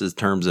cannabis in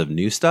terms of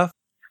new stuff?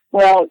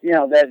 Well,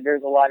 that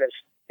there's a lot of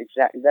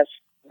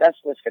that's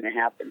what's going to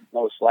happen.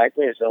 Most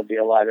likely is there'll be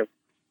a lot of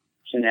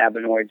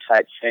cannabinoid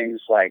type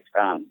things like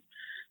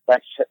Sativex.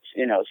 I'm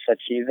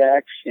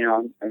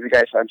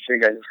sure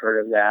you guys have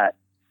heard of that.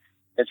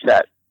 It's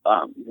that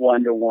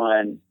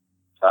 1-to-1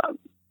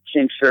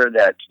 tincture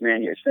that's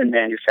been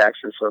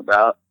manufactured for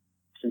about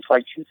since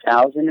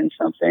 2000 and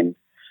something.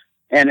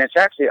 And it's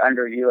actually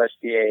under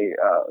USDA.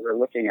 They're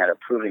looking at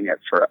approving it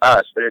for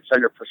us, but it's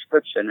under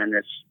prescription, and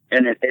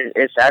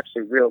it's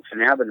actually real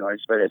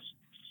cannabinoids, but it's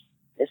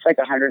like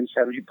 $170,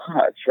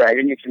 right?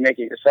 And you can make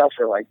it yourself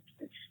for like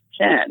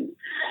 10.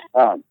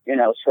 So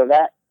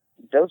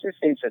those are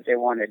things that they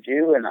want to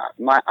do, and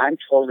I'm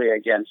totally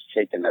against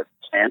taking the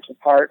plant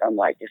apart. I'm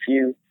like, if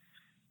you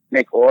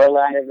make oil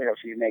out of it, or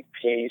if you make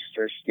paste,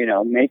 or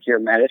make your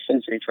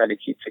medicines, and you try to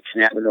keep the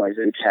cannabinoids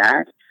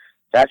intact.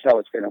 That's how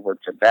it's going to work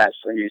the best,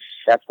 when you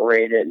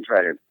separate it and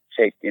try to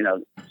take,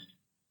 the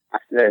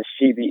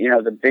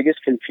CBD. The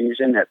biggest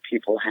confusion that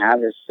people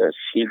have is the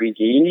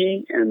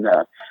CBD, and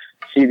the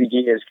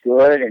CBD is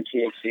good and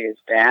THC is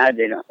bad.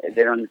 They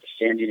don't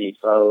understand you need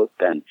both,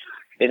 and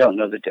they don't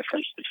know the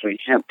difference between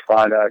hemp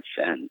products,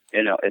 and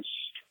it's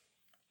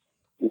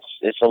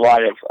a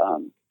lot of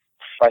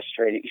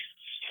frustrating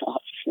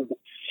stuff.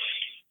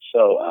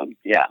 So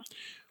yeah.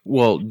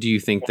 Well, do you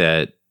think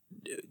that?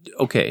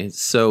 Okay,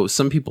 so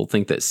some people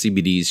think that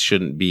CBDs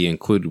shouldn't be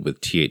included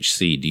with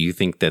THC. Do you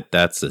think that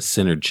that's a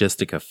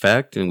synergistic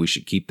effect and we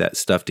should keep that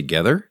stuff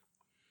together?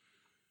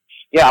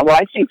 Yeah, well,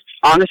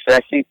 honestly,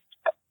 I think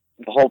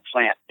the whole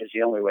plant is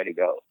the only way to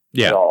go.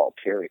 Yeah. At all,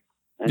 period.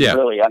 And Yeah.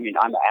 really, I mean,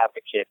 I'm an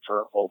advocate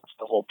for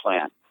the whole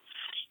plant.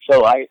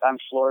 So I'm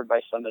floored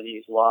by some of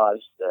these laws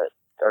that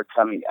are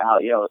coming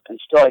out, and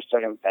still I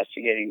started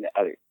investigating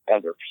the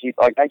other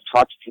people. Like I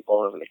talk to people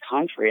all over the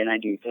country, and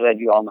because I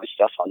do all my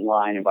stuff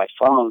online and by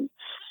phone,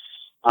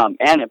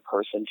 and in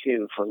person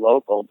too for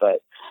local.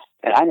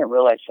 And I didn't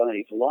realize some of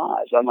these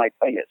laws. I'm like,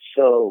 I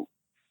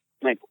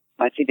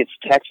think it's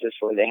Texas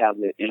where they have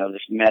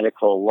this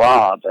medical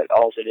law, but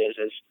all it is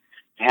it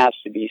has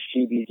to be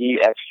CBD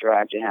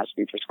extract. It has to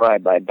be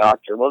prescribed by a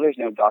doctor. Well, there's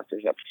no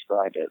doctors that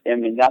prescribe it. I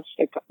mean,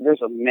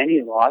 there's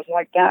many laws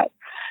like that.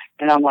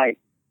 And I'm like,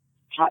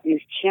 you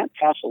can't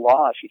pass a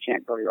law if you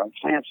can't grow your own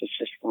plants. It's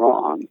just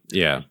wrong.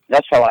 Yeah.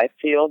 That's how I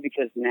feel,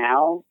 because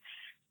now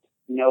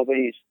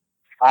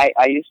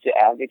I used to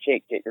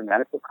advocate, get your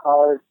medical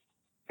card.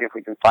 If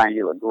we can find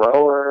you a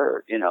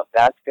grower,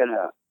 that's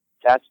gonna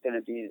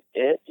be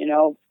it,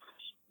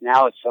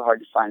 Now it's so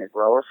hard to find a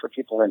grower for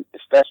people, and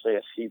especially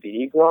a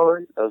CBD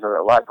grower. Those are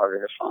a lot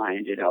harder to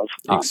find,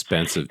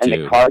 expensive and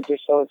too. the cards are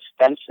so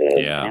expensive.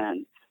 Yeah.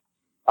 And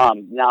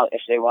now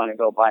if they want to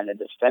go buy in a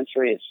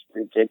dispensary, it's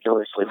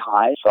ridiculously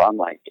high. So I'm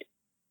like,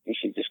 you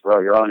should just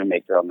grow your own and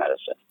make your own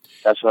medicine.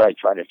 That's what I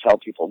try to tell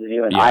people to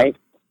do. And Yeah.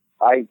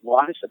 I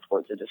want to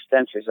support the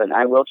dispensaries, and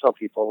I will tell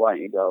people, why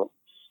don't you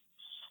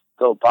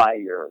go buy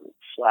your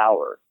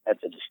flower at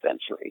the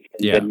dispensary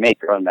and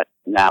make your own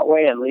medicine that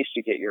way. At least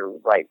you get your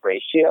right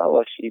ratio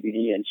of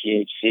CBD and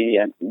THC,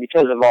 and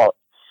because of all,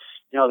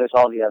 there's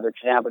all the other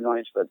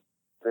cannabinoids, but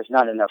there's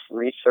not enough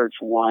research,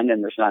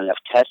 and there's not enough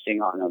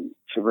testing on them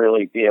to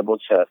really be able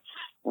to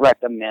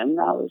recommend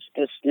those.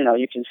 Just,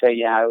 you can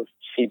say,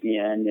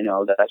 CBN,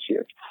 that's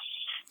your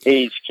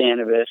age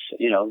cannabis,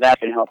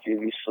 that can help you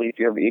be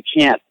sleepier, but you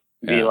can't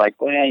be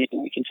like, well, you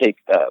can take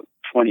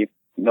 20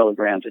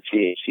 milligrams of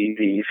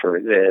THCV for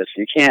this.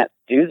 You can't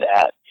do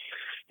that.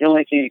 The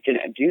only thing you can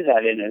do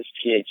that in is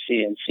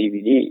THC and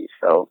CBD.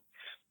 So,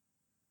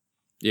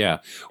 yeah.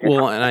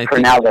 Well, and I for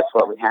think now that's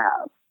what we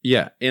have.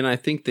 Yeah, and I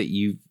think that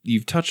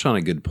you've touched on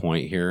a good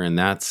point here, and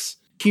that's,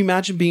 can you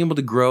imagine being able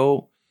to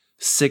grow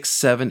 6,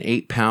 7,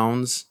 8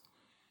 pounds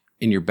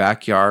in your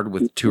backyard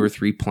with 2 or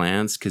 3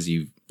 plants because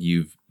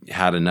you've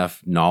had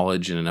enough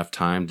knowledge and enough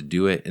time to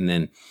do it, and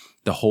then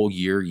the whole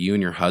year you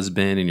and your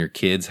husband and your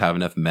kids have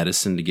enough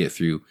medicine to get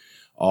through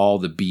all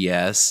the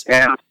BS,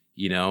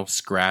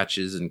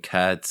 scratches and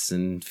cuts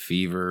and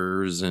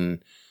fevers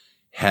and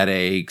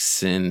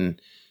headaches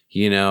and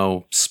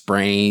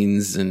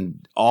sprains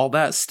and all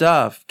that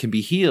stuff can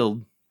be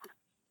healed.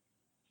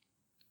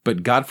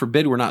 But God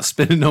forbid we're not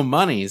spending no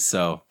money.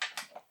 So,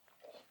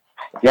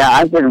 yeah,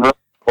 I've been really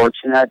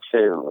fortunate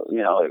to,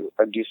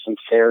 do some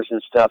fairs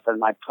and stuff,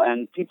 and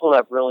people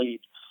that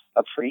really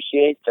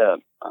appreciate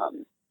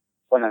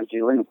what I'm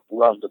doing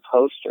love the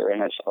poster.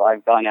 And so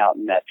I've gone out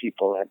and met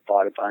people that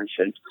bought a bunch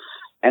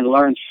and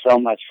learned so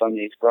much from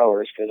these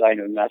growers, because I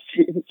know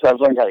nothing. So I've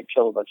learned how to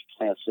kill a bunch of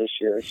plants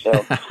this year. So,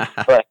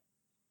 but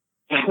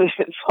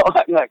so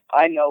I'm like,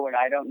 I know when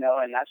I don't know,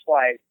 and that's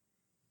why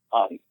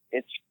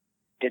it's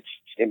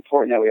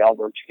important that we all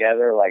work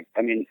together. Like,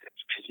 I mean,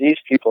 because these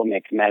people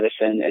make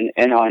medicine,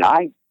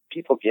 and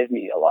people give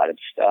me a lot of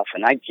stuff,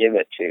 and I give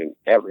it to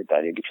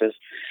everybody because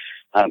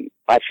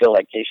I feel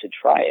like they should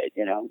try it,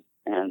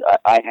 And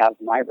I have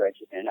my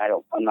regimen.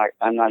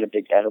 I'm not a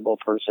big edible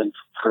person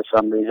for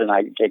some reason.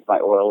 I take my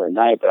oil at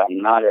night, but I'm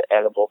not an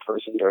edible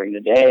person during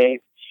the day.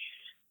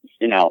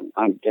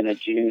 I'm gonna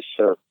juice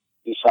or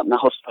do something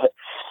else, but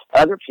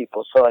other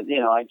people. So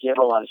I give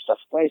a lot of stuff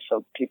away,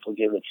 so people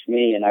give it to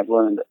me, and I've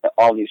learned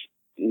all these.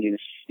 There's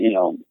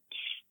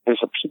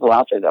people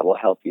out there that will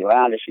help you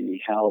out if you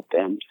need help,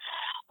 and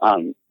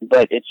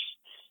but it's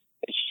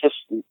just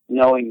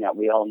knowing that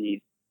we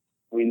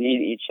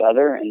need each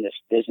other in this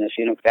business.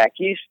 Back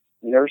east,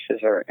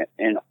 nurses are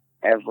in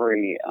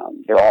every,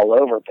 they're all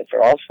over, but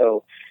they're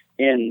also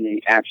in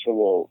the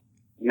actual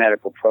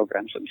medical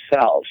programs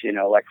themselves.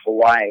 Like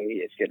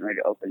Hawaii is getting ready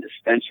to open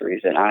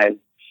dispensaries, and I've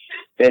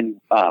been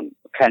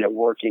kind of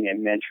working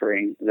and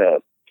mentoring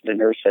the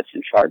nurse that's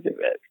in charge of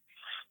it.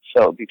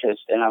 So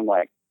and I'm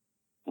like,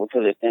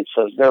 and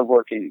so they're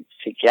working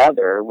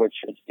together, which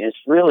is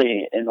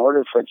really, in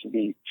order for it to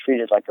be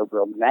treated like a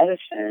real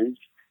medicine,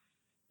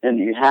 then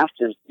you have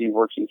to be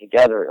working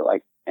together.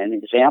 Like an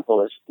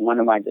example is one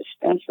of my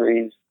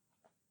dispensaries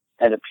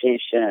had a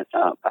patient.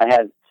 I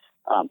had,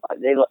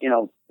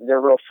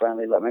 they're real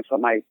friendly. Let me put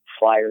my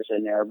flyers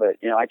in there, but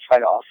I try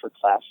to offer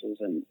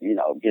classes and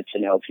get to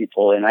know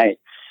people. And I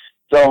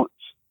don't,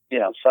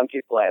 some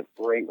people I have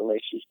great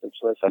relationships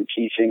with. I'm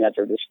teaching at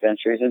their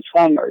dispensaries, and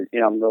some are,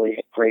 I'm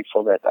really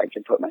grateful that I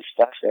can put my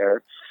stuff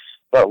there.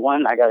 But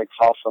one, I got a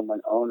call from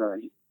an owner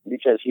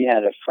because he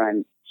had a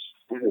friend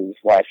whose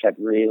wife had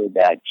really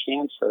bad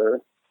cancer,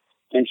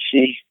 and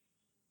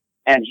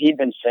he'd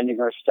been sending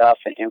her stuff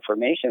and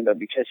information, but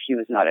because he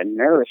was not a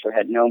nurse or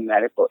had no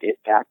medical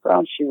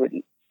background, she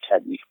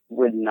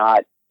would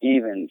not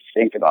even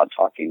think about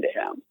talking to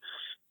him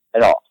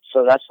at all.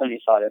 So that's when he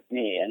thought of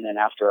me. And then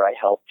after I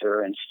helped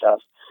her and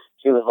stuff,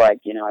 he was like,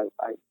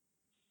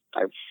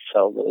 I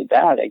felt really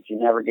bad. Like, you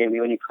never gave me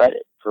any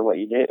credit for what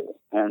you do.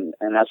 And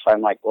that's why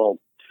I'm like, well,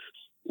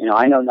 you know,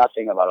 I know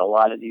nothing about a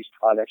lot of these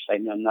products. I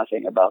know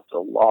nothing about the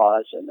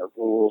laws and the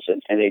rules,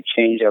 and they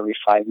change every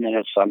 5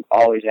 minutes. So I'm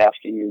always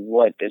asking you,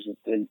 what is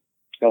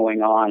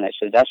going on? I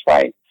said, that's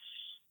right.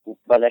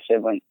 But I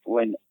said,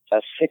 when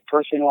a sick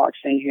person walks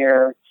in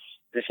here,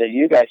 they said,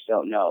 you guys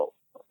don't know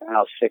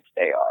how sick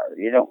they are.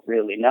 You don't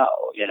really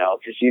know, you know,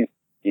 because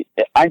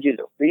I do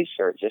the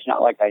research. It's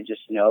not like I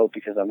just know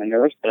because I'm a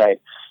nurse, but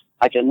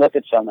I can look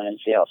at someone and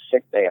see how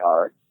sick they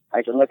are.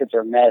 I can look at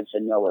their meds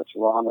and know what's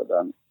wrong with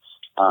them.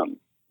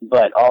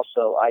 But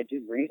also I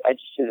just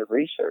do the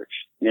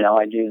research. You know,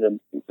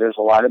 there's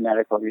a lot of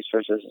medical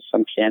research. There's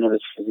some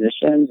cannabis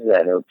physicians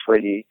that are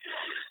pretty,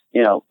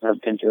 you know,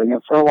 have been doing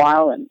it for a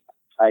while, and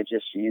I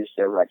just use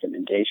their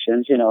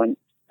recommendations, you know, and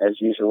as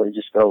usually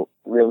just go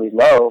really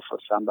low for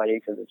somebody,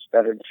 because it's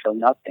better to feel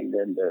nothing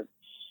than to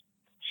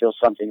feel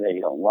something that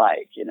you don't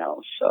like, you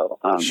know. So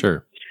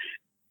sure.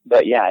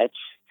 But yeah, I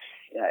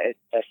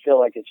feel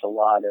like it's an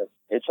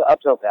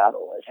uphill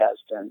battle. It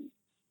has been.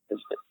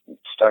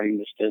 Starting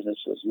this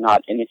business was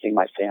not anything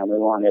my family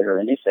wanted or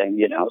anything,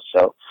 you know.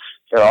 So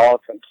they're all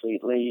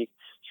completely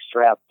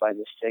strapped by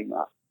the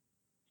stigma,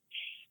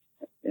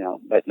 you know.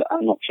 But I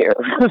don't care.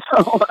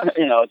 So,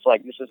 you know, it's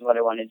like, this is what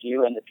I want to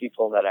do, and the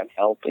people that I'm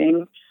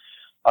helping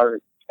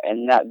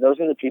those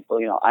are the people,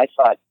 you know. I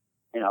thought,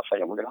 you know, if I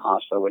didn't work in a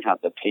hospital, I would have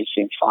the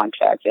patient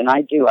contact. And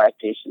I do. I have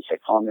patients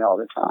that call me all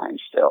the time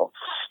still,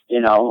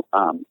 you know,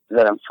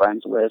 that I'm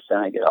friends with, and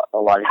I get a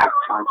lot of good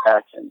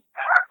contacts. And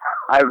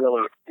I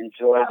really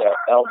enjoy the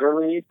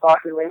elderly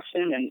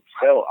population. And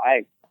so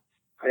I've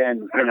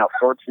been, you know,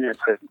 fortunate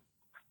to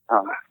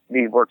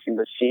be working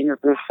with senior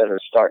groups they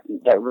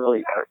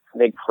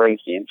crave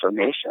the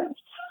information,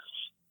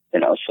 you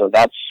know, so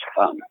that's,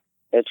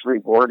 it's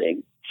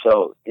rewarding.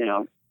 So, you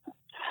know,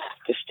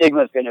 the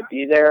stigma is going to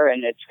be there,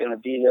 and it's going to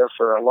be there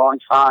for a long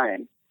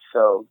time.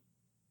 So,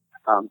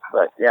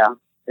 but yeah,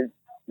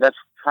 that's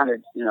kind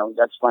of, you know,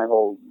 that's my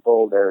whole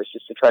goal there, is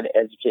just to try to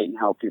educate and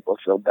help people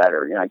feel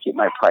better. You know, I keep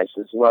my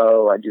prices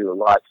low. I do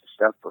lots of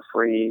stuff for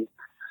free.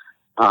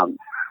 And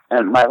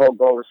my whole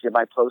goal was to get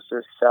my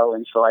posters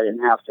selling so I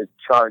didn't have to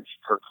charge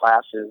for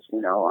classes,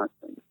 you know.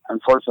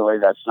 Unfortunately,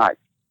 that's not,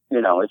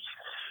 you know, it's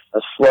a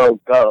slow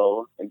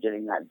go in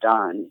getting that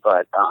done,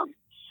 but,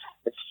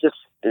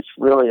 it's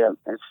really a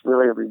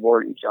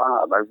rewarding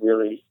job. I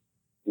really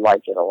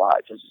like it a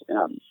lot.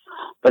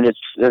 But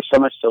there's so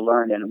much to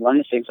learn. And one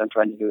of the things I'm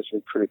trying to do is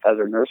recruit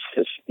other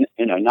nurses,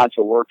 you know, not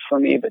to work for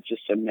me, but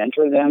just to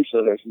mentor them.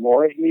 So there's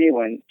more of me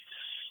when,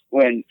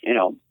 you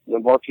know, the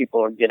more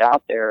people get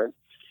out there,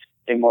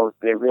 they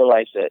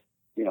realize that,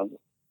 you know,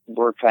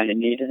 we're kind of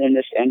needed in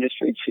this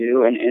industry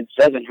too. And it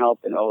doesn't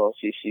help in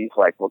OLCCs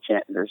like, well,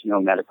 there's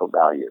no medical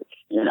value.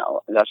 You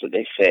know, that's what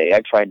they say. I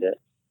tried to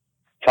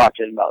talk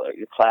to them about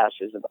your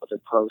classes, about the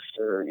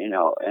poster, you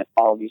know, and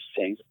all these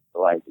things,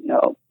 like,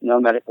 no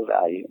medical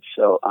value.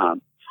 So,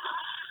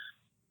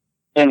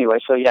 anyway,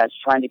 so yeah, it's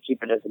trying to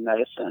keep it as a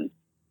medicine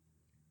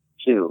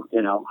too,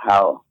 you know,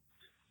 how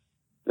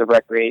the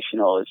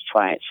recreational is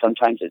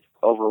sometimes it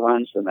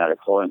overruns the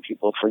medical and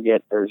people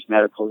forget there's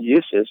medical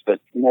uses,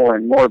 but more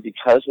and more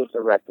because of the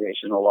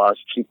recreational laws,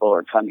 people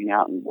are coming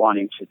out and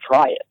wanting to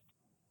try it.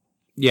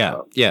 Yeah.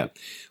 So, yeah.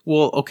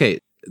 Well, okay.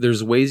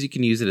 There's ways you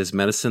can use it as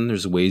medicine.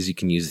 There's ways you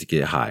can use it to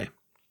get high.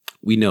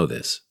 We know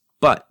this.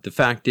 But the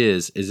fact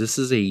is this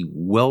is a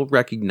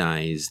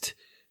well-recognized,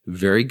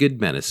 very good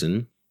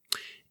medicine.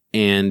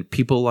 And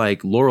people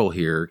like Laurel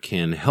here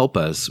can help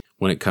us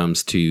when it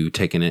comes to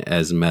taking it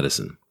as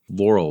medicine.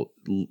 Laurel,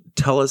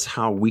 tell us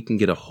how we can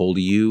get a hold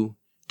of you.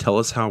 Tell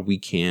us how we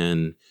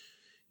can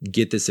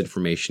get this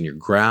information, your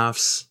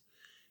graphs,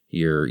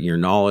 your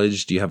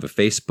knowledge. Do you have a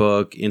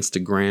Facebook,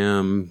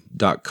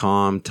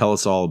 Instagram.com? Tell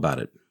us all about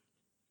it.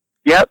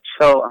 Yep.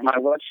 So my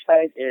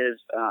website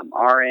is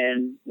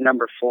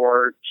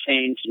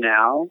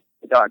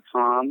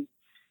rn4changenow.com.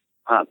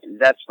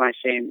 That's my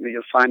same.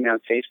 You'll find me on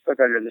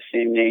Facebook under the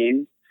same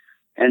name,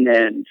 and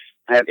then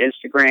I have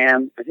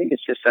Instagram. I think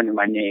it's just under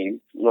my name,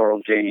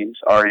 Laurel James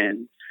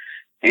RN,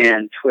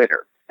 and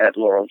Twitter at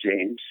Laurel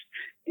James.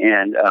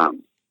 And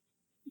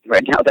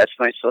right now, that's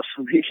my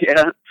social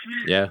media.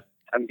 Yeah.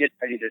 I'm getting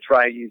ready to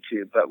try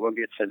YouTube, but we'll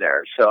get to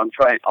there. So I'm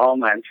trying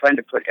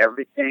to put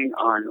everything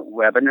on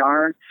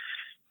webinar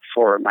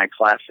for my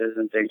classes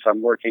and things.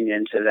 I'm working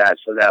into that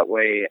so that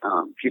way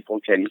people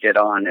can get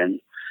on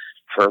and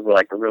for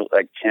like $10 or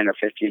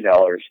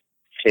 $15,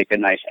 take a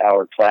nice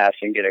hour class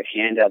and get a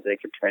handout they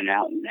can print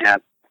out and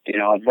have. You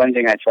know, one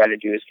thing I try to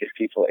do is give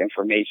people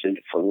information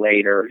for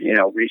later, you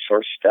know,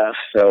 resource stuff.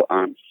 So,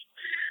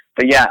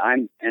 but yeah,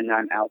 I'm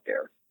out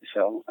there.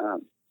 So,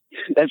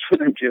 that's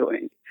what I'm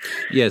doing.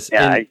 Yes.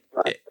 Yeah,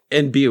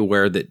 and be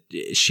aware that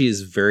she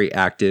is very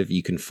active.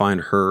 You can find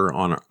her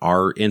on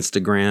our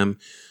Instagram.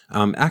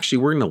 Actually,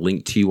 we're going to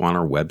link to you on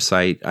our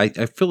website. I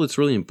feel it's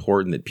really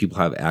important that people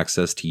have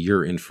access to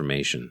your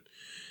information.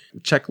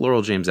 Check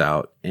Laurel James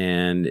out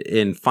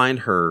and find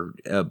her.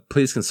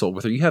 Please consult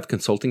with her. You have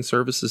consulting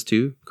services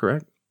too,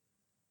 correct?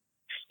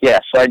 Yeah,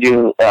 so I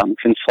do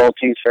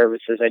consulting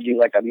services. I do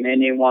like a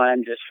mini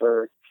one just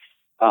for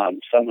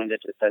someone that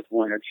just has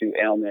one or two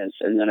ailments,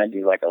 and then I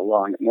do like a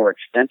long, more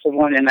extensive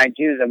one, and I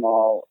do them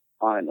all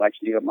on, like,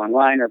 you do them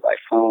online or by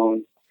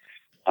phone,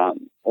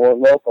 or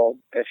local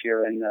if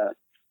you're in the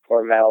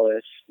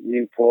Corvallis,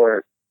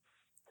 Newport,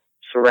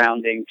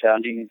 surrounding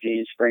town,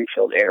 D.C.,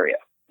 Springfield area.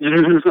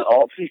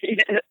 All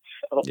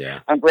so Yeah.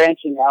 I'm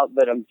branching out,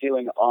 but I'm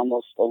doing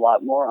almost a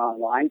lot more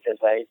online because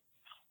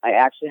I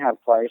actually have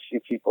quite a few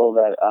people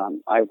that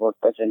I work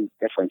with in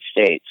different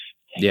states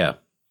Yeah.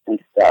 and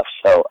stuff.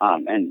 So,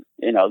 and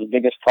you know, the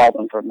biggest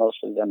problem for most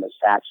of them is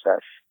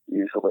access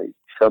usually.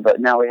 So,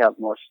 but now we have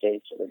more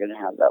states that are going to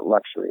have that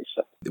luxury.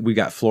 So We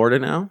got Florida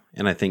now,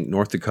 and I think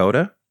North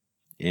Dakota.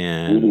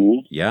 And Mhm.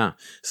 yeah,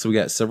 so we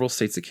got several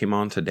states that came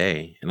on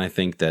today. And I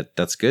think that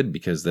that's good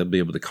because they'll be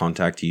able to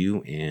contact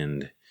you.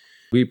 And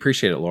we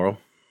appreciate it, Laurel.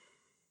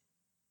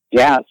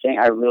 yeah,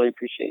 I really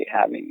appreciate you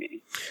having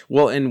me.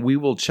 Well, and we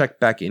will check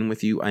back in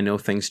with you. I know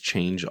things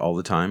change all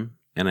the time.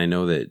 And I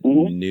know that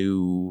Mhm.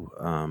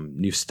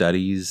 new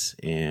studies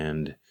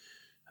and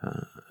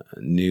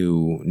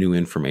new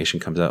information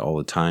comes out all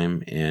the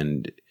time,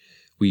 and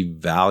we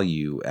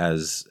value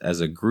as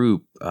a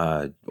group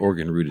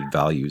organ rooted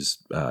values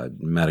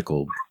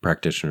medical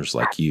practitioners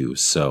like you.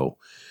 So,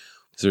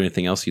 is there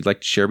anything else you'd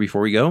like to share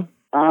before we go?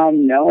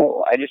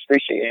 No, I just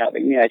appreciate you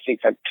having me. I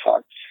think I've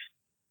talked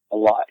a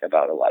lot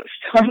about a lot of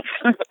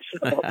stuff.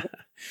 So,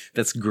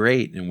 That's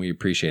great, and we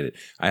appreciate it.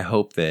 I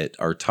hope that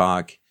our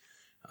talk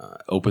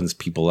opens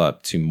people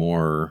up to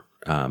more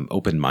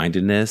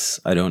open-mindedness.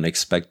 I don't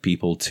expect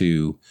people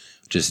to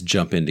just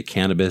jump into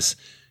cannabis,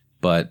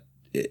 but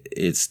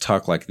it's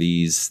talk like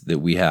these that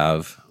we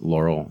have,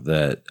 Laurel,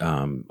 that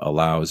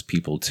allows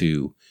people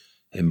to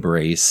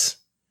embrace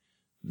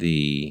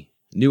the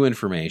new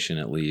information,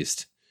 at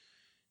least,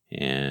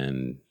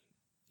 and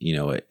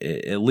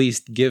at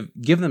least give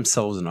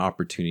themselves an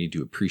opportunity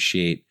to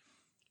appreciate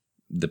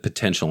the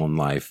potential in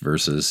life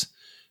versus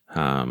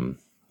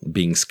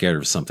being scared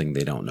of something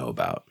they don't know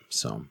about.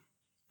 So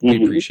we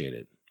Mhm. appreciate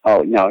it.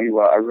 Oh, no, you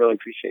are. I really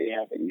appreciate you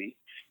having me.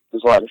 It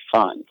was a lot of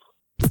fun.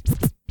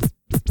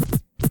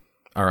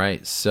 All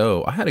right.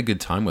 So I had a good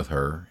time with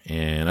her,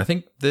 and I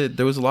think that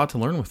there was a lot to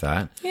learn with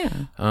that.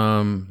 Yeah.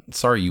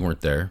 Sorry you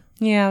weren't there.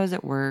 Yeah, I was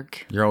at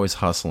work. You're always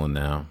hustling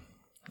now.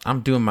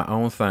 I'm doing my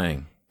own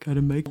thing.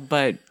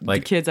 But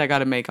Like- the kids I got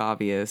to make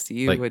obvious.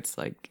 Like-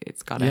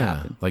 It's got to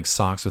happen. Like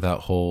socks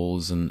without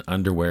holes and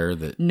underwear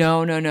that No.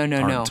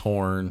 aren't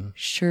torn.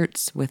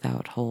 Shirts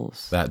without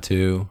holes. That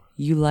too.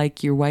 You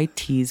like your white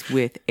tees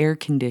with air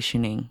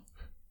conditioning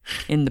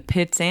in the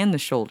pits and the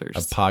shoulders.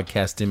 A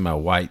podcast in my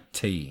white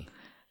tee.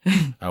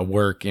 I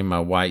work in my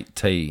white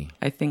tee.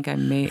 I think I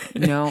may I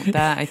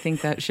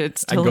think that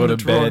shit's I still go in to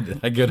the drawer. bed.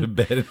 I go to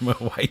bed in my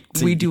white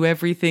tee. We do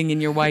everything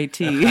in your white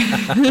tee.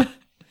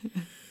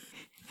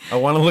 I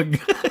want to look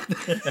good.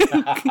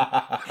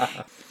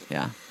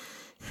 Yeah.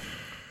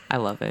 I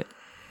love it.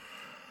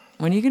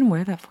 When are you going to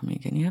wear that for me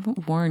again? You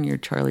haven't worn your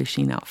Charlie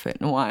Sheen outfit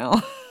in a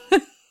while.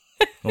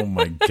 Oh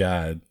my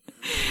God.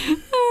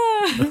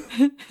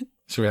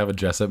 Should we have a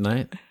dress up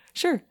night?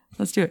 Sure.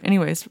 Let's do it.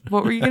 Anyways,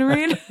 what were you going to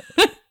read?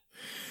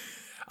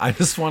 I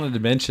just wanted to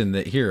mention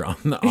that here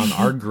on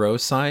our grow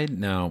side.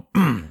 Now,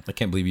 I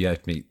can't believe you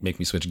have to make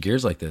me switch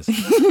gears like this.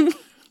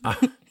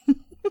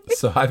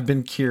 So I've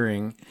been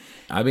curing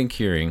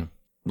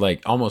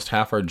like almost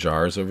half our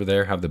jars over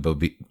there have the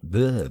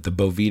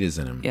Bovitas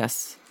in them.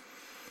 Yes.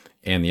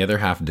 And the other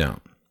half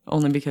don't.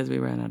 Only because we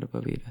ran out of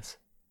Bovitas.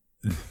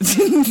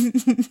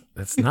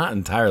 That's not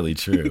entirely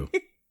true.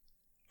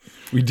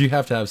 We do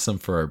have to have some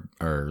for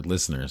our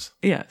listeners.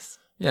 Yes.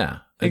 Yeah.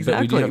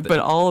 Exactly. But But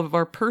all of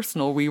our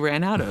personal we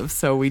ran out of,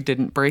 so we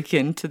didn't break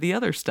into the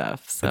other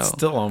stuff. So it's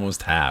still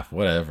almost half.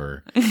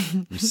 Whatever.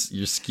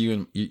 You're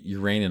skewing.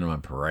 You're raining on my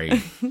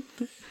parade.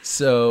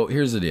 So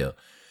here's the deal.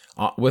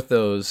 With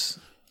those,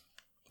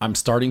 I'm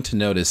starting to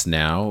notice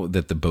now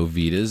that the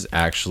Bovitas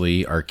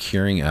actually are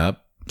curing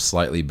up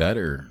slightly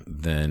better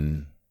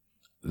than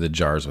the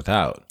jars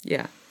without.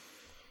 yeah.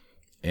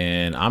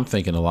 And I'm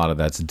thinking a lot of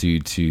that's due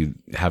to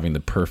having the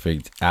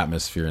perfect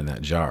atmosphere in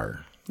that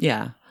jar.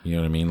 Yeah. You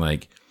know what I mean?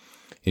 Like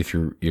if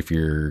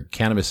your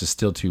cannabis is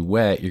still too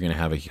wet, you're going to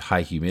have a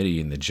high humidity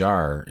in the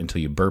jar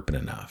until you burp it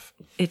enough.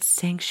 Its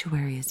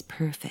sanctuary is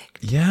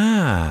perfect.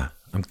 Yeah,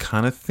 I'm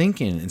kind of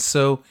thinking. And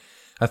so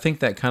I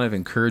think that kind of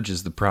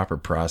encourages the proper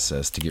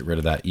process to get rid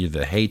of that, either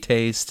the hay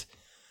taste,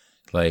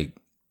 like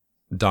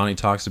Donnie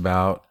talks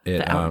about it,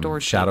 The outdoor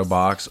Shadow taste.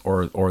 Box,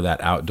 or that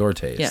outdoor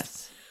taste.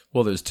 Yes.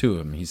 Well, there's two of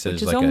them. He says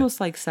Which is like almost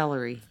like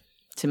celery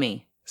to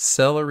me.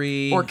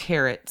 celery Or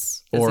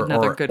carrots is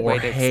another good way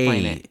to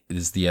explain hay it.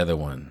 is the other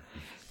one.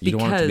 You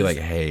don't want it to be Because-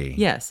 like hay.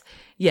 Yes.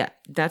 Yeah.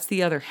 That's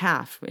the other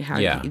half.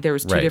 Yeah, There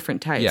was two right.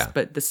 different types. Yeah.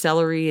 But the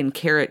celery and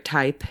carrot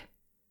type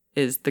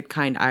is the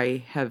kind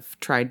I have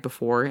tried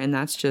before. And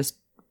that's just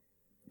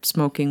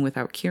smoking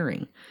without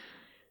curing.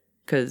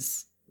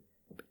 Because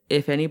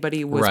if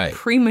anybody was Right.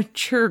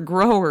 premature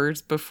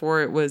growers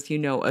before it was, a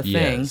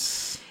thing,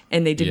 Yes.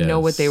 and they didn't know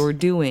what they Yes. were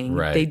doing.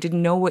 Right. They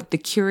didn't know what the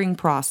curing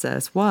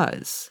process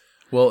was.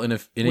 Well, and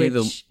if any of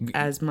Which, the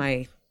as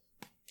my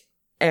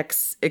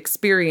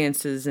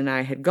experiences and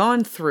I had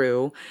gone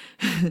through,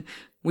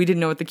 we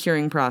didn't know what the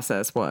curing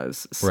process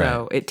was. So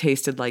Right. it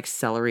tasted like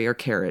celery or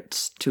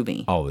carrots to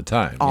me. all the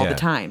time, All yeah. the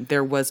time.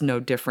 There was no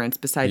difference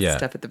besides Yeah. the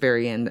stuff at the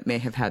very end that may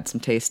have had some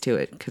taste to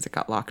it because it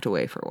got locked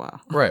away for a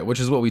while. Right, which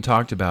is what we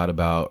talked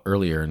about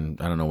earlier, and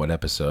I don't know what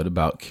episode,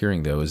 about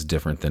curing, though, is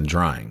different than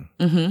drying.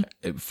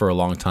 Mm-hmm. For a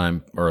long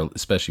time, or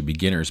especially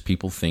beginners,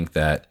 people think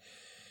that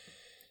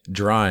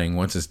drying,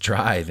 once it's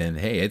dry, then,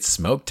 hey, it's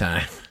smoke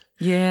time.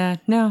 Yeah,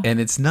 no. And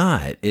it's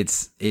not.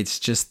 It's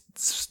just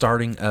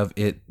starting of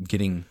it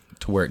getting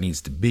to where it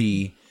needs to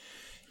be.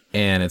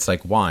 And it's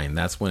like wine.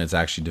 That's when it's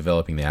actually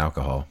developing the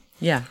alcohol.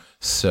 Yeah.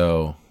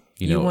 So,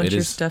 you know, want it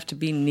your is... stuff to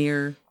be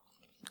near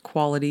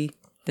quality,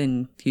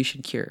 then you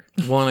should cure.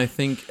 Well, and I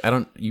think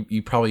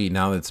you probably,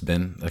 now that it's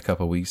been a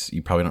couple of weeks,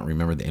 you probably don't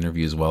remember the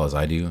interview as well as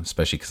I do,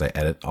 especially because I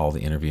edit all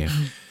the interview.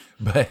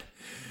 But,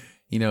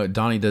 you know,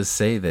 Donnie does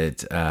say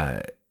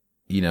that,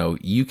 you know,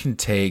 you can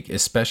take,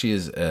 especially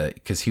as,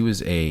 because he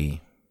was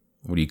a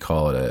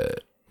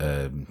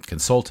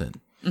consultant.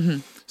 Mm-hmm.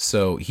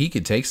 So he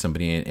could take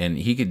somebody and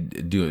he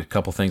could do a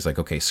couple things like,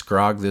 okay,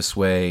 scrog this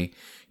way,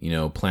 you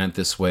know, plant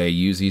this way,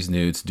 use these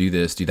newts, do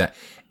this, do that.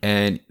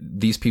 And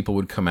these people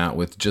would come out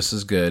with just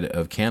as good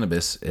of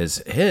cannabis as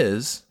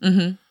his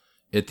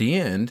at the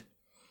end,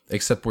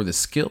 except where the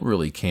skill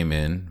really came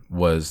in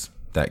was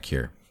that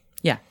cure.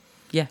 Yeah.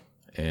 Yeah.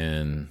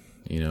 And,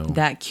 you know,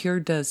 That cure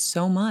does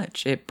so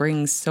much. It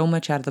brings so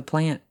much out of the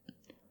plant.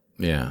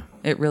 yeah.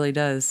 It really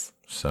does.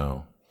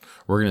 So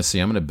we're going to see.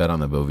 I'm going to bet on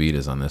the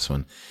Bovitas on this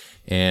one.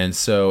 And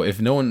so if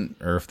no one,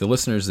 or if the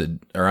listeners that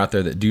are out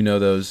there that do know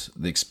those,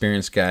 the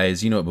experienced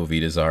guys, you know what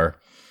Bovitas are.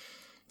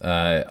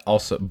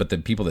 Also, but the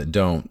people that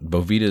don't,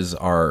 Bovitas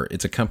are,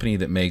 it's a company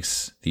that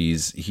makes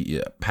these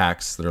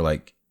packs that are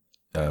like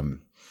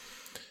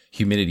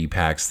humidity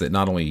packs that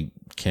not only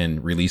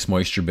can release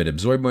moisture, but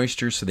absorb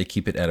moisture. So they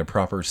keep it at a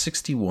proper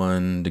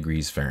 61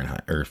 degrees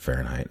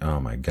Fahrenheit. Oh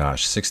my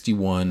gosh.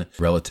 61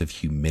 relative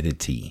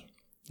humidity.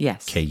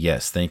 Yes. Okay,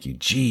 yes, thank you.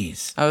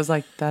 Jeez. I was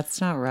like,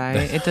 that's not right.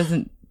 It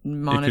doesn't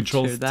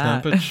monitor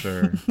that.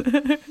 temperature.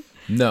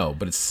 No,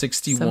 but it's Some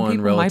 61 people might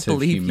relative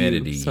believe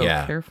humidity. you, so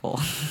Yeah. careful.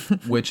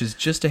 Which is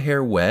just a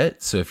hair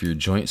wet. So if you're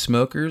joint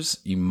smokers,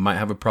 you might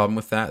have a problem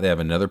with that. They have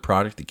another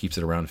product that keeps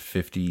it around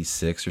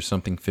 56 or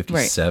something,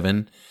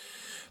 57.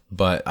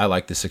 But I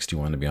like the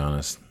 61, to be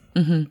honest.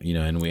 Mm-hmm. You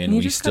know, and we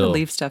you just still gotta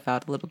leave stuff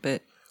out a little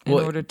bit in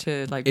Well, order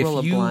to like if roll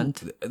a you,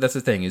 blunt. That's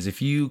the thing, is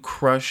if you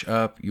crush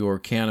up your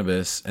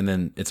cannabis and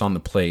then it's on the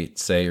plate,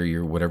 say, or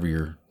your whatever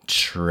your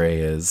tray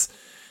is,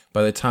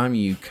 by the time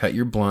you cut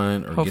your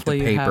blunt or Hopefully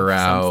get the you paper have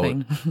out,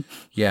 something.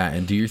 yeah,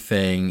 and do your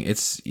thing, it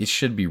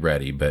should be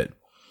ready. But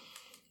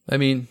I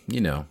mean, you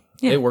know,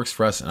 it works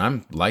for us, and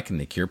I'm liking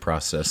the cure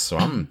process, so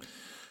I'm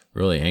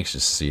really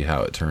anxious to see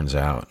how it turns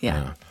out.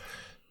 Yeah.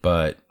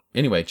 But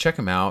anyway, check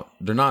them out.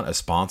 They're not a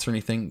sponsor or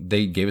anything.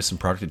 They gave us some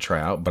product to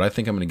try out, but I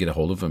think I'm going to get a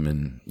hold of them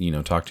and, you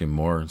know, talk to him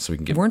more so we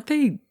can get. Weren't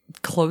they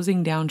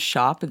closing down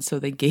shop, and so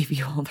they gave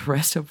you all the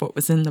rest of what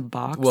was in the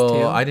box? Well,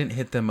 too? I didn't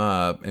hit them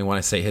up, and when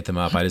I say hit them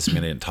up, I just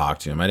mean I didn't talk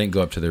to him. I didn't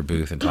go up to their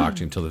booth and talk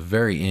to him till the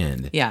very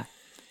end. Yeah.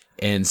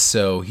 And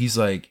so he's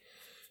like,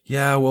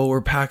 yeah, well,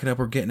 we're packing up,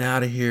 we're getting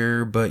out of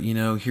here, but, you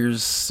know,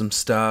 here's some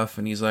stuff.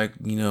 And he's like,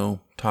 you know,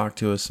 talk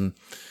to us. And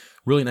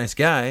really nice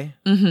guy.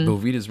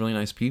 Bovita's really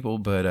nice people,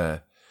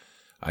 but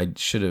I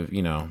should have,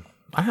 you know,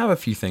 I have a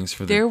few things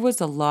for There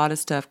was a lot of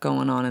stuff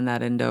going on in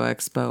that Indo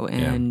Expo,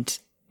 and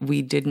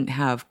we didn't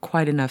have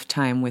quite enough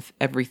time with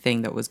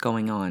everything that was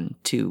going on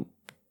to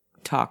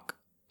talk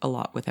a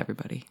lot with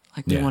everybody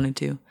like we wanted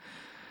to.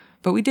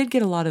 But we did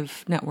get a lot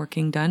of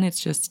networking done. It's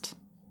just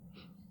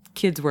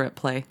kids were at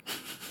play.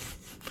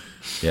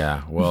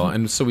 Yeah, well,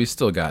 and so we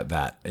still got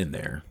that in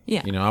there.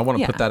 Yeah. You know, I want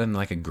to Yeah. put that in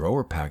like a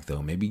grower pack,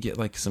 though. Maybe get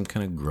like some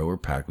kind of grower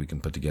pack we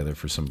can put together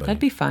for somebody. That'd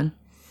be fun.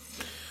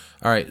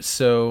 All right,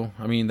 so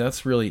I mean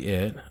that's really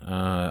it.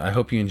 I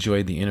hope you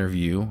enjoyed the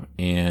interview,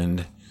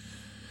 and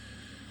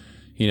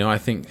you know I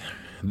think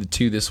the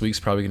 2 this week's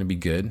probably going to be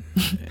good.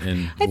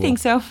 And I think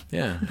so.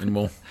 Yeah, and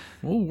we'll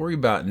worry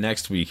about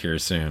next week here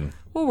soon.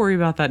 We'll worry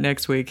about that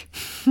next week.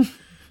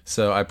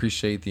 So I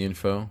appreciate the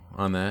info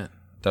on that.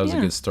 That was a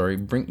Yeah. good story.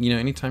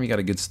 Anytime you got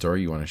a good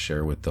story you want to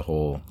share with the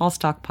whole, I'll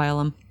stockpile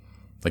them.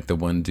 like the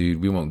one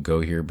dude, we won't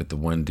go here, but the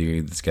one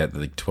dude that's got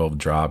like 12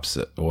 drops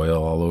of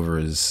oil all over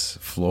his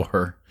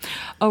floor.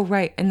 Oh,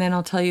 right. And then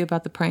I'll tell you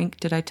about the prank.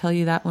 Did I tell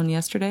you that one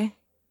yesterday?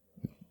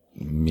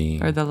 Me,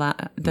 Or I the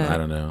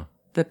don't know.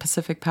 the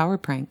Pacific Power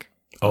prank?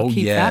 Oh,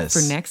 Keep yes. that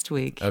for next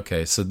week.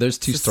 Okay, so there's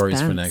 2 stories for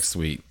Suspense. next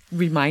week.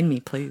 Remind me,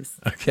 please.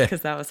 Okay.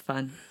 Because that was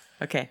fun.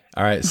 Okay.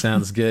 All right,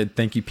 sounds good.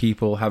 Thank you,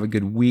 people. Have a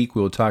good week.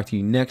 We'll talk to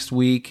you next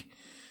week.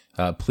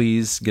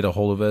 Please get a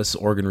hold of us,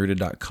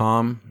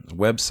 OregonRooted.com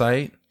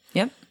website.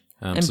 Yep.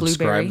 And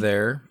Subscribe Blueberry.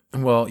 there.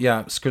 Well,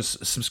 yeah,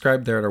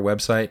 subscribe there at our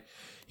website.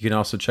 You can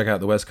also check out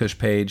the West Coast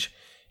page.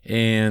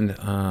 And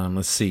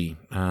let's see,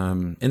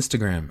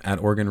 Instagram at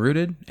Oregon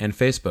Rooted and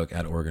Facebook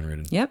at Oregon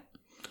Rooted. Yep.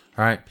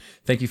 All right.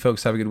 Thank you,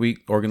 folks. Have a good week.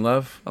 Oregon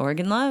love.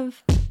 Oregon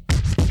love.